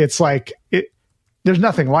theme, it's like there's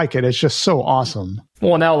nothing like it. It's just so awesome.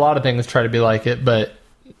 Well, now a lot of things try to be like it, but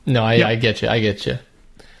no, I get you. I get you.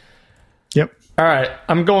 Yep. All right,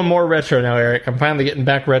 I'm going more retro now, Eric. I'm finally getting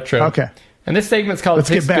back retro. Okay. And this segment's called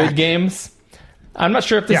Picks Good Games. I'm not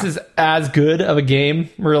sure if this is as good of a game,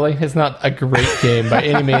 really. It's not a great game by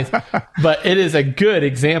any means, but it is a good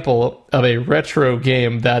example of a retro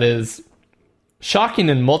game that is shocking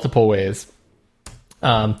in multiple ways.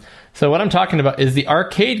 So what I'm talking about is the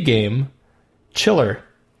arcade game Chiller.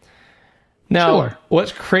 Now,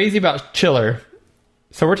 what's crazy about Chiller,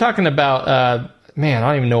 so we're talking about, I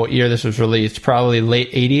don't even know what year this was released, probably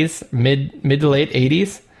late 80s, mid to late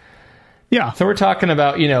 80s. Yeah. So we're talking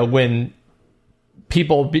about, when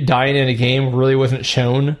people dying in a game really wasn't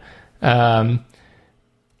shown. You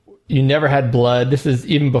never had blood. This is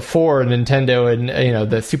even before Nintendo and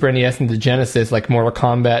the Super NES and the Genesis, like Mortal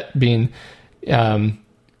Kombat being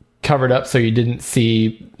covered up so you didn't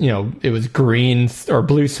see, it was green or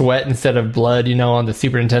blue sweat instead of blood, on the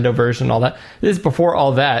Super Nintendo version, all that. This is before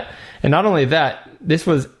all that. And not only that, this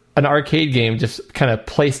was an arcade game just kind of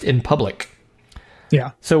placed in public.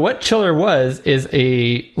 Yeah. So what Chiller is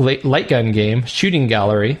a light gun game, shooting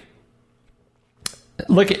gallery.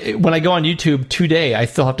 Look, when I go on YouTube today, I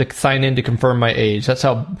still have to sign in to confirm my age. That's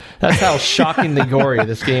how shockingly gory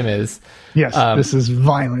this game is. Yes, this is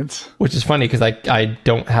violent. Which is funny because I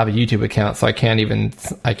don't have a YouTube account, so I can't even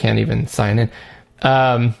sign in.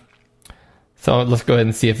 So let's go ahead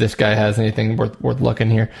and see if this guy has anything worth looking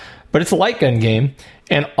here. But it's a light gun game,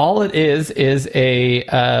 and all it is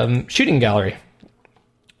a shooting gallery.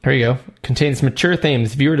 There you go. Contains mature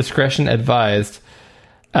themes. Viewer discretion advised.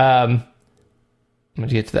 I'm going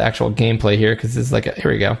to get to the actual gameplay here because this is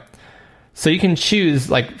here we go. So you can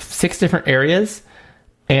choose 6 different areas,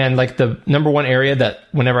 and the number one area that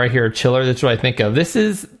whenever I hear Chiller, that's what I think of. This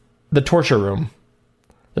is the torture room,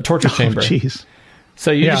 the torture chamber. Jeez. So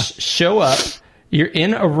you just show up, you're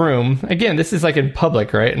in a room. Again, this is like in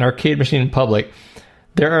public, right? An arcade machine in public.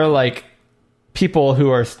 There are like people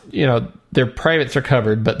who are, their privates are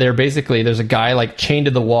covered, but they're basically, there's a guy like chained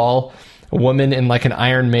to the wall, a woman in like an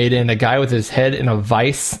Iron Maiden, a guy with his head in a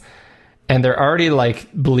vice, and they're already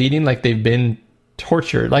like bleeding, like they've been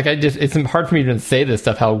tortured. Like it's hard for me to even say this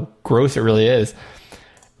stuff, how gross it really is.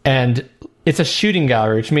 And it's a shooting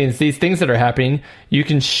gallery, which means these things that are happening, you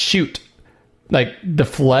can shoot like the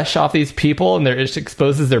flesh off these people, and it just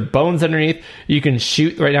exposes their bones underneath. You can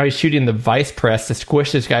shoot. Right now he's shooting the vice press to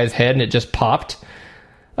squish this guy's head, and it just popped.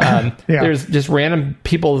 There's just random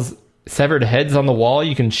people's severed heads on the wall.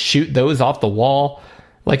 You can shoot those off the wall.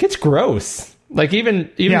 Like, it's gross. Like, even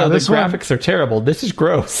though the graphics are terrible, this is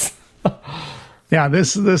gross. Yeah,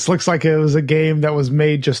 this looks like it was a game that was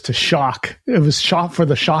made just to shock. It was shot for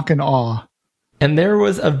the shock and awe. And there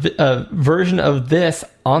was a version of this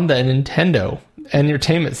on the Nintendo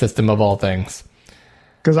Entertainment System, of all things.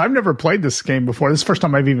 Because I've never played this game before. This is the first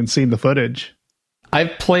time I've even seen the footage.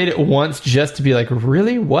 I've played it once just to be like,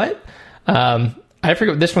 really? What? I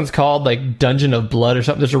forget what this one's called, like Dungeon of Blood or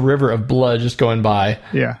something. There's a river of blood just going by.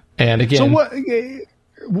 Yeah. And again... So what...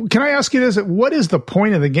 Can I ask you this? What is the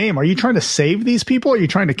point of the game? Are you trying to save these people, or are you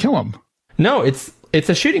trying to kill them? No, it's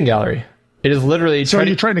a shooting gallery. It is literally... So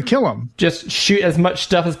you're trying to kill them? Just shoot as much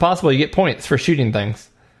stuff as possible. You get points for shooting things.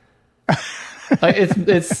 Like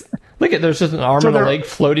it's look at, there's just an arm and a leg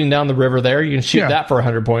floating down the river there. You can shoot that for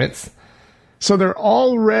 100 points. So they're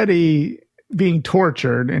already being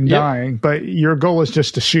tortured and dying, but your goal is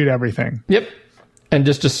just to shoot everything. Yep. And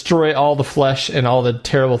just destroy all the flesh and all the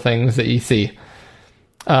terrible things that you see.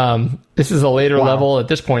 This is a later level. At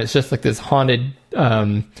this point, it's just like this haunted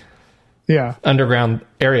underground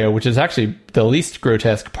area, which is actually the least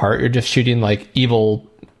grotesque part. You're just shooting like evil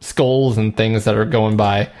skulls and things that are going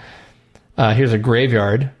by. Here's a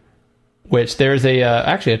graveyard, which there's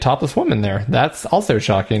actually a topless woman there. That's also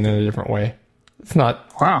shocking in a different way. It's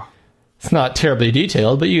not terribly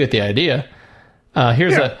detailed, but you get the idea.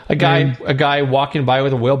 Here's a guy walking by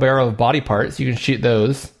with a wheelbarrow of body parts. You can shoot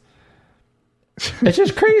those. It's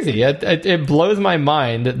just crazy. It blows my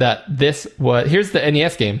mind that here's the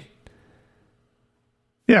NES game.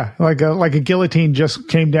 Yeah, like a guillotine just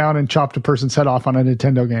came down and chopped a person's head off on a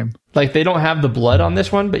Nintendo game. Like, they don't have the blood on this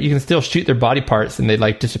one, but you can still shoot their body parts and they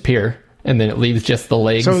like disappear, and then it leaves just the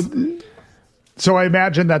legs. So I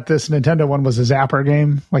imagine that this Nintendo one was a zapper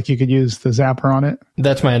game, like you could use the zapper on it.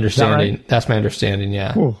 That's my understanding. Right? That's my understanding.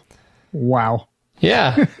 Yeah. Ooh. Wow.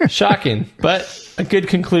 Yeah, shocking, but a good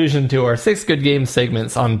conclusion to our 6 good game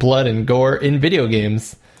segments on blood and gore in video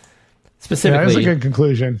games. Specifically, that's a good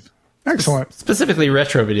conclusion. Excellent. Specifically,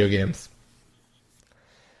 retro video games.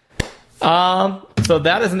 So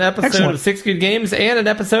that is an episode of 6 Good Games and an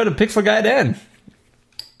episode of Pixel Guide N.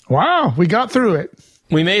 Wow, we got through it.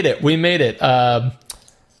 We made it.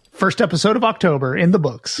 First episode of October in the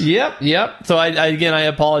books. Yep. So I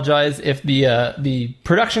apologize if the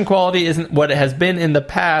production quality isn't what it has been in the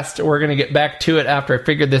past. We're going to get back to it after I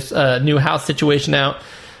figured this new house situation out.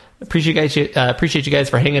 Appreciate you guys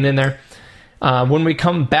for hanging in there. When we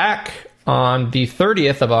come back on the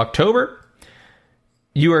 30th of October,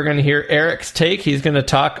 you are going to hear Eric's take. He's going to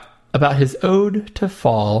talk about his Ode to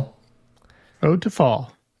Fall. Ode to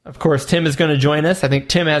Fall. Of course, Tim is going to join us. I think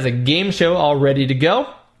Tim has a game show all ready to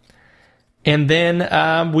go. And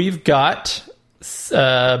then we've got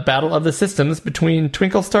Battle of the Systems between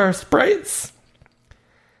Twinkle Star Sprites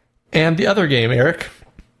and the other game, Eric.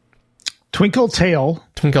 Twinkle Tail.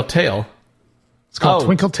 It's called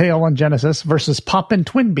Twinkle Tail on Genesis versus Poppin'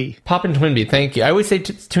 Twinbee. Poppin' Twinbee, thank you. I always say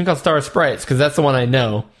Twinkle Star Sprites because that's the one I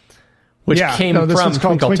know, which came from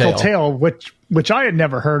Twinkle Tail, which I had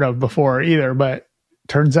never heard of before either, but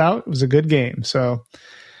turns out it was a good game. So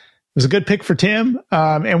it was a good pick for Tim.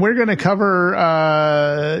 And we're going to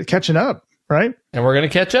cover catching up, right? And we're going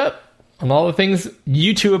to catch up on all the things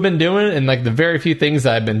you two have been doing and like the very few things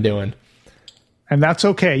I've been doing. And that's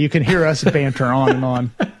okay. You can hear us banter on and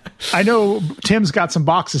on. I know Tim's got some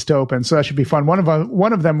boxes to open, so that should be fun.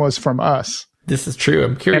 One of them was from us. This is true.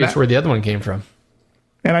 I'm curious where the other one came from.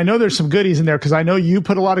 And I know there's some goodies in there because I know you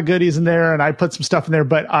put a lot of goodies in there and I put some stuff in there,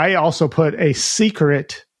 but I also put a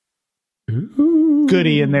secret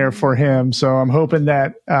goodie in there for him. So I'm hoping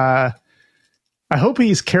that I hope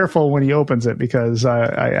he's careful when he opens it because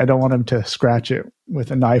I don't want him to scratch it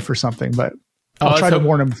with a knife or something, but I'll try to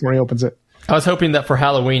warn him before he opens it. I was hoping that for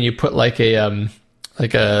Halloween you put like a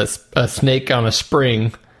snake on a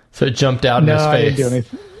spring so it jumped out in his face. No, I didn't do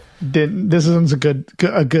anything. This one's a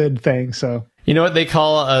good thing. So you know what they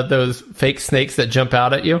call those fake snakes that jump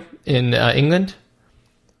out at you in England?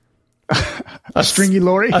 A stringy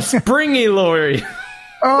Lori? A springy Lori.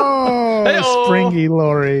 Oh, Hey-oh. springy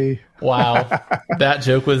Lori. Wow. That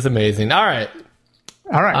joke was amazing. All right.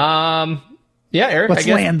 Yeah, Eric, Let's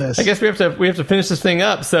land this. I guess we have to finish this thing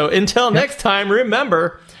up. So until next time,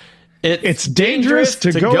 remember, it's dangerous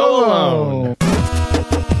to go alone.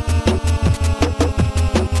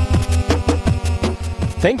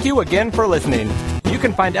 Thank you again for listening. You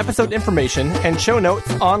can find episode information and show notes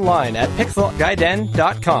online at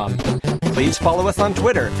pixelgaiden.com. Please follow us on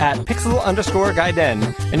Twitter at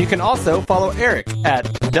pixel_gaiden. And you can also follow Eric at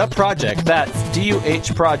The Project. That's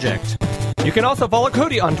DUH Project. You can also follow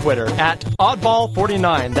Cody on Twitter at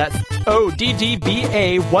Oddball49. That's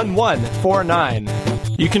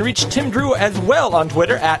ODDBA1149. You can reach Tim Drew as well on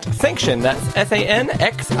Twitter at Sanction. That's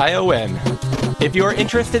SANXION. If you're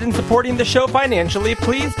interested in supporting the show financially,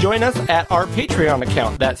 please join us at our Patreon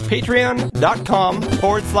account. That's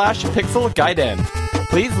patreon.com/pixelgaiden.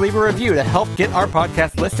 Please leave a review to help get our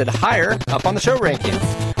podcast listed higher up on the show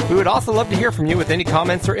rankings. We would also love to hear from you with any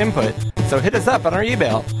comments or input, so hit us up on our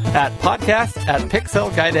email at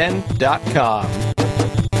podcast@pixelgaiden.com.